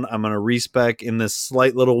against someone, I'm going to respec in this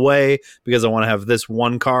slight little way because I want to have this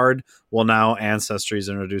one card. Well, now Ancestries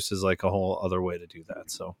introduces like a whole other way to do that,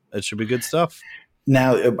 so it should be good stuff.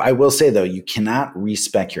 Now, I will say, though, you cannot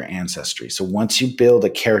respec your ancestry. So once you build a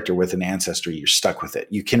character with an ancestry, you're stuck with it.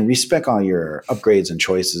 You can respec all your upgrades and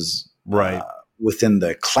choices right within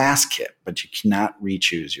the class kit, but you cannot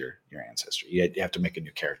re-choose your ancestry. You have to make a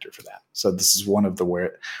new character for that. So this is one of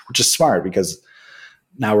which is smart, because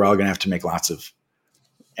now we're all going to have to make lots of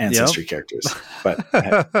ancestry characters. But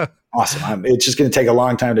awesome. It's just going to take a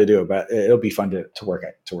long time to do it, but it'll be fun to work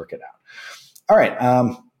it out. All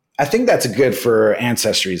right. I think that's good for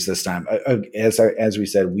Ancestries this time. As we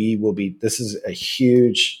said, this is a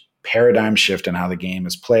huge paradigm shift in how the game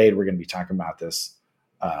is played. We're going to be talking about this,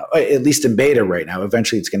 at least in beta right now.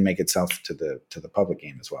 Eventually it's going to make itself to the public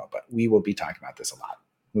game as well, but we will be talking about this a lot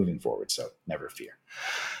moving forward, so never fear.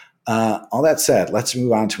 All that said, let's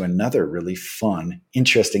move on to another really fun,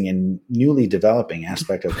 interesting, and newly developing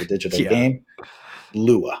aspect of the digital game,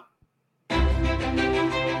 Lua.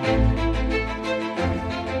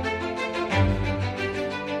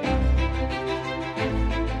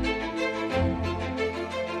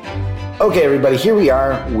 Okay, everybody, here we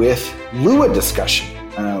are with Lua discussion.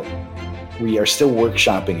 We are still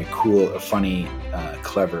workshopping a funny,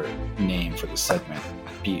 clever name for the segment.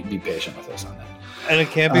 Be patient with us on that. And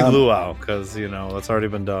it can't be Luau, because it's already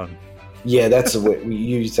been done. Yeah, that's the way we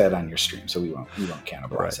use that on your stream, so we won't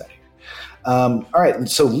cannibalize that here. All right,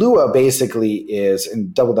 so Lua basically is,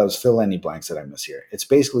 and Double Dubs, fill any blanks that I miss here. It's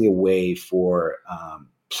basically a way for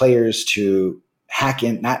players to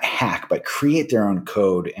not hack, but create their own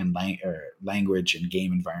code and language and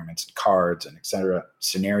game environments and cards and etc.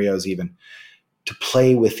 scenarios even to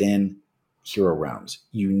play within Hero Realms.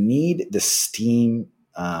 You need the Steam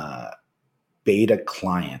beta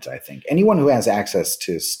client, I think. Anyone who has access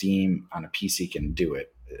to Steam on a PC can do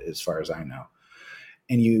it, as far as I know.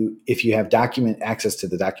 And if you have access to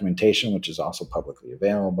the documentation, which is also publicly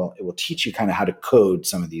available, it will teach you kind of how to code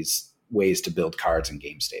some of these ways to build cards and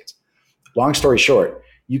game states. Long story short,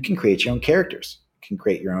 you can create your own characters. You can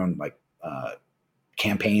create your own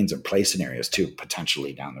campaigns and play scenarios too,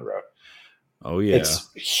 potentially down the road. Oh yeah, it's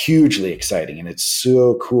hugely exciting, and it's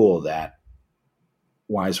so cool that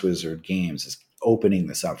Wise Wizard Games is opening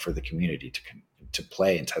this up for the community to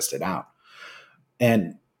play and test it out.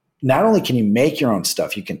 And not only can you make your own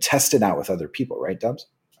stuff, you can test it out with other people, right, Dubs?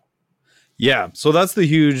 Yeah, so that's the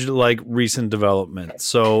huge recent development.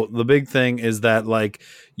 So the big thing is that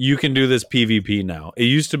you can do this PvP now. It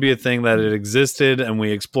used to be a thing that it existed and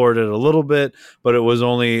we explored it a little bit, but it was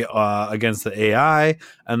only against the AI.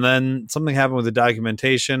 And then something happened with the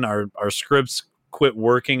documentation. Our scripts quit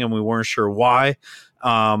working and we weren't sure why.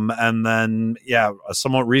 And then,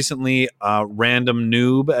 somewhat recently, Random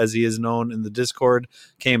Noob, as he is known in the Discord,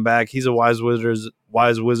 came back. He's a Wise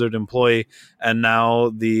Wizard employee, and now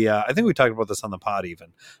I think we talked about this on the pod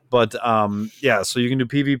even. But so you can do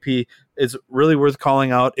PvP. It's really worth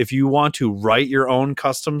calling out. If you want to write your own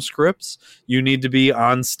custom scripts, you need to be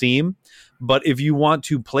on Steam. But if you want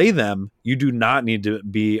to play them, you do not need to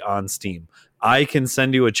be on Steam. I can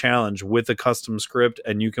send you a challenge with a custom script,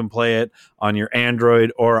 and you can play it on your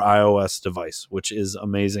Android or iOS device, which is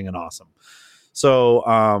amazing and awesome. So,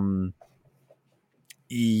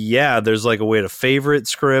 there's like a way to favorite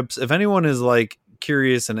scripts. If anyone is like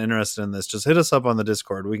curious and interested in this, just hit us up on the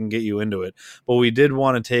Discord. We can get you into it. But we did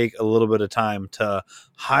want to take a little bit of time to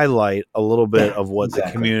highlight a little bit of what the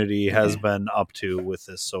community has been up to with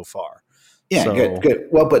this so far. Yeah, good.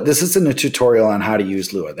 Well, but this isn't a tutorial on how to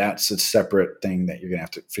use Lua. That's a separate thing that you're going to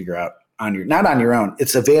have to figure out not on your own.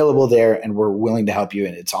 It's available there, and we're willing to help you,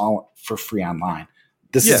 and it's all for free online.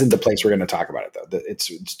 This isn't the place we're going to talk about it, though.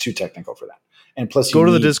 It's too technical for that. And plus, go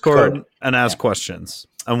to the Discord and ask questions,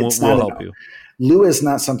 and we'll help you. Lua is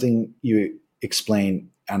not something you explain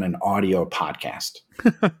on an audio podcast.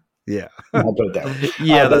 Yeah. I'll put it that way.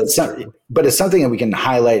 Yeah, but it's something that we can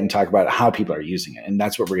highlight and talk about how people are using it. And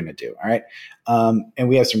that's what we're going to do. All right. And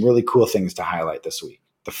we have some really cool things to highlight this week.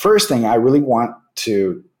 The first thing I really want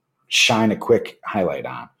to shine a quick highlight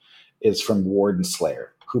on is from Warden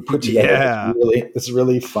Slayer, who put together this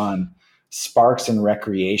really fun Sparks and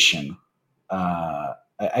Recreation.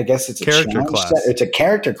 I guess it's a character class. It's a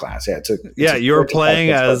character class. Yeah. You're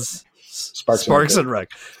playing as Sparks and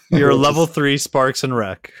Rec. You're level 3 Sparks and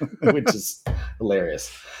Rec, which is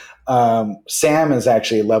hilarious. Sam is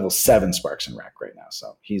actually level 7 Sparks and Rec right now,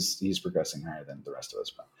 so he's progressing higher than the rest of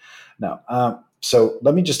us. But no, so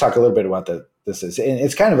let me just talk a little bit about this is. And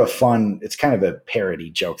it's kind of a parody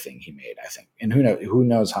joke thing he made, I think. And who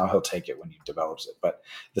knows how he'll take it when he develops it. But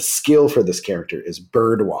the skill for this character is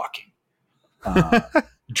bird walking.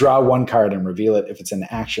 Draw one card and reveal it. If it's an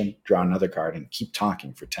action, draw another card and keep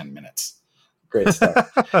talking for 10 minutes. Great stuff.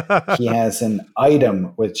 He has an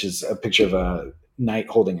item, which is a picture of a knight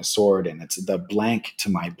holding a sword, and it's the blank to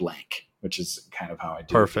my blank, which is kind of how I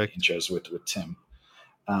do the intros with Tim.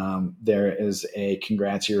 There is a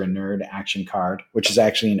Congrats You're a Nerd action card, which is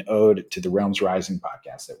actually an ode to the Realms Rising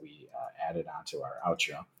podcast that we added onto our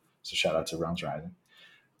outro. So shout out to Realms Rising.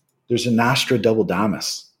 There's a Nostra Double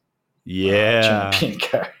Damas. Champion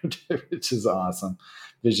card, which is awesome.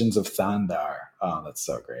 Visions of Thandar. Oh, that's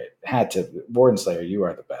so great. Warden Slayer, you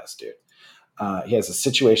are the best, dude. He has a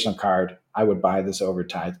situational card. I would buy this over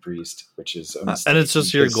Tithe Priest, which is a mistake. And it's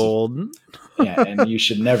just your gold. Yeah, and you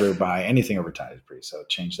should never buy anything over Tithe Priest, so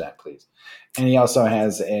change that, please. And he also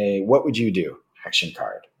has a What Would You Do action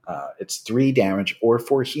card. It's 3 damage or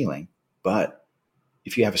 4 healing, but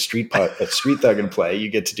if you have a street thug in play, you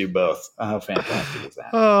get to do both. How fantastic is that?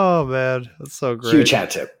 Oh, man. That's so great. Huge hat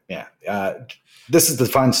tip. Yeah. This is the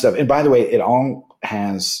fun stuff. And by the way, it all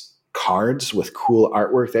has cards with cool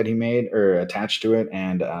artwork that he made or attached to it.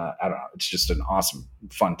 And I don't know. It's just an awesome,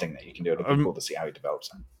 fun thing that you can do. It'll be cool to see how he develops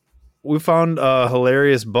them. We found a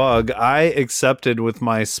hilarious bug. I accepted with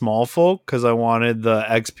my small folk because I wanted the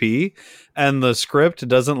XP, and the script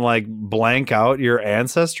doesn't like blank out your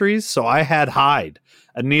ancestries. So I had hide,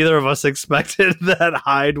 and neither of us expected that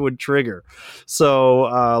hide would trigger.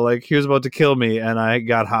 So he was about to kill me, and I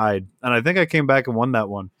got hide, and I think I came back and won that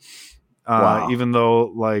one. Wow. Even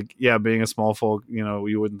though, being a small folk,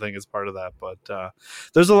 you wouldn't think it's part of that. But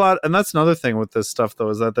there's a lot. And that's another thing with this stuff, though,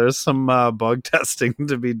 is that there's some bug testing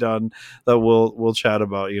to be done that we'll chat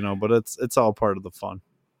about, but it's all part of the fun.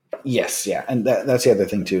 Yes. Yeah. And that's the other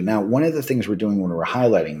thing, too. Now, one of the things we're doing when we're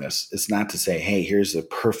highlighting this is not to say, hey, here's a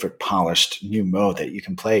perfect polished new mode that you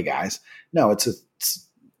can play, guys. No, it's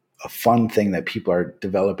a fun thing that people are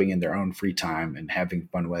developing in their own free time and having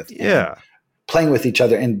fun with. Yeah. Playing with each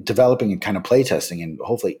other and developing and kind of play testing and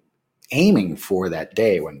hopefully aiming for that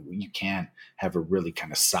day when you can have a really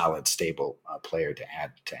kind of solid, stable player to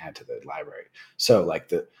add to the library. So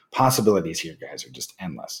the possibilities here, guys, are just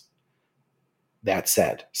endless. That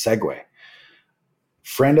said, segue.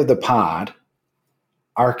 Friend of the pod,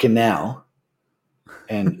 Arcanel,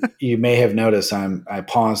 and you may have noticed I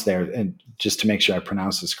paused there and just to make sure I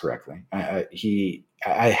pronounce this correctly. I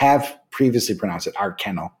have previously pronounced it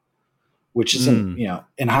Arcanel. Which isn't,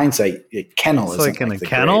 in hindsight, kennel isn't like in a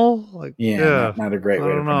kennel. Not a great way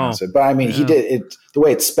to pronounce it. But I mean, he did it the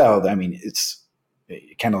way it's spelled. I mean,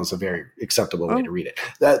 kennel is a very acceptable way to read it.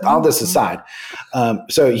 All this aside,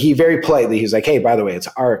 so he very politely, he's like, "Hey, by the way, it's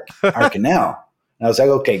Arcanel." And I was like,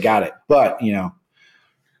 "Okay, got it." But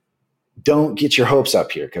don't get your hopes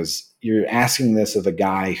up here because you're asking this of a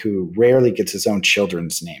guy who rarely gets his own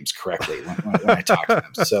children's names correctly when I talk to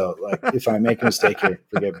them. So, like, if I make a mistake here,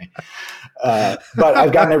 forgive me. But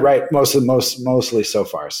I've gotten it right mostly so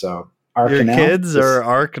far. So, Your Arcanel, kids or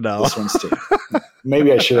Arcanel? This one's too.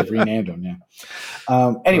 Maybe I should have renamed them.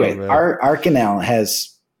 Yeah. Anyway, Arcanel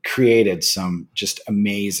has created some just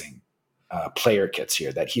amazing player kits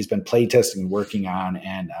here that he's been playtesting and working on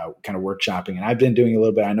and kind of workshopping. And I've been doing a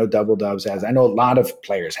little bit. I know Double Dubs has. I know a lot of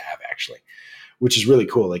players have, actually, which is really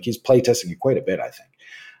cool. Like, he's playtesting it quite a bit, I think.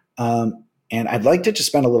 And I'd like to just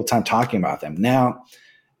spend a little time talking about them. Now,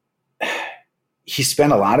 he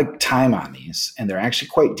spent a lot of time on these, and they're actually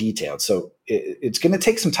quite detailed. So it's going to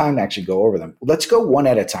take some time to actually go over them. Let's go one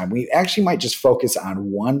at a time. We actually might just focus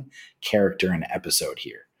on one character in an episode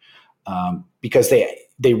here, because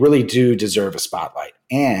they really do deserve a spotlight.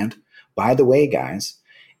 And by the way, guys,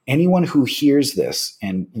 anyone who hears this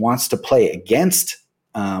and wants to play against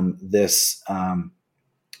these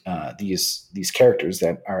characters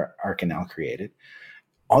that Arcanel created,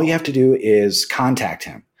 all you have to do is contact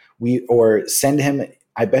him. Or send him.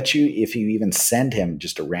 I bet you if you even send him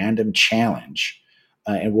just a random challenge,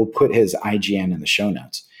 and we'll put his IGN in the show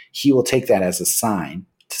notes, he will take that as a sign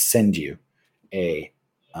to send you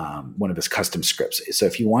one of his custom scripts. So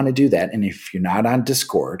if you want to do that, and if you're not on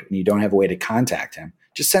Discord and you don't have a way to contact him,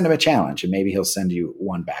 just send him a challenge, and maybe he'll send you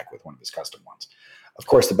one back with one of his custom ones. Of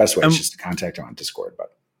course, the best way is just to contact him on Discord.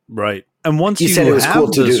 But right, and once he you said it was have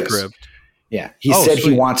cool to the do script. This. Yeah, he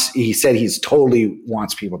said he's totally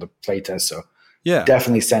wants people to play test. So yeah,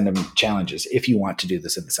 definitely send him challenges if you want to do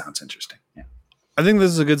this. If it sounds interesting. Yeah, I think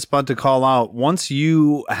this is a good spot to call out. Once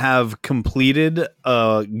you have completed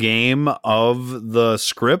a game of the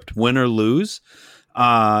script, win or lose,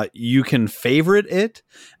 you can favorite it,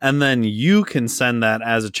 and then you can send that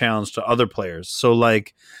as a challenge to other players. So,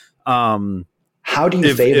 like, how do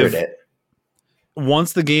you favorite it?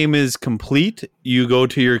 Once the game is complete, you go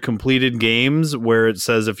to your completed games where it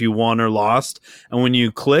says if you won or lost. And when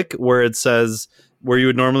you click where it says where you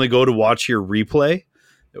would normally go to watch your replay.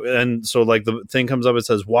 And so, like, the thing comes up, it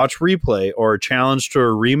says watch replay or challenge to a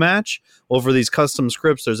rematch. Well, for these custom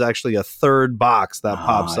scripts, there's actually a third box that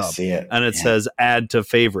pops up, and it says add to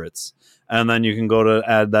favorites. And then you can go to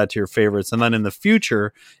add that to your favorites. And then in the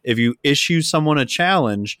future, if you issue someone a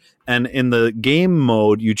challenge and in the game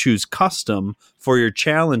mode, you choose custom for your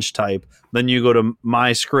challenge type, then you go to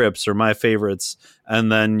my scripts or my favorites, and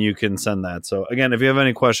then you can send that. So again, if you have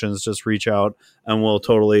any questions, just reach out and we'll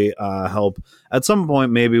totally help. At some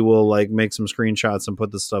point, maybe we'll like make some screenshots and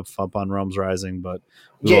put this stuff up on Realms Rising, but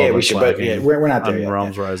we should. But we're not there yet.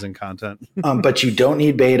 Realms Rising content. But you don't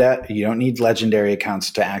need beta. You don't need legendary accounts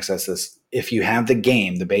to access this. If you have the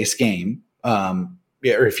game, the base game, or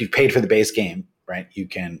if you paid for the base game, right, you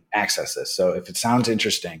can access this. So if it sounds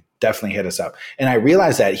interesting, definitely hit us up. And I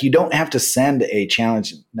realize that you don't have to send a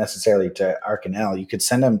challenge necessarily to Arcanel. You could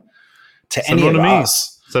send them to any of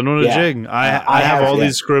us. Send one to Jig. I have all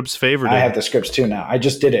these scripts favored. I have the scripts too now. I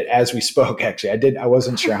just did it as we spoke, actually. I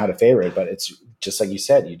wasn't sure how to favorite, but it's just like you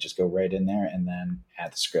said, you just go right in there and then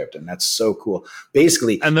add the script. And that's so cool.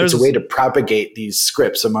 Basically, it's a way to propagate these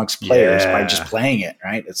scripts amongst players by just playing it,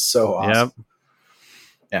 right? It's so awesome. Yep.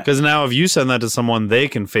 Yeah. Because now if you send that to someone, they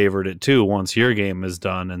can favorite it too once your game is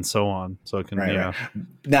done and so on. So it can, right.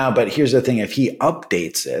 Now, but here's the thing. If he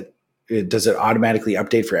updates it, does it automatically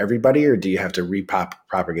update for everybody, or do you have to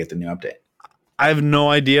propagate the new update? I have no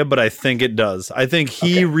idea, but I think it does. I think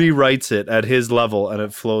he rewrites it at his level and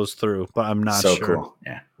it flows through, but I'm not sure. So cool.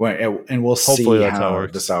 Yeah. Well, and we'll see how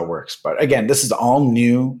this all works. But again, this is all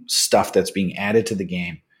new stuff that's being added to the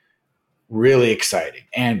game. Really exciting.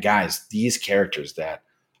 And guys, these characters that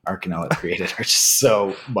Arcanel created are just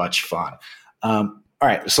so much fun. All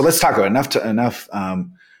right. So let's talk about enough.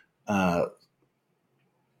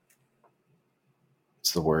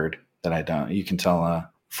 What's the word that I don't? You can tell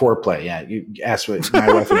foreplay. Yeah, you asked what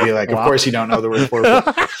my wife would be like. Of course, you don't know the word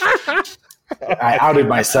foreplay. I outed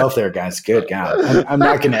myself there, guys. Good God, I'm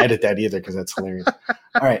not going to edit that either because that's hilarious.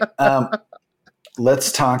 All right,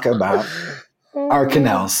 let's talk about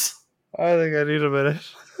Arcanel's. I think I need a minute.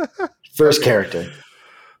 First character,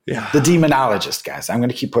 the Demonologist, guys. I'm going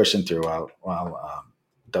to keep pushing through while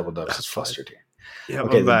Double Dubs is flustered here. Yeah,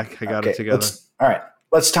 I'm back. I got it together. All right.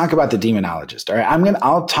 Let's talk about the Demonologist. All right,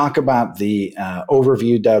 I'll talk about the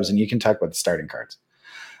overview, Dubs, and you can talk about the starting cards.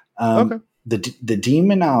 Okay. The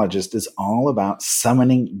Demonologist is all about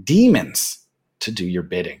summoning demons to do your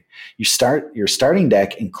bidding. Your starting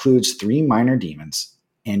deck includes 3 minor demons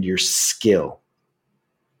and your skill,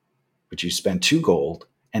 which you spend 2 gold,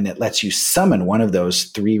 and it lets you summon one of those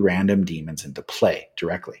 3 random demons into play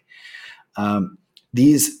directly.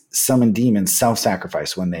 these summon demons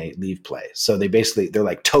self-sacrifice when they leave play. So they're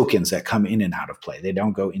like tokens that come in and out of play. They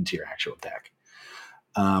don't go into your actual deck.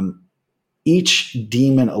 Each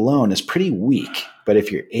demon alone is pretty weak, but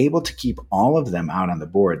if you're able to keep all of them out on the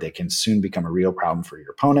board, they can soon become a real problem for your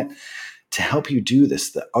opponent. To help you do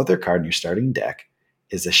this, the other card in your starting deck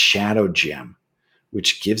is a Shadow Gem,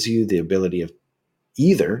 which gives you the ability of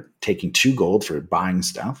either taking 2 gold for buying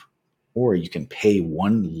stuff, or you can pay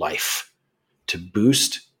 1 life to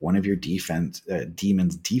boost one of your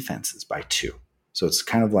demon's defenses by 2. So it's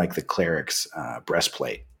kind of like the cleric's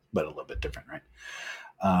breastplate, but a little bit different,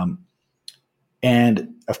 right?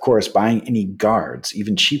 And of course, buying any guards,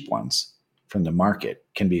 even cheap ones from the market,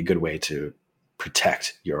 can be a good way to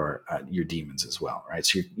protect your demons as well, right?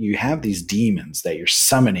 So you have these demons that you're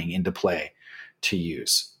summoning into play to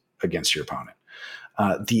use against your opponent.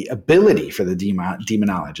 The ability for the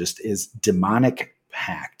demonologist is Demonic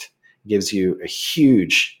Pact. It gives you a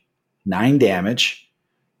huge 9 damage,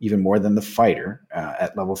 even more than the fighter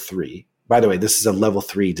at level 3. By the way, this is a level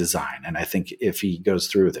 3 design, and I think if he goes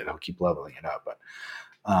through with it, he'll keep leveling it up. But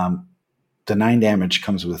the 9 damage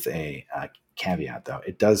comes with a caveat, though.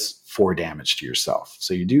 It does 4 damage to yourself.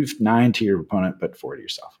 So you do 9 to your opponent, but 4 to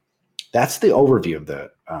yourself. That's the overview of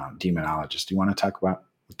the demonologist. Do you want to talk about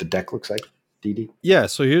what the deck looks like, DD? Yeah,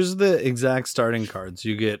 so here's the exact starting cards.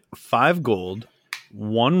 You get 5 gold,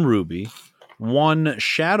 1 ruby, 1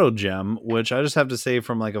 shadow gem, which I just have to say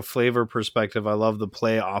from like a flavor perspective, I love the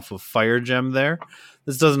play off of fire gem there.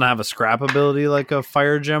 This doesn't have a scrap ability like a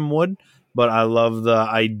fire gem would, but I love the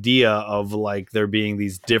idea of like there being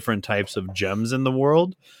these different types of gems in the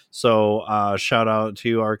world. So shout out to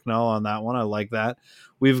you, Arknell, on that one. I like that.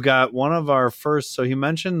 We've got one of our first. So he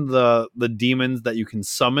mentioned the demons that you can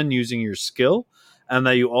summon using your skill, and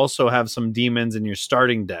that you also have some demons in your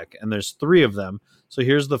starting deck. And there's 3 of them. So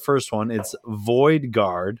here's the first one. It's Void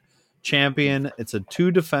Guard Champion. It's a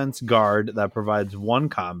 2 defense guard that provides 1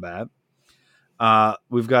 combat.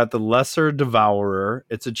 We've got the Lesser Devourer.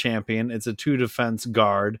 It's a champion. It's a 2 defense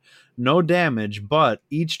guard. No damage, but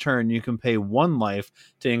each turn you can pay 1 life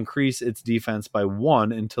to increase its defense by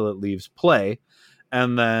 1 until it leaves play.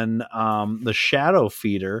 And then the Shadow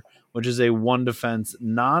Feeder, which is a 1 defense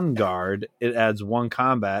non-guard. It adds 1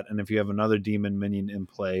 combat, and if you have another demon minion in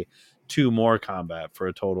play, 2 more combat for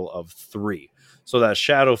a total of 3. So that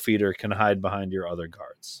Shadow Feeder can hide behind your other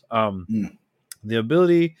guards. The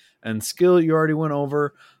ability and skill you already went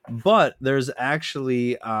over, but there's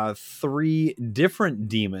actually 3 different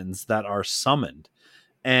demons that are summoned.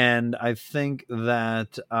 And I think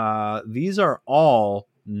that these are all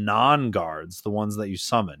non-guards, the ones that you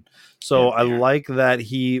summon. So I like that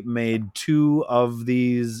he made 2 of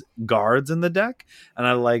these guards in the deck, and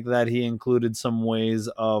I like that he included some ways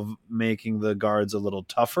of making the guards a little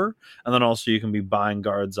tougher, and then also you can be buying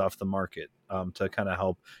guards off the market to kind of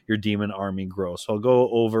help your demon army grow. So I'll go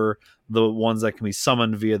over the ones that can be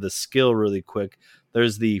summoned via the skill really quick.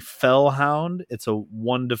 There's the Fellhound. It's a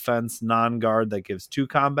 1 defense non-guard that gives 2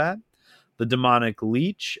 combat. The Demonic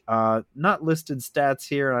Leech, not listed stats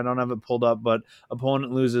here, and I don't have it pulled up, but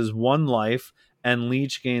opponent loses 1 life, and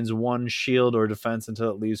Leech gains 1 shield or defense until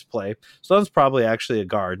it leaves play. So that's probably actually a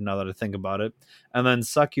guard, now that I think about it. And then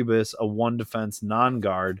Succubus, a 1 defense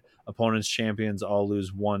non-guard. Opponent's champions all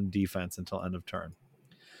lose 1 defense until end of turn.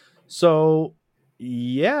 So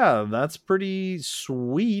yeah, that's pretty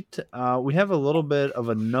sweet. We have a little bit of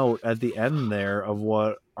a note at the end there of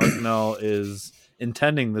what Arknell is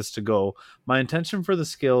intending this to go. My intention for the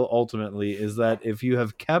skill ultimately is that if you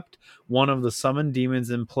have kept one of the summoned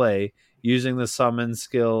demons in play, using the summon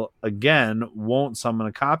skill again won't summon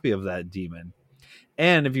a copy of that demon.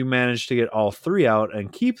 And if you manage to get all 3 out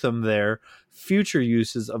and keep them there, future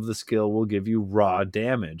uses of the skill will give you raw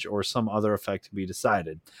damage or some other effect to be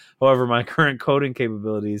decided. However, my current coding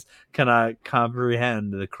capabilities cannot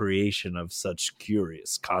comprehend the creation of such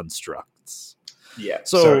curious constructs. Yeah,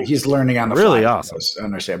 so he's learning on the really fly. Awesome. I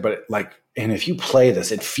understand, but and if you play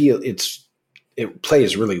this, it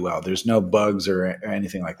plays really well. There's no bugs or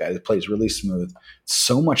anything like that. It plays really smooth. It's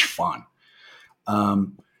so much fun.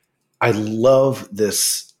 I love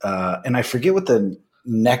this, and I forget what the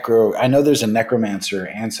I know there's a necromancer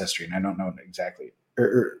ancestry, and I don't know exactly.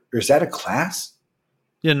 Or is that a class?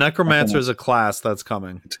 Yeah, necromancer is a class that's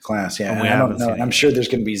coming. It's a class, yeah. And I don't know. I'm sure there's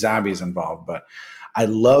going to be zombies involved, but I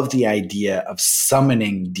love the idea of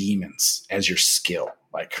summoning demons as your skill.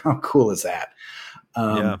 Like, how cool is that?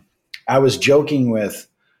 I was joking with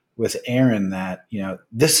Aaron that,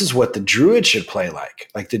 this is what the druid should play like.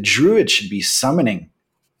 Like, the druid should be summoning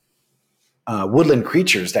woodland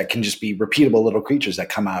creatures that can just be repeatable little creatures that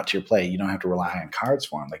come out to your play. You don't have to rely on cards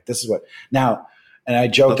for them. Like, this is what now And I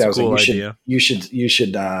joked, That's I a was cool like, idea. you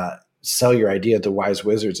should sell your idea to Wise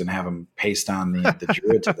Wizards and have them paste on the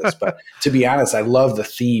druid to this. But to be honest, I love the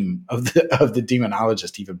theme of the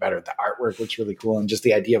demonologist even better. The artwork looks really cool, and just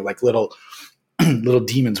the idea of like little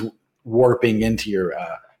demons warping into your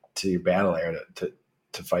battle area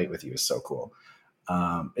to fight with you is so cool.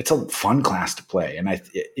 It's a fun class to play, and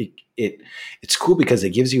it's cool because it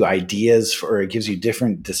gives you ideas or it gives you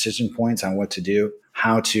different decision points on what to do,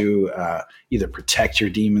 how to either protect your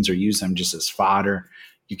demons or use them just as fodder.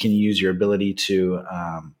 You can use your ability to,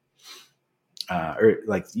 or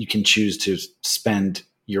like you can choose to spend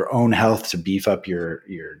your own health to beef up your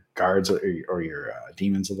guards or your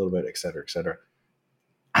demons a little bit, et cetera, et cetera.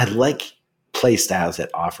 I like play styles that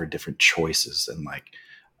offer different choices and like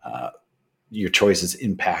your choices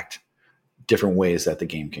impact different ways that the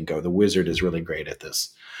game can go. The wizard is really great at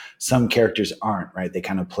this. Some characters aren't, right? They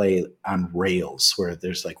kind of play on rails where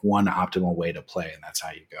there's like one optimal way to play, and that's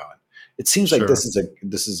how you go. And it seems like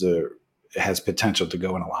this has potential to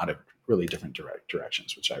go in a lot of really different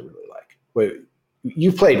directions, which I really like. But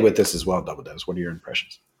you played with this as well, Double Devs. What are your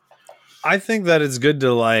impressions? I think that it's good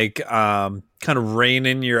to like kind of rein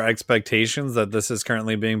in your expectations that this is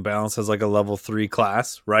currently being balanced as like a level 3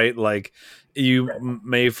 class, right? Like you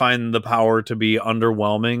may find the power to be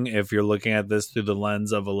underwhelming if you're looking at this through the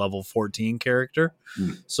lens of a level 14 character.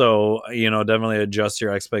 So, definitely adjust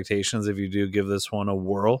your expectations if you do give this one a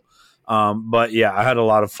whirl. But yeah, I had a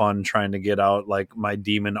lot of fun trying to get out like my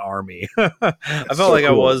demon army. I felt so like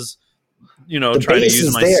cool. I was, trying to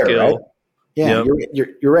use my skill. Right? Yeah, yep.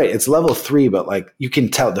 You're right. It's level 3, but like you can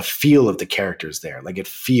tell the feel of the characters there. Like it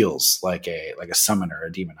feels like a summoner or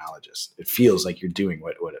a demonologist. It feels like you're doing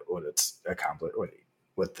what it's accomplished,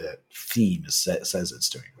 what the theme says it's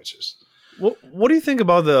doing, which is. What do you think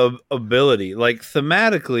about the ability? Like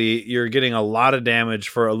thematically, you're getting a lot of damage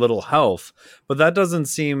for a little health, but that doesn't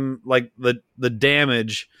seem like the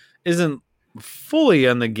damage isn't fully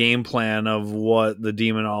on the game plan of what the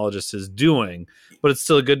demonologist is doing, but it's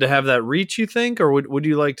still good to have that reach, you think? Or would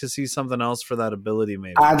you like to see something else for that ability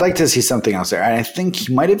maybe? I'd like to see something else there. And I think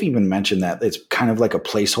he might have even mentioned that it's kind of like a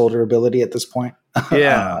placeholder ability at this point.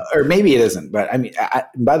 Yeah. Or maybe it isn't, but I mean,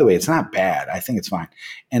 by the way, it's not bad. I think it's fine.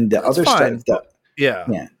 And the other stuff,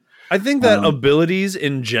 yeah. I think that abilities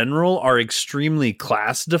in general are extremely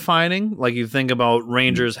class defining. Like you think about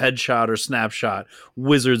Ranger's headshot or snapshot,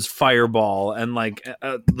 Wizard's fireball, and like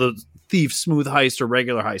the Thief smooth heist or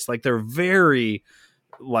regular heist. Like they're very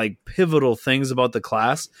like pivotal things about the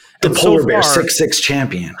class. The and Polar Bear 6'6"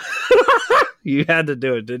 champion. You had to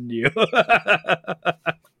do it, didn't you?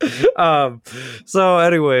 So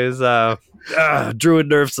anyways, druid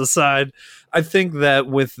nerfs aside, I think that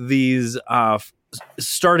with these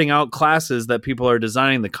starting out classes that people are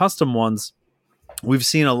designing, the custom ones, we've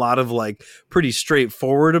seen a lot of like pretty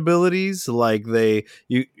straightforward abilities, like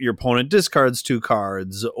your opponent discards 2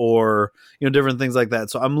 cards or different things like that.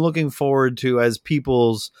 So I'm looking forward to, as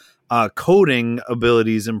people's coding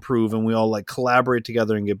abilities improve and we all like collaborate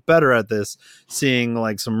together and get better at this, seeing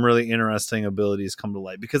like some really interesting abilities come to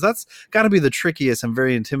light, because that's got to be the trickiest and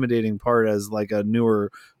very intimidating part as like a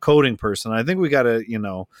newer coding person. I think we got to,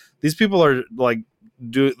 these people are like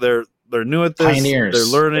they're new at this, pioneers.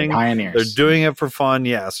 They're learning, they're pioneers. They're doing it for fun.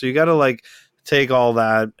 Yeah. So you got to like take all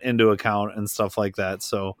that into account and stuff like that.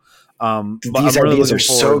 So these ideas are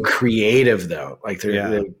so creative though. Like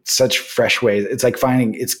they're such fresh ways. It's like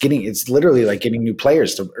it's literally like getting new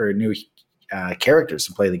players or new characters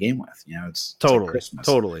to play the game with, it's totally, like Christmas.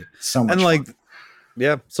 Totally. So much and like, fun.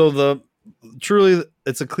 Yeah. So truly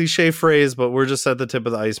it's a cliche phrase, but we're just at the tip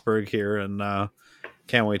of the iceberg here, and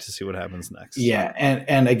can't wait to see what happens next. Yeah.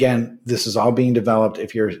 And again, this is all being developed.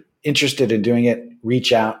 If you're interested in doing it,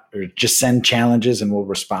 reach out or just send challenges and we'll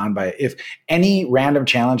respond by if any random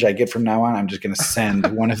challenge I get from now on, I'm just going to send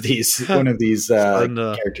one of these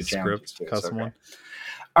character challenges. Custom one.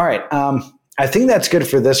 All right. I think that's good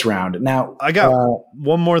for this round. Now I got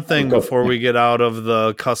one more thing before we get out of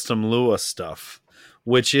the custom Lua stuff,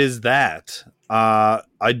 which is that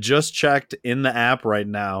I just checked in the app right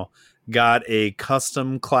now, got a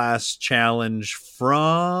custom class challenge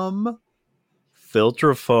from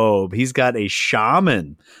Filtrophobe. He's got a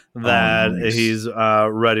shaman that he's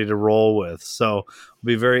ready to roll with. So it'll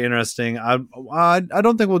be very interesting. I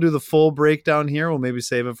don't think we'll do the full breakdown here. We'll maybe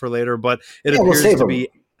save it for later, but it appears to be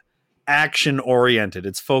action oriented.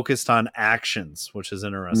 It's focused on actions, which is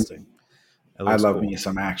interesting. I love me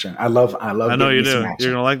some action. I love. I know you do.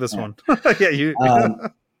 You're gonna like this one. Yeah, you.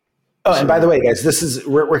 And by the way, guys,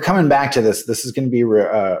 we're coming back to this. This is going to be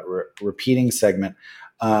a repeating segment.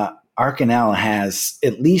 Arcanel has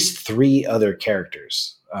at least 3 other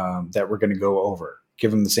characters that we're going to go over.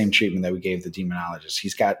 Give him the same treatment that we gave the demonologist.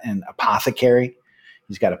 He's got an apothecary,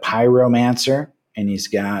 he's got a pyromancer, and he's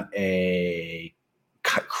got a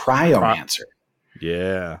cryomancer.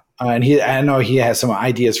 Yeah. And I know he has some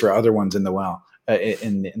ideas for other ones in the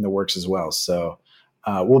in the works as well. So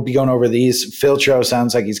we'll be going over these. Filtro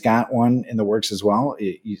sounds like he's got one in the works as well.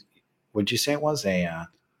 Would you say it was a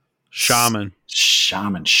shaman?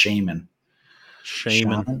 Shaman.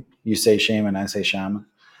 You say shaman, I say shaman.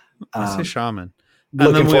 I say shaman.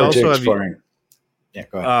 And then we also have exploring. Yeah,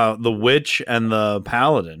 go ahead. The witch and the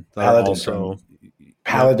paladin. Paladin from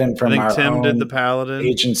I think our Tim own did the paladin.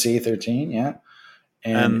 Agency 13, yeah.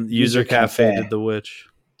 And User Cafe did the witch.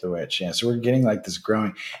 The witch, yeah. So we're getting like this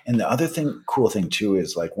growing. And the other cool thing too,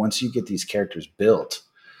 is like once you get these characters built,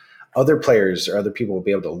 other players or other people will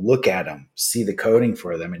be able to look at them, see the coding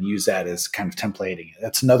for them, and use that as kind of templating.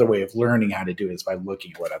 That's another way of learning how to do it, is by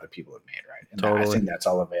looking at what other people have made, right? And totally. I think that's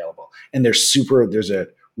all available. And there's a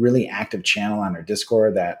really active channel on our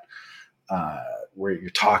Discord that where you're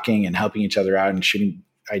talking and helping each other out and shooting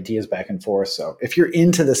ideas back and forth. So if you're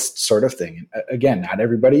into this sort of thing, again, not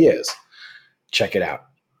everybody is, check it out.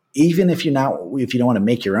 Even if you don't want to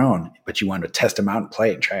make your own, but you want to test them out and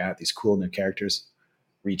play and try out these cool new characters,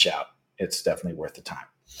 reach out. It's definitely worth the time.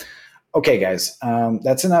 Okay, guys,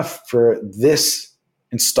 that's enough for this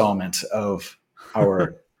installment of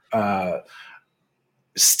our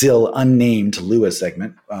still unnamed Lua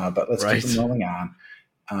segment, but let's keep rolling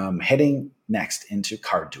on. Heading next into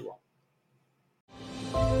Card Duel.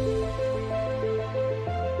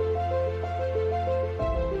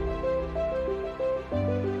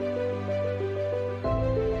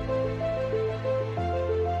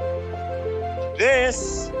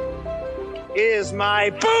 This is my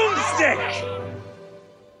boomstick!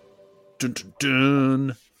 Dun, dun,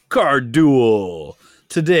 dun. Card Duel.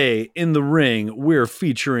 Today in the ring, we're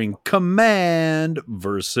featuring Command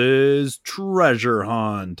versus Treasure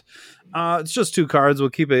Hunt. It's just 2 cards. We'll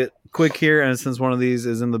keep it quick here, and since one of these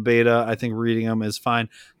is in the beta, I think reading them is fine.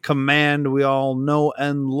 Command, we all know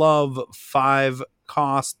and love. 5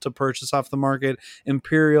 cost to purchase off the market.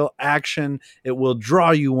 Imperial action. It will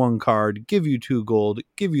draw you 1 card, give you 2 gold,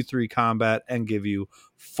 give you 3 combat, and give you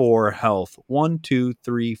 4 health. 1, 2,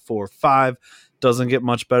 3, 4, 5. Doesn't get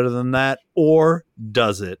much better than that, or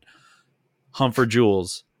does it? Hunt for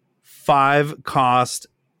Jewels. 5 cost,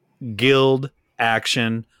 guild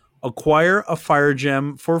action. Acquire a fire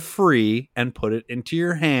gem for free and put it into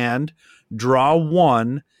your hand. Draw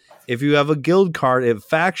 1. If you have a guild card, it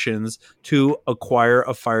factions to acquire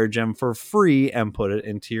a fire gem for free and put it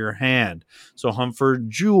into your hand. So Hunt for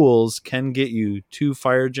Jewels can get you 2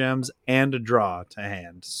 fire gems and a draw to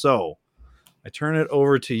hand. So I turn it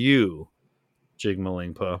over to you,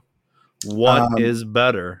 Jigmalingpa. What is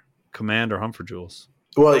better, Command or Hunt for Jewels?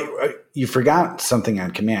 Well, you forgot something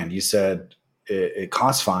on Command. You said it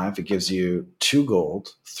costs 5. It gives you 2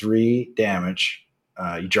 gold, 3 damage.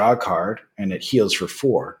 You draw a card, and it heals for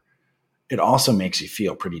 4. It also makes you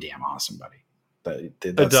feel pretty damn awesome, buddy.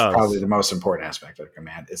 That's probably the most important aspect of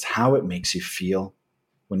Command, is how it makes you feel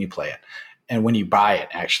when you play it and when you buy it,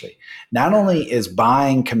 actually. Not only is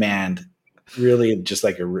buying Command really just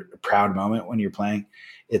like a proud moment when you're playing,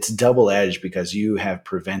 it's double-edged because you have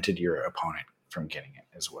prevented your opponent from getting it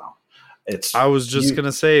as well. I was just going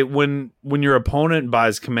to say, when your opponent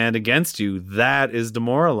buys Command against you, that is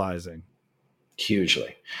demoralizing.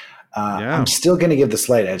 Hugely. I'm still going to give the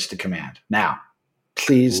slight edge to Command. Now,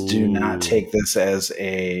 please do not take this as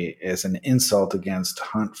an insult against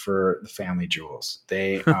Hunt for the Family Jewels.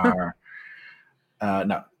 They are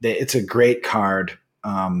it's a great card.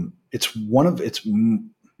 It's one of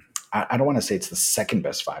I don't want to say it's the second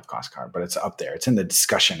best 5 cost card, but it's up there. It's in the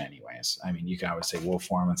discussion anyways. I mean, you can always say Wolf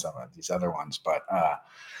Form and some of these other ones, but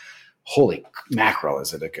holy mackerel,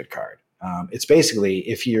 is it a good card. It's basically,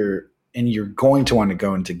 if you're going to want to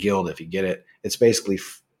go into guild if you get it, it's basically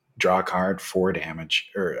draw a card, 4 damage,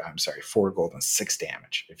 4 gold and 6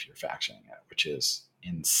 damage if you're factioning it, which is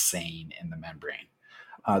insane in the membrane.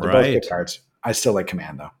 They're both good cards. I still like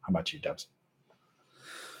Command though. How about you, Dubs?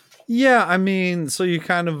 Yeah, I mean, so you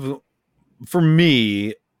kind of, for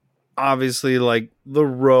me, obviously, like the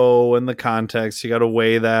row and the context, you got to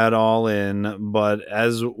weigh that all in. But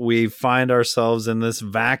as we find ourselves in this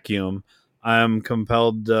vacuum, I'm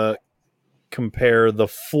compelled to compare the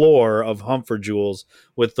floor of Hunt for Jewels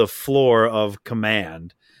with the floor of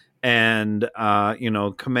Command. And,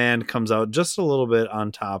 Command comes out just a little bit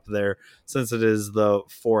on top there, since it is the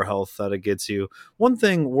 4 health that it gets you. One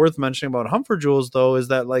thing worth mentioning about Hunt for Jewels, though, is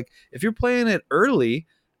that, like, if you're playing it early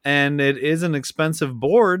and it is an expensive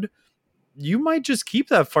board, you might just keep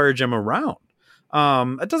that fire gem around.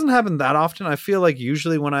 It doesn't happen that often. I feel like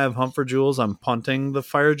usually when I have Hunt for Jewels, I'm punting the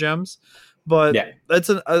fire gems, but Yeah. it's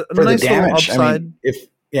a For the nice little damage. upside. I mean,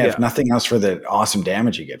 if nothing else, for the awesome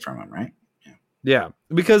damage you get from them, right? Yeah,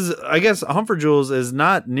 because I guess Hunt for Jewels is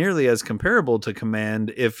not nearly as comparable to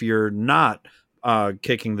Command if you're not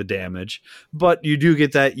kicking the damage, but you do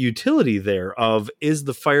get that utility there of, is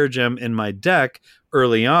the fire gem in my deck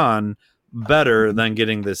early on better than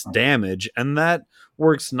getting this damage? And that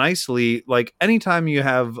works nicely. Like anytime you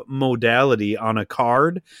have modality on a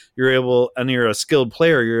card, and you're a skilled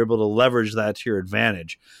player, you're able to leverage that to your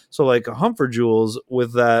advantage. So like a Hunt for Jewels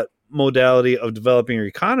with that modality of developing your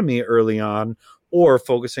economy early on or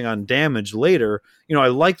focusing on damage later, I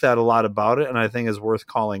like that a lot about it, and I think is worth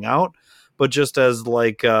calling out. But just as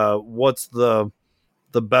like what's the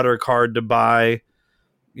better card to buy,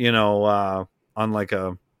 on like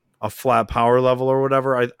a flat power level or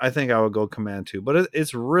whatever, I think I would go Command 2. But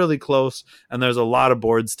it's really close, and there's a lot of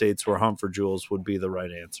board states where Hunt for Jewels would be the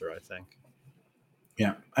right answer, I think.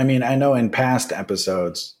 Yeah. I mean, I know in past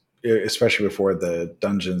episodes, especially before the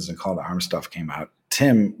Dungeons and Call to Arms stuff came out,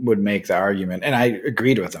 Tim would make the argument, and I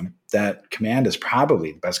agreed with him, that Command is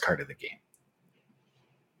probably the best card of the game.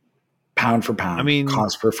 Pound for pound,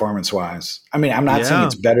 cost performance wise. I mean, I'm not saying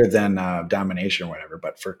it's better than Domination or whatever,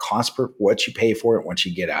 but for cost per what you pay for it, what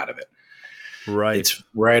you get out of it, right, it's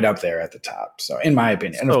right up there at the top. So, in my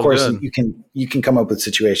opinion, and of course, you can come up with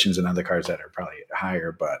situations and other cards that are probably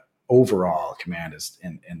higher, but overall, Command is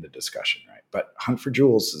in the discussion, right? But Hunt for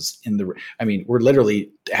Jewels is we're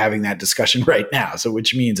literally having that discussion right now, so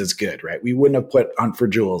which means it's good, right? We wouldn't have put Hunt for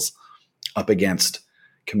Jewels up against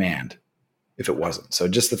Command if it wasn't. So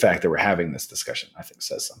just the fact that we're having this discussion, I think,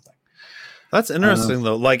 says something. That's interesting,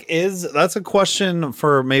 though. Like, that's a question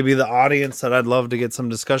for maybe the audience that I'd love to get some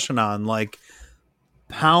discussion on. Like,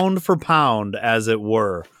 pound for pound, as it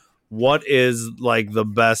were, what is like the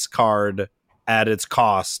best card at its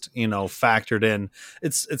cost, factored in?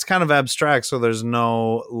 It's kind of abstract, so there's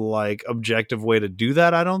no like objective way to do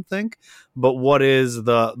that, I don't think. But what is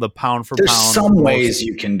the pound for pound? There's some ways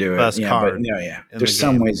you can do it. Best card. But there's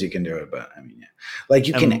some ways you can do it, but I mean, like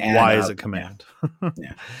you can add. Why is it Command?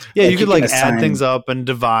 Yeah, yeah. You could like add things up and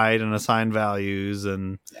divide and assign values,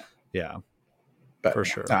 and but for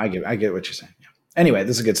sure. I get what you're saying. Yeah. Anyway,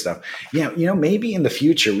 this is good stuff. Yeah, maybe in the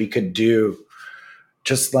future we could do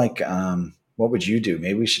just like what would you do?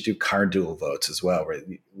 Maybe we should do card duel votes as well, where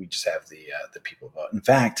we just have the people vote. In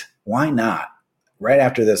fact, why not? Right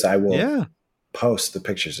after this, I will post the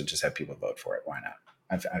pictures and just have people vote for it. Why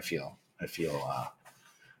not? I feel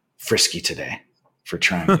frisky today for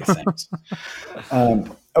trying new things.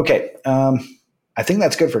 Okay. I think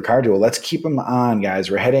that's good for card duel. Let's keep them on,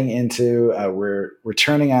 guys. We're heading into we're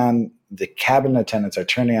turning on the cabin attendants are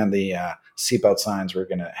turning on the seatbelt signs. We're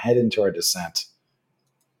going to head into our descent.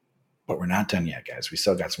 But we're not done yet, guys. We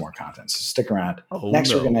still got some more content, so stick around.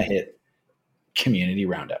 Next, we're going to hit Community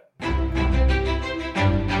Roundup.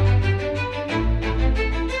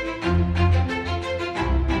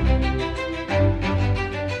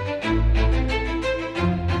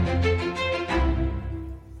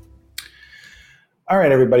 All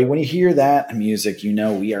right, everybody. When you hear that music,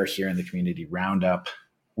 we are here in the Community Roundup.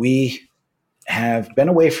 We have been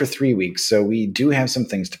away for 3 weeks, so we do have some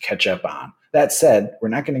things to catch up on. That said, we're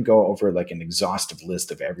not going to go over like an exhaustive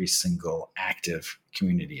list of every single active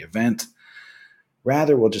community event.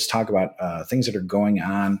 Rather, we'll just talk about things that are going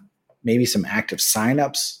on, maybe some active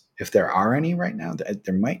signups, if there are any right now.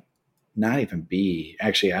 There might not even be.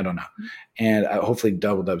 Actually, I don't know. And hopefully,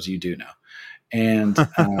 Double Dubs, you do know. And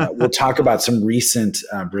we'll talk about some recent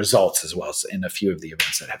results as well in a few of the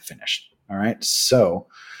events that have finished. All right. So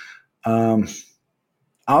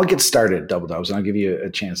I'll get started, Double Dubs, and I'll give you a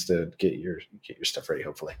chance to get your stuff ready,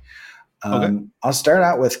 hopefully. Okay. I'll start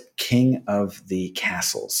out with King of the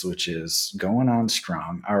Castles, which is going on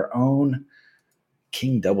strong. Our own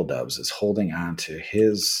King Double Dubs is holding on to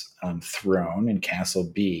his throne in Castle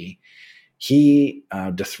B. He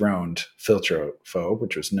dethroned Filtrophobe,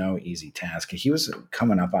 which was no easy task. He was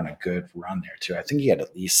coming up on a good run there, too. I think he had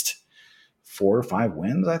at least 4 or 5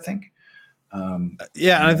 wins, I think. And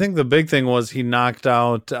I think the big thing was he knocked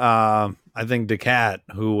out, I think, Decat,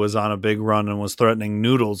 who was on a big run and was threatening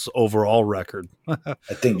Noodle's overall record. I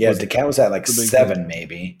think, Decat was at like 7,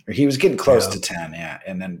 maybe. Or he was getting close to 10,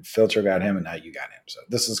 And then Filter got him, and now you got him. So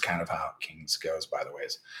this is kind of how Kings goes, by the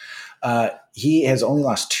ways. He has only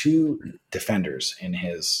lost 2 defenders in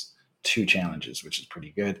his 2 challenges, which is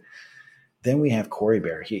pretty good. Then we have Corey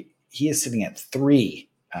Bear. He is sitting at 3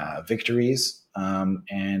 victories.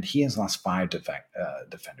 And he has lost 5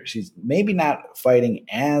 defenders. He's maybe not fighting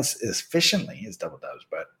as efficiently as Double Dubs,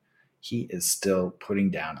 but he is still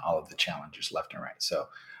putting down all of the challengers left and right. So,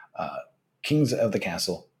 Kings of the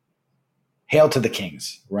Castle, hail to the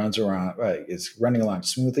Kings, is running along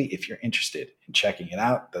smoothly. If you're interested in checking it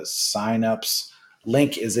out, the signups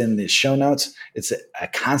link is in the show notes. It's a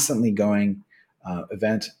constantly going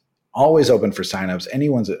event, always open for signups.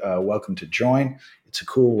 Anyone's welcome to join. It's a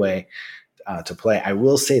cool way to play. I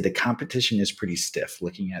will say the competition is pretty stiff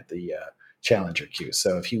looking at the challenger queue.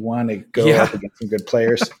 So if you want to go up against some good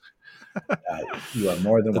players, you are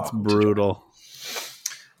more than welcome. That's brutal.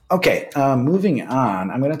 Okay, moving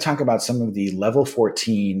on. I'm going to talk about some of the level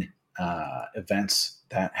 14 events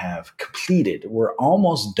that have completed. We're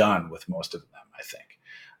almost done with most of them, I think.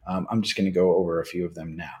 I'm just going to go over a few of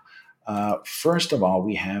them now. First of all,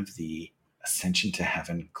 we have the Ascension to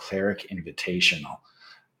Heaven Cleric Invitational.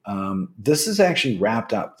 This is actually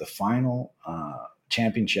wrapped up. The final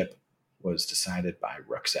championship was decided by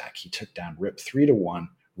Rucksack. He took down Rip 3-1.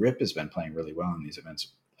 Rip has been playing really well in these events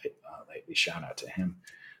lately. Shout out to him.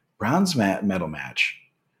 Bronze medal match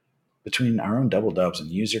between our own Double Dubs and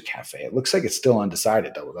User Cafe. It looks like it's still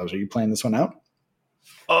undecided, Double Dubs. Are you playing this one out?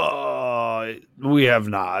 We have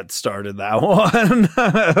not started that one.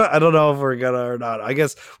 I don't know if we're gonna or not. I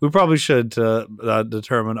guess we probably should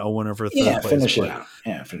determine a winner for third place. Finish it out.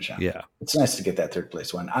 Yeah, it's nice to get that third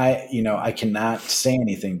place one. I cannot say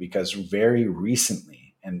anything because very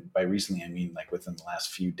recently, and by recently I mean like within the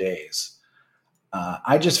last few days,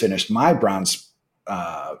 I just finished my bronze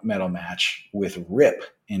medal match with Rip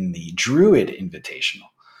in the Druid Invitational.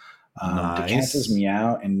 Nice. The Cats'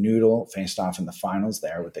 Meow and Noodle faced off in the finals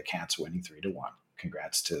there with the Cats winning 3-1.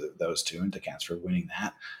 Congrats to those two and to Cats for winning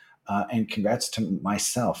that. And congrats to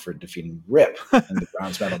myself for defeating Rip in the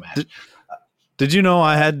bronze medal match. Did you know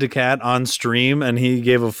I had DeCat on stream and he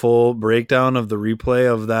gave a full breakdown of the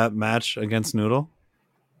replay of that match against Noodle?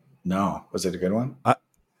 No. Was it a good one?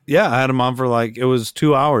 Yeah, I had him on for it was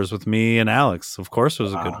 2 hours with me and Alex. Of course it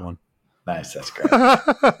was a good one. Nice, that's great.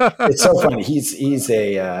 It's so funny. He's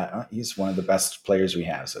one of the best players we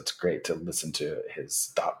have, so it's great to listen to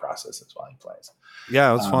his thought processes while he plays.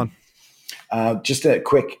 Yeah, it was fun. Just a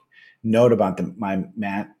quick note about my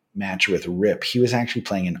match with Rip. He was actually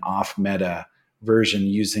playing an off-meta version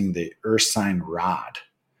using the Ursine Rod,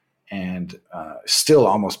 and still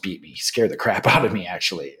almost beat me. He scared the crap out of me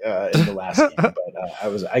actually in the last game.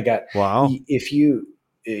 But wow.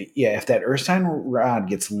 If that Ursine Rod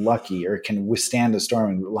gets lucky or can withstand the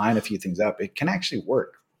storm and line a few things up, it can actually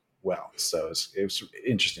work well. So it was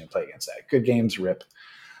interesting to play against that. Good games, Rip.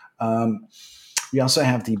 We also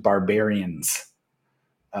have the Barbarians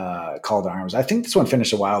Call to Arms. I think this one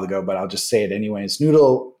finished a while ago, but I'll just say it anyways.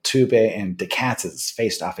 Noodle, Tube, and DeCats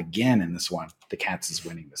faced off again in this one. DeCats is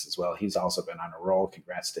winning this as well. He's also been on a roll.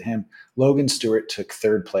 Congrats to him. Logan Stewart took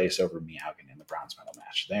third place over Meowgan in the bronze medal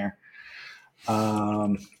match there.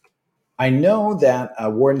 I know that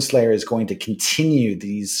Warden Slayer is going to continue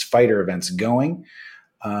these fighter events going.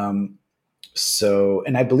 And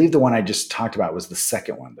I believe the one I just talked about was the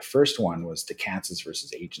second one. The first one was DeCats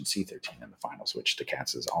versus Agent C13 in the finals, which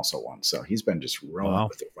DeCats has also won. So he's been just rolling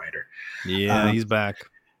with the fighter. Yeah, he's back.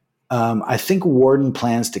 I think Warden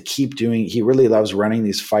plans to keep doing. He really loves running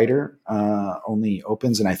these fighter only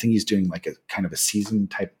opens, and I think he's doing like a kind of a season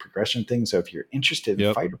type progression thing. So if you're interested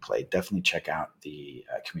in fighter play, definitely check out the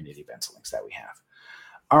community events links that we have.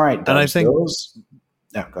 All right, and I think those.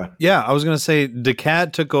 Yeah, go ahead. Yeah, I was going to say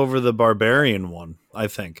DeCat took over the Barbarian one, I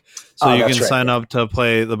think. So you can sign up to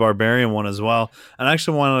play the Barbarian one as well. And I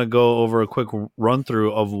actually want to go over a quick run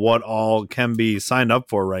through of what all can be signed up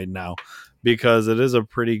for right now, because it is a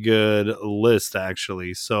pretty good list,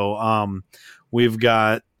 actually. So we've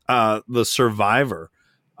got the Survivor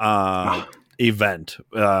event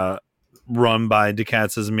run by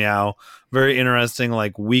DeCats' Meow. Very interesting,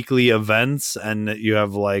 like weekly events, and you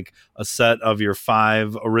have like a set of your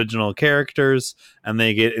 5 original characters, and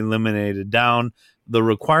they get eliminated down. The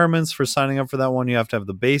requirements for signing up for that one, you have to have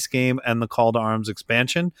the base game and the Call to Arms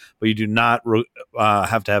expansion, but you do not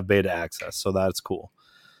have to have beta access, so that's cool.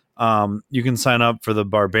 You can sign up for the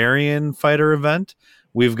Barbarian Fighter event.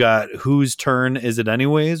 We've got Whose Turn Is It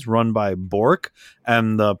Anyways, run by Bork.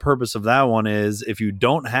 And the purpose of that one is if you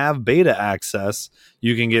don't have beta access,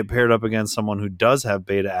 you can get paired up against someone who does have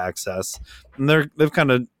beta access. And they've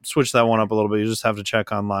kind of switched that one up a little bit. You just have to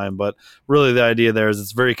check online. But really the idea there is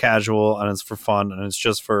it's very casual and it's for fun and it's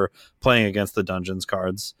just for playing against the Dungeons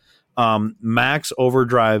cards. Max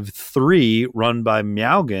Overdrive 3, run by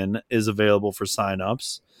Meowgan, is available for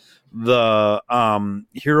signups. The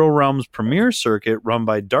Hero Realms Premier Circuit, run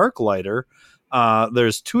by Darklighter,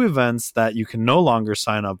 there's 2 events that you can no longer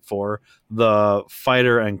sign up for, the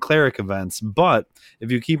fighter and cleric events. But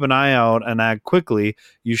if you keep an eye out and act quickly,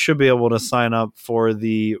 you should be able to sign up for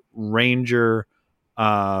the ranger,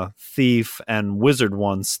 thief, and wizard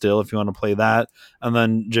ones still, if you want to play that. And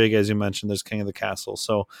then, Jake, as you mentioned, there's King of the Castle.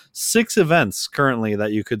 So 6 events currently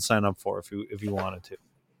that you could sign up for if you wanted to.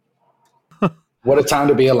 What a time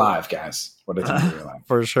to be alive, guys. What a time to be alive.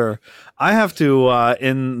 For sure. I have to,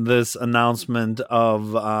 in this announcement of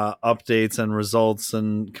updates and results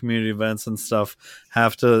and community events and stuff,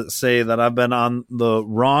 have to say that I've been on the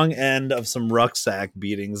wrong end of some rucksack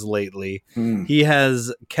beatings lately. He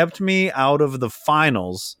has kept me out of the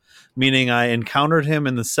finals, meaning I encountered him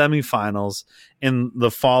in the semifinals in the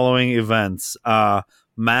following events.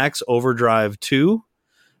 Max Overdrive 2,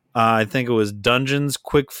 I think it was Dungeons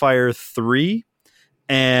Quickfire 3,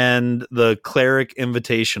 and the Cleric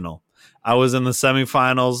Invitational. I was in the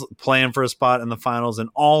semifinals playing for a spot in the finals, and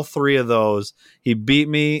all 3 of those, he beat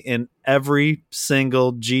me in every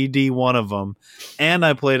single GD one of them. And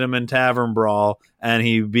I played him in Tavern Brawl, and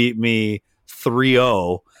he beat me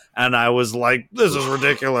 3-0. And I was like, this is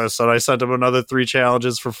ridiculous. And I sent him another 3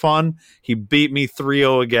 challenges for fun. He beat me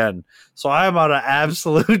 3-0 again. So I'm on an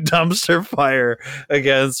absolute dumpster fire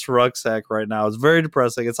against Rucksack right now. It's very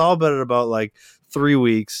depressing. It's all been about like 3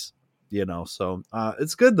 weeks, so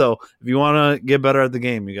it's good though. If you want to get better at the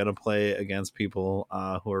game, you got to play against people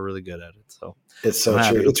who are really good at it. So it's so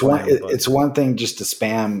true. It's one thing just to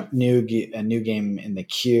spam a new game in the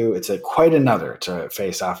queue. It's quite another to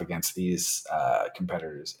face off against these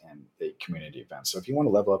competitors and the community events. So if you want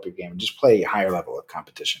to level up your game, just play a higher level of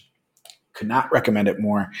competition. Could not recommend it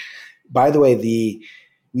more. By the way,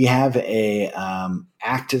 we have a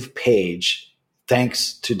active page,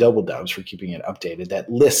 thanks to Double Dubs for keeping it updated,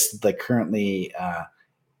 that lists the currently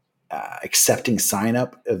accepting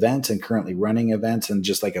sign-up events and currently running events, and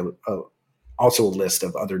just like also a list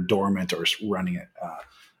of other dormant or running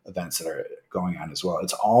events that are going on as well.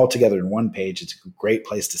 It's all together in one page. It's a great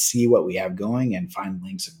place to see what we have going and find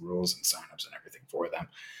links and rules and sign-ups and everything for them.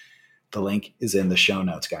 The link is in the show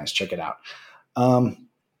notes, guys. Check it out.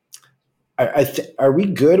 Are we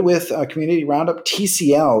good with Community Roundup?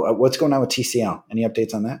 TCL, what's going on with TCL? Any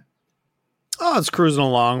updates on that? Oh, it's cruising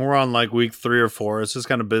along. We're on like week 3 or 4. It's just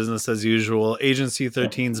kind of business as usual. Agency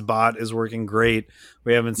 13's bot is working great.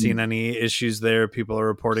 We haven't seen any issues there. People are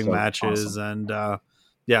reporting matches, awesome. And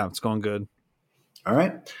it's going good. All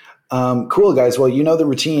right. Cool, guys. Well, you know the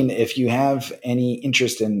routine. If you have any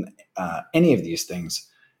interest in any of these things,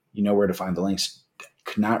 you know where to find the links.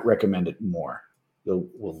 Could not recommend it more. You'll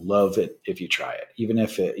love it if you try it. Even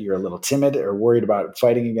if you're a little timid or worried about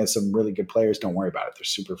fighting against some really good players, don't worry about it. They're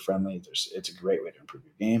super friendly. It's a great way to improve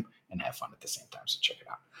your game and have fun at the same time. So check it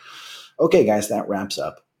out. Okay, guys, that wraps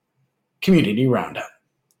up Community Roundup.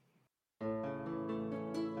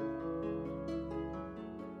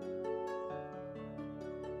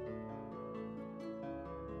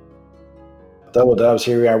 Double Dubs,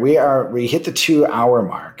 here we are. We hit the 2-hour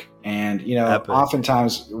mark. And, Epic.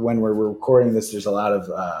 Oftentimes when we're recording this, there's a lot of,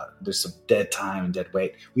 there's some dead time and dead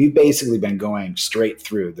weight. We've basically been going straight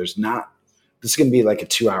through. This is going to be like a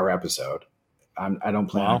 2-hour episode. I don't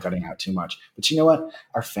plan on cutting out too much, but you know what?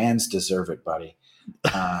 Our fans deserve it, buddy.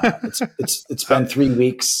 It's been 3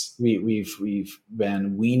 weeks. We've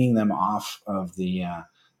been weaning them off of the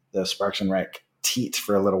Sparks and Rec teat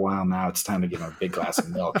for a little while now. It's time to give them a big glass of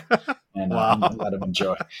milk and let them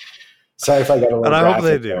enjoy. Sorry if I got a little. And I hope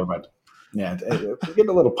they do. There, but yeah, get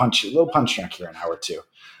a little punch drunk here in hour 2.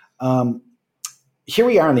 Here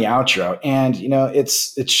we are in the outro, and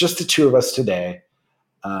it's just the 2 of us today.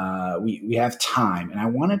 We have time, and I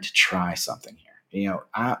wanted to try something here.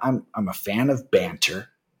 I'm a fan of banter.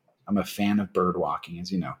 I'm a fan of bird walking,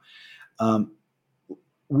 as you know.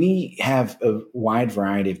 We have a wide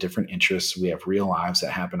variety of different interests. We have real lives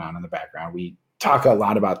that happen on in the background. We talk a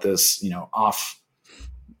lot about this,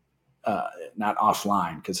 not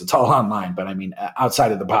offline because it's all online, but I mean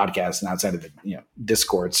outside of the podcast and outside of the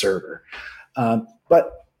Discord server.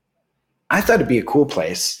 But I thought it'd be a cool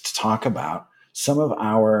place to talk about some of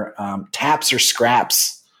our taps or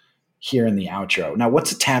scraps here in the outro. Now,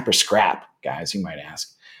 what's a tap or scrap, guys? You might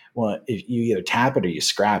ask. Well, if you either tap it or you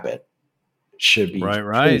scrap it, should be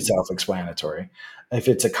pretty self-explanatory. If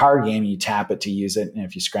it's a card game, you tap it to use it, and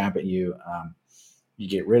if you scrap it, you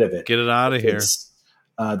get rid of it. Get it out of here.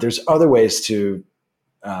 There's other ways to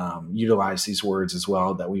utilize these words as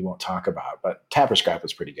well that we won't talk about, but tap or scrap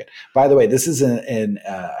is pretty good. By the way, this is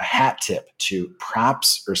a hat tip to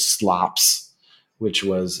Props or Slops, which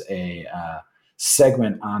was a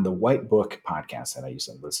segment on the White Book podcast that I used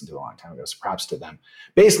to listen to a long time ago. So props to them.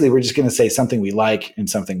 Basically, we're just going to say something we like and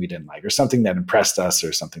something we didn't like, or something that impressed us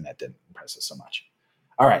or something that didn't impress us so much.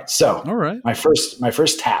 All right. So my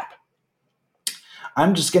first tap,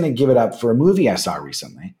 I'm just going to give it up for a movie I saw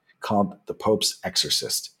recently called The Pope's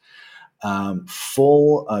Exorcist.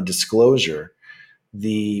 Full disclosure,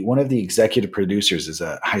 one of the executive producers is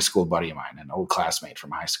a high school buddy of mine, an old classmate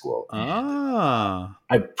from high school.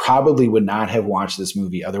 I probably would not have watched this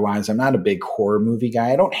movie otherwise. I'm not a big horror movie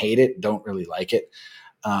guy. I don't hate it, don't really like it,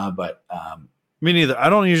 but me neither. I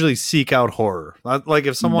don't usually seek out horror. Like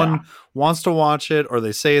if someone wants to watch it or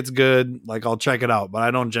they say it's good, like I'll check it out, but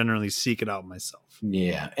I don't generally seek it out myself.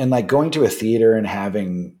 Yeah, and like going to a theater and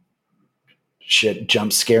having shit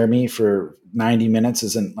jump scare me for 90 minutes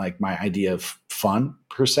isn't like my idea of fun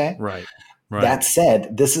per se. Right. That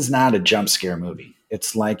said, this is not a jump scare movie.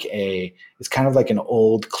 It's kind of like an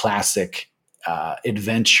old classic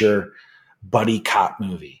adventure buddy cop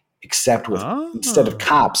movie, except with instead of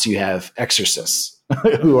cops, you have exorcists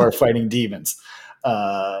who are fighting demons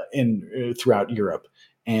throughout Europe.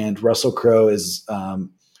 And Russell Crowe is,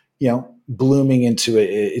 blooming into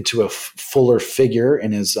a fuller figure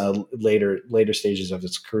in his later stages of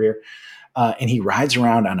his career, and he rides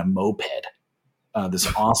around on a moped, this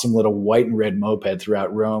awesome little white and red moped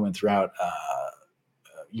throughout Rome and throughout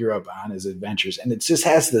Europe on his adventures, and it just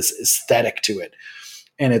has this aesthetic to it,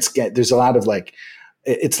 and there's a lot of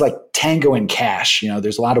it's like Tango and Cash.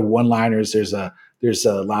 There's a lot of one-liners. There's a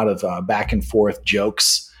lot of back and forth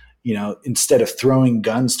jokes. Instead of throwing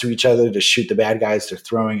guns to each other to shoot the bad guys, they're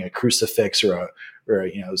throwing a crucifix or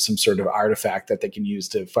some sort of artifact that they can use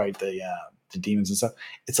to fight the demons and stuff.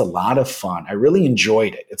 It's a lot of fun. I really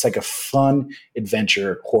enjoyed it. It's like a fun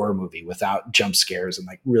adventure horror movie without jump scares and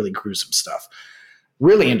like really gruesome stuff.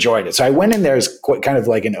 Really enjoyed it. So I went in there as kind of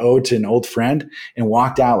like an ode to an old friend and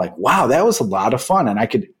walked out like, wow, that was a lot of fun.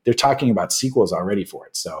 And they're talking about sequels already for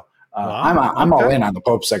it. So I'm all in on The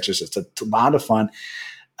Pope's Exorcist. It's a lot of fun.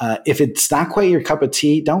 If it's not quite your cup of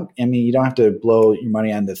tea, you don't have to blow your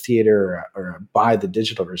money on the theater or buy the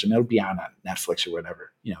digital version. It'll be on Netflix or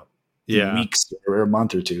whatever, in weeks or a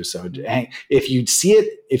month or two. So if you see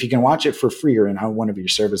it, if you can watch it for free or on one of your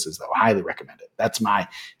services, though, I highly recommend it. That's my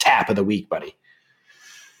tap of the week, buddy.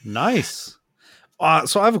 Nice.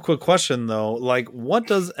 So I have a quick question though. Like, what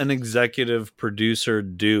does an executive producer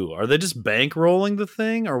do? Are they just bankrolling the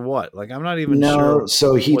thing or what? Like, I'm not even sure. No,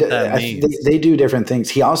 so they do different things.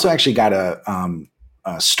 He also actually got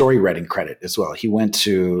a story writing credit as well. He went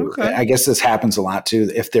to, I guess this happens a lot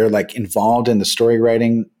too. If they're like involved in the story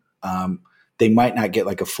writing, they might not get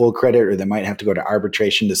like a full credit, or they might have to go to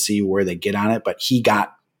arbitration to see where they get on it. But his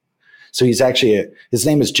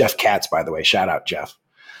name is Jeff Katz, by the way. Shout out, Jeff.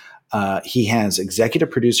 He has executive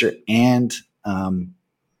producer and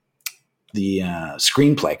the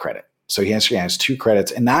screenplay credit. So he has 2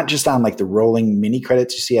 credits, and not just on like the rolling mini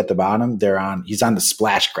credits you see at the bottom. He's on the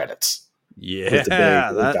splash credits. Yeah, with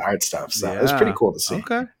the art stuff. So it was pretty cool to see.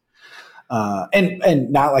 Okay. And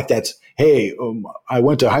not like that's, hey, I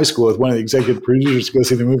went to high school with one of the executive producers to go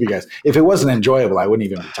see the movie, guys. If it wasn't enjoyable, I wouldn't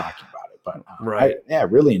even be talking about it. But I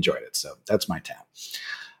really enjoyed it. So that's my tap.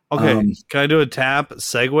 Okay, can I do a tap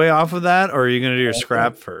segue off of that, or are you going to do your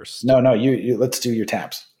scrap first? No, you let's do your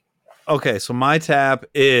taps. Okay, so my tap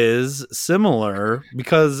is similar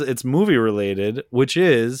because it's movie related, which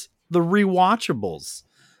is the rewatchables.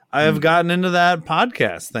 I have gotten into that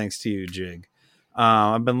podcast thanks to you, Jig.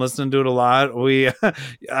 I've been listening to it a lot.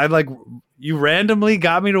 You randomly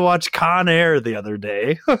got me to watch Con Air the other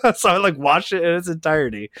day, so I watched it in its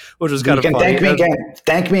entirety, which was kind of funny.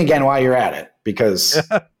 Thank me again while you're at it, because.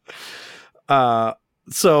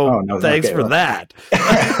 Thanks for that.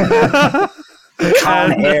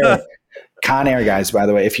 Con Air, guys, by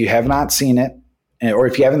the way, if you have not seen it, or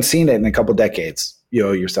if you haven't seen it in a couple decades, you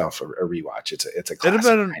owe yourself a rewatch. It's a classic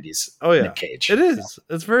 90s Nick Cage. It is.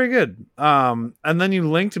 Yeah. It's very good. And then you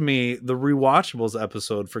linked me the rewatchables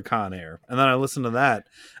episode for Con Air, and then I listened to that,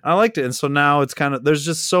 and I liked it. And so now it's kind of, there's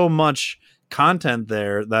just so much content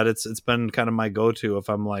there that it's been kind of my go-to if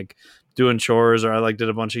I'm like doing chores, or I did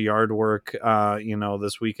a bunch of yard work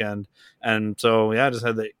this weekend, and so I just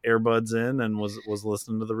had the earbuds in and was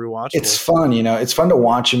listening to the rewatchables. It's fun, it's fun to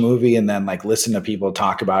watch a movie and then listen to people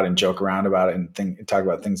talk about it and joke around about it and talk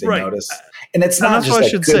about things they notice. And it's not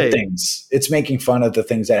just good things. It's making fun of the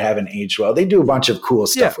things that haven't aged well. They do a bunch of cool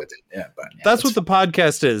stuff with it. That's what the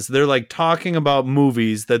podcast is. They're talking about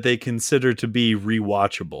movies that they consider to be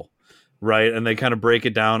rewatchable. Right. And they kind of break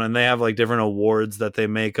it down, and they have different awards that they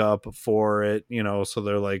make up for it, so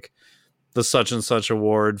they're the such and such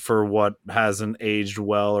award for what hasn't aged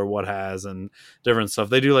well or what has, and different stuff.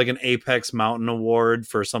 They do like an Apex Mountain award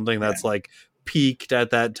for something that's like peaked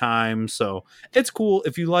at that time. So it's cool.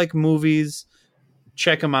 If you like movies,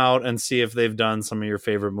 check them out and see if they've done some of your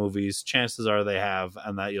favorite movies. Chances are they have,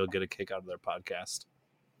 and that you'll get a kick out of their podcast.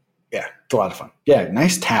 Yeah, it's a lot of fun. Yeah,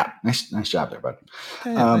 nice tap. Nice job there, bud.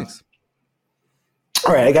 Yeah, thanks.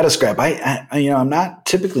 All right, I got a scrap. I'm not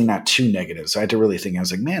typically not too negative, so I had to really think. I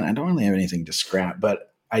was like, man, I don't really have anything to scrap,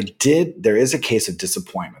 but I did. There is a case of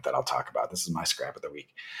disappointment that I'll talk about. This is my scrap of the week.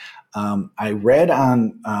 I read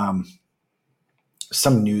on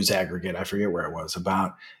some news aggregate, I forget where it was,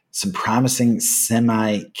 about some promising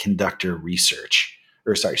superconductor research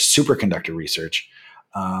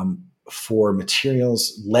for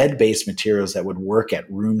materials, lead-based materials that would work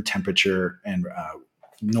at room temperature and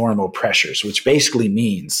normal pressures, which basically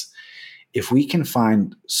means if we can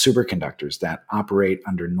find superconductors that operate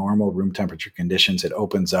under normal room temperature conditions, it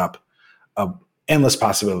opens up endless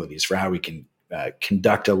possibilities for how we can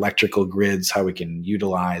conduct electrical grids, how we can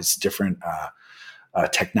utilize different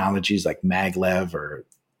technologies like maglev or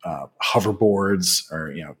hoverboards,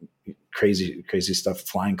 or crazy stuff,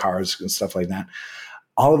 flying cars and stuff like that.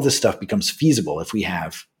 All of this stuff becomes feasible if we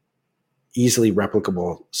have easily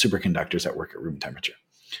replicable superconductors that work at room temperature.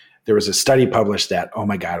 There was a study published that, oh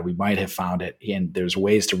my God, we might have found it, and there's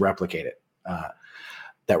ways to replicate it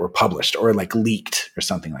that were published or like leaked or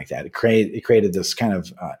something like that. It created this kind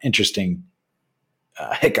of interesting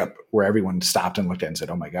hiccup where everyone stopped and looked at it and said,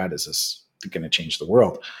 oh my God, is this going to change the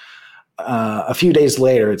world? A few days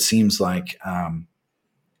later, it seems like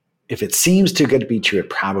if it seems too good to be true, it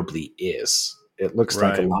probably is. It looks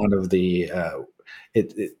like a lot of the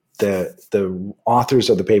authors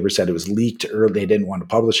of the paper said it was leaked early. They didn't want to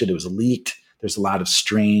publish it. It was leaked. There's a lot of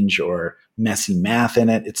strange or messy math in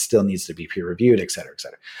it. It still needs to be peer reviewed, et cetera, et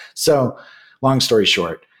cetera. So long story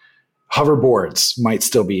short, hoverboards might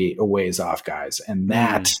still be a ways off, guys.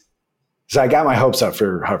 And so I got my hopes up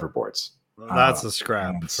for hoverboards. That's a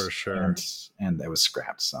scrap for sure. And that was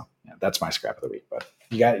scrapped. So yeah, that's my scrap of the week. But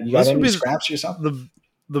you got any scraps yourself?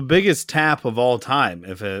 The biggest tap of all time,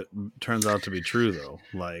 if it turns out to be true, though.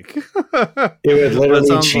 Like it would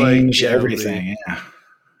literally change everything.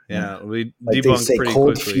 We like debunked they say pretty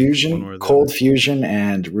cold quickly. Cold fusion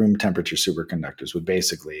and room temperature superconductors would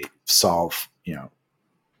basically solve,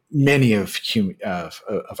 many of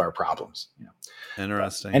our problems.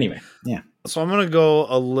 Interesting. But anyway, yeah. So I'm going to go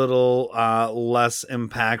a little less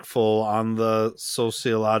impactful on the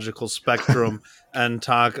sociological spectrum and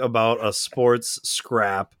talk about a sports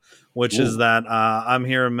scrap, which is that I'm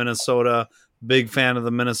here in Minnesota, big fan of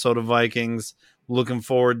the Minnesota Vikings, looking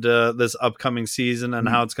forward to this upcoming season and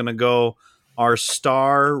how it's going to go. Our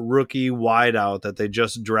star rookie wideout that they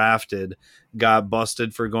just drafted got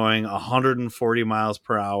busted for going 140 miles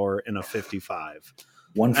per hour in a 55.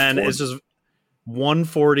 And it's just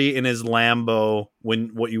 140 in his Lambo when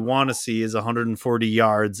what you want to see is 140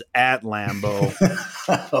 yards at Lambeau.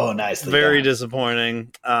 Oh, nice. Very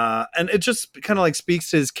disappointing. And it just kind of like speaks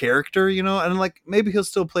to his character, and like maybe he'll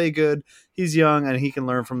still play good. He's young and he can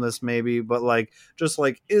learn from this maybe, but like just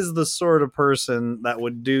like is the sort of person that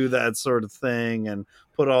would do that sort of thing and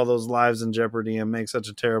put all those lives in jeopardy and make such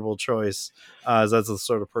a terrible choice. As that's the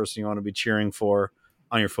sort of person you want to be cheering for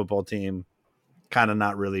on your football team. Kind of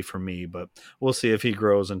not really for me, but we'll see if he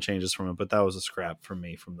grows and changes from it. But that was a scrap for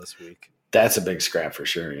me from this week. That's a big scrap for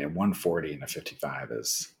sure. 140 and a 55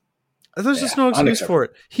 is. There's just no excuse for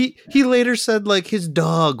it. He later said like his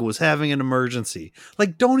dog was having an emergency.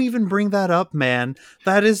 Like, don't even bring that up, man.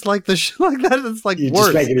 That is like like that is like you're worse.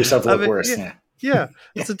 Just making yourself look worse. Yeah,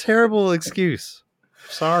 it's a terrible excuse.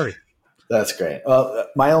 Sorry. That's great. Well,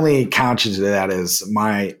 my only counter to that is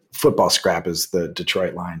my football scrap is the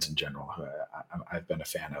Detroit Lions in general, who I've been a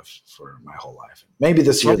fan of for my whole life. Maybe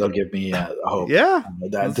this year they'll give me a hope. Yeah.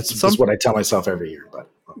 That's what I tell myself every year. But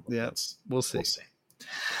we'll see.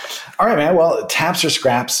 All right, man. Well, taps or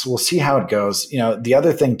scraps. We'll see how it goes. The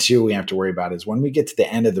other thing, too, we have to worry about is when we get to the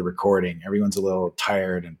end of the recording, everyone's a little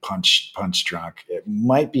tired and punch drunk. It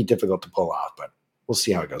might be difficult to pull off, but we'll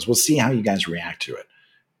see how it goes. We'll see how you guys react to it.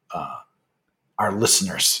 Our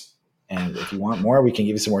listeners. And if you want more, we can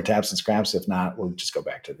give you some more taps and scraps. If not, we'll just go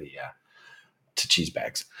back to the to cheese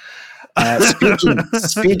bags.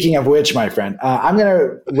 Speaking of which, my friend, I'm going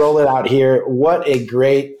to roll it out here. What a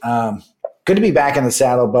great, good to be back in the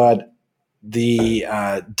saddle, bud. The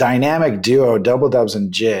dynamic duo, Double Dubs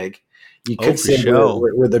and Jig. You could say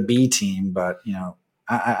we're the B team, but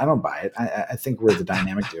I don't buy it. I think we're the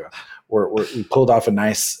dynamic duo. We pulled off a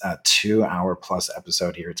nice 2-hour plus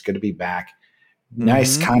episode here. It's good to be back.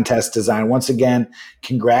 Nice contest design. Once again,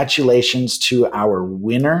 congratulations to our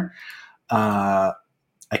winner. I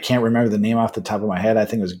can't remember the name off the top of my head. I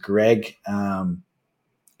think it was Greg.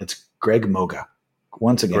 It's Greg Moga.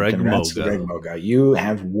 Once again, congrats to Greg Moga. You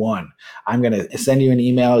have won. I'm going to send you an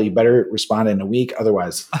email. You better respond in a week.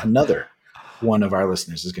 Otherwise, another one of our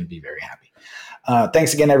listeners is going to be very happy.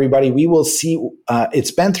 Thanks again, everybody. We will see.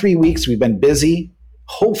 It's been 3 weeks. We've been busy.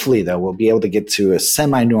 Hopefully, though, we'll be able to get to a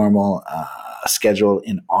semi-normal schedule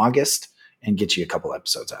in August and get you a couple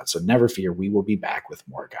episodes out. So never fear. We will be back with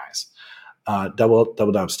more, guys. Double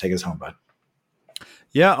Dubs, take us home, bud.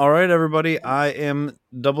 Yeah, all right, everybody. I am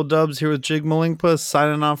Double Dubs here with Jig Malinkpa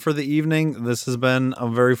signing off for the evening. This has been a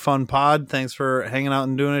very fun pod. Thanks for hanging out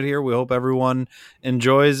and doing it here. We hope everyone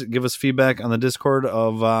enjoys. Give us feedback on the Discord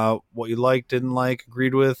of what you liked, didn't like,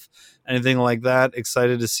 agreed with, anything like that.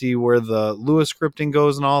 Excited to see where the Lewis scripting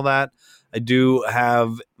goes and all that. I do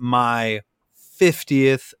have my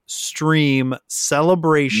 50th stream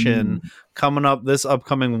celebration coming up this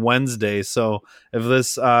upcoming Wednesday. So if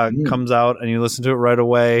this comes out and you listen to it right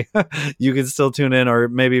away, you can still tune in or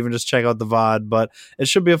maybe even just check out the VOD. But it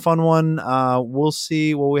should be a fun one. We'll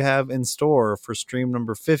see what we have in store for stream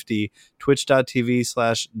number 50,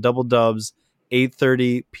 twitch.tv/doubledubs,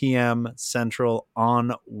 8:30 p.m. Central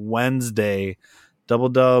on Wednesday. Double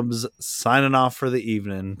Dubs signing off for the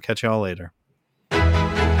evening. Catch y'all later.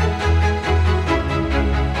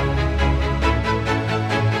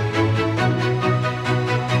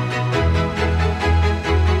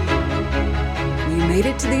 Made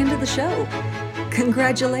it to the end of the show.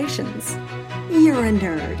 Congratulations. You're a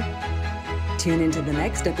nerd. Tune into the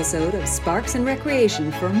next episode of Sparks and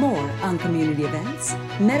Recreation for more on community events,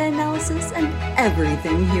 meta-analysis, and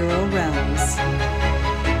everything Hero Realms.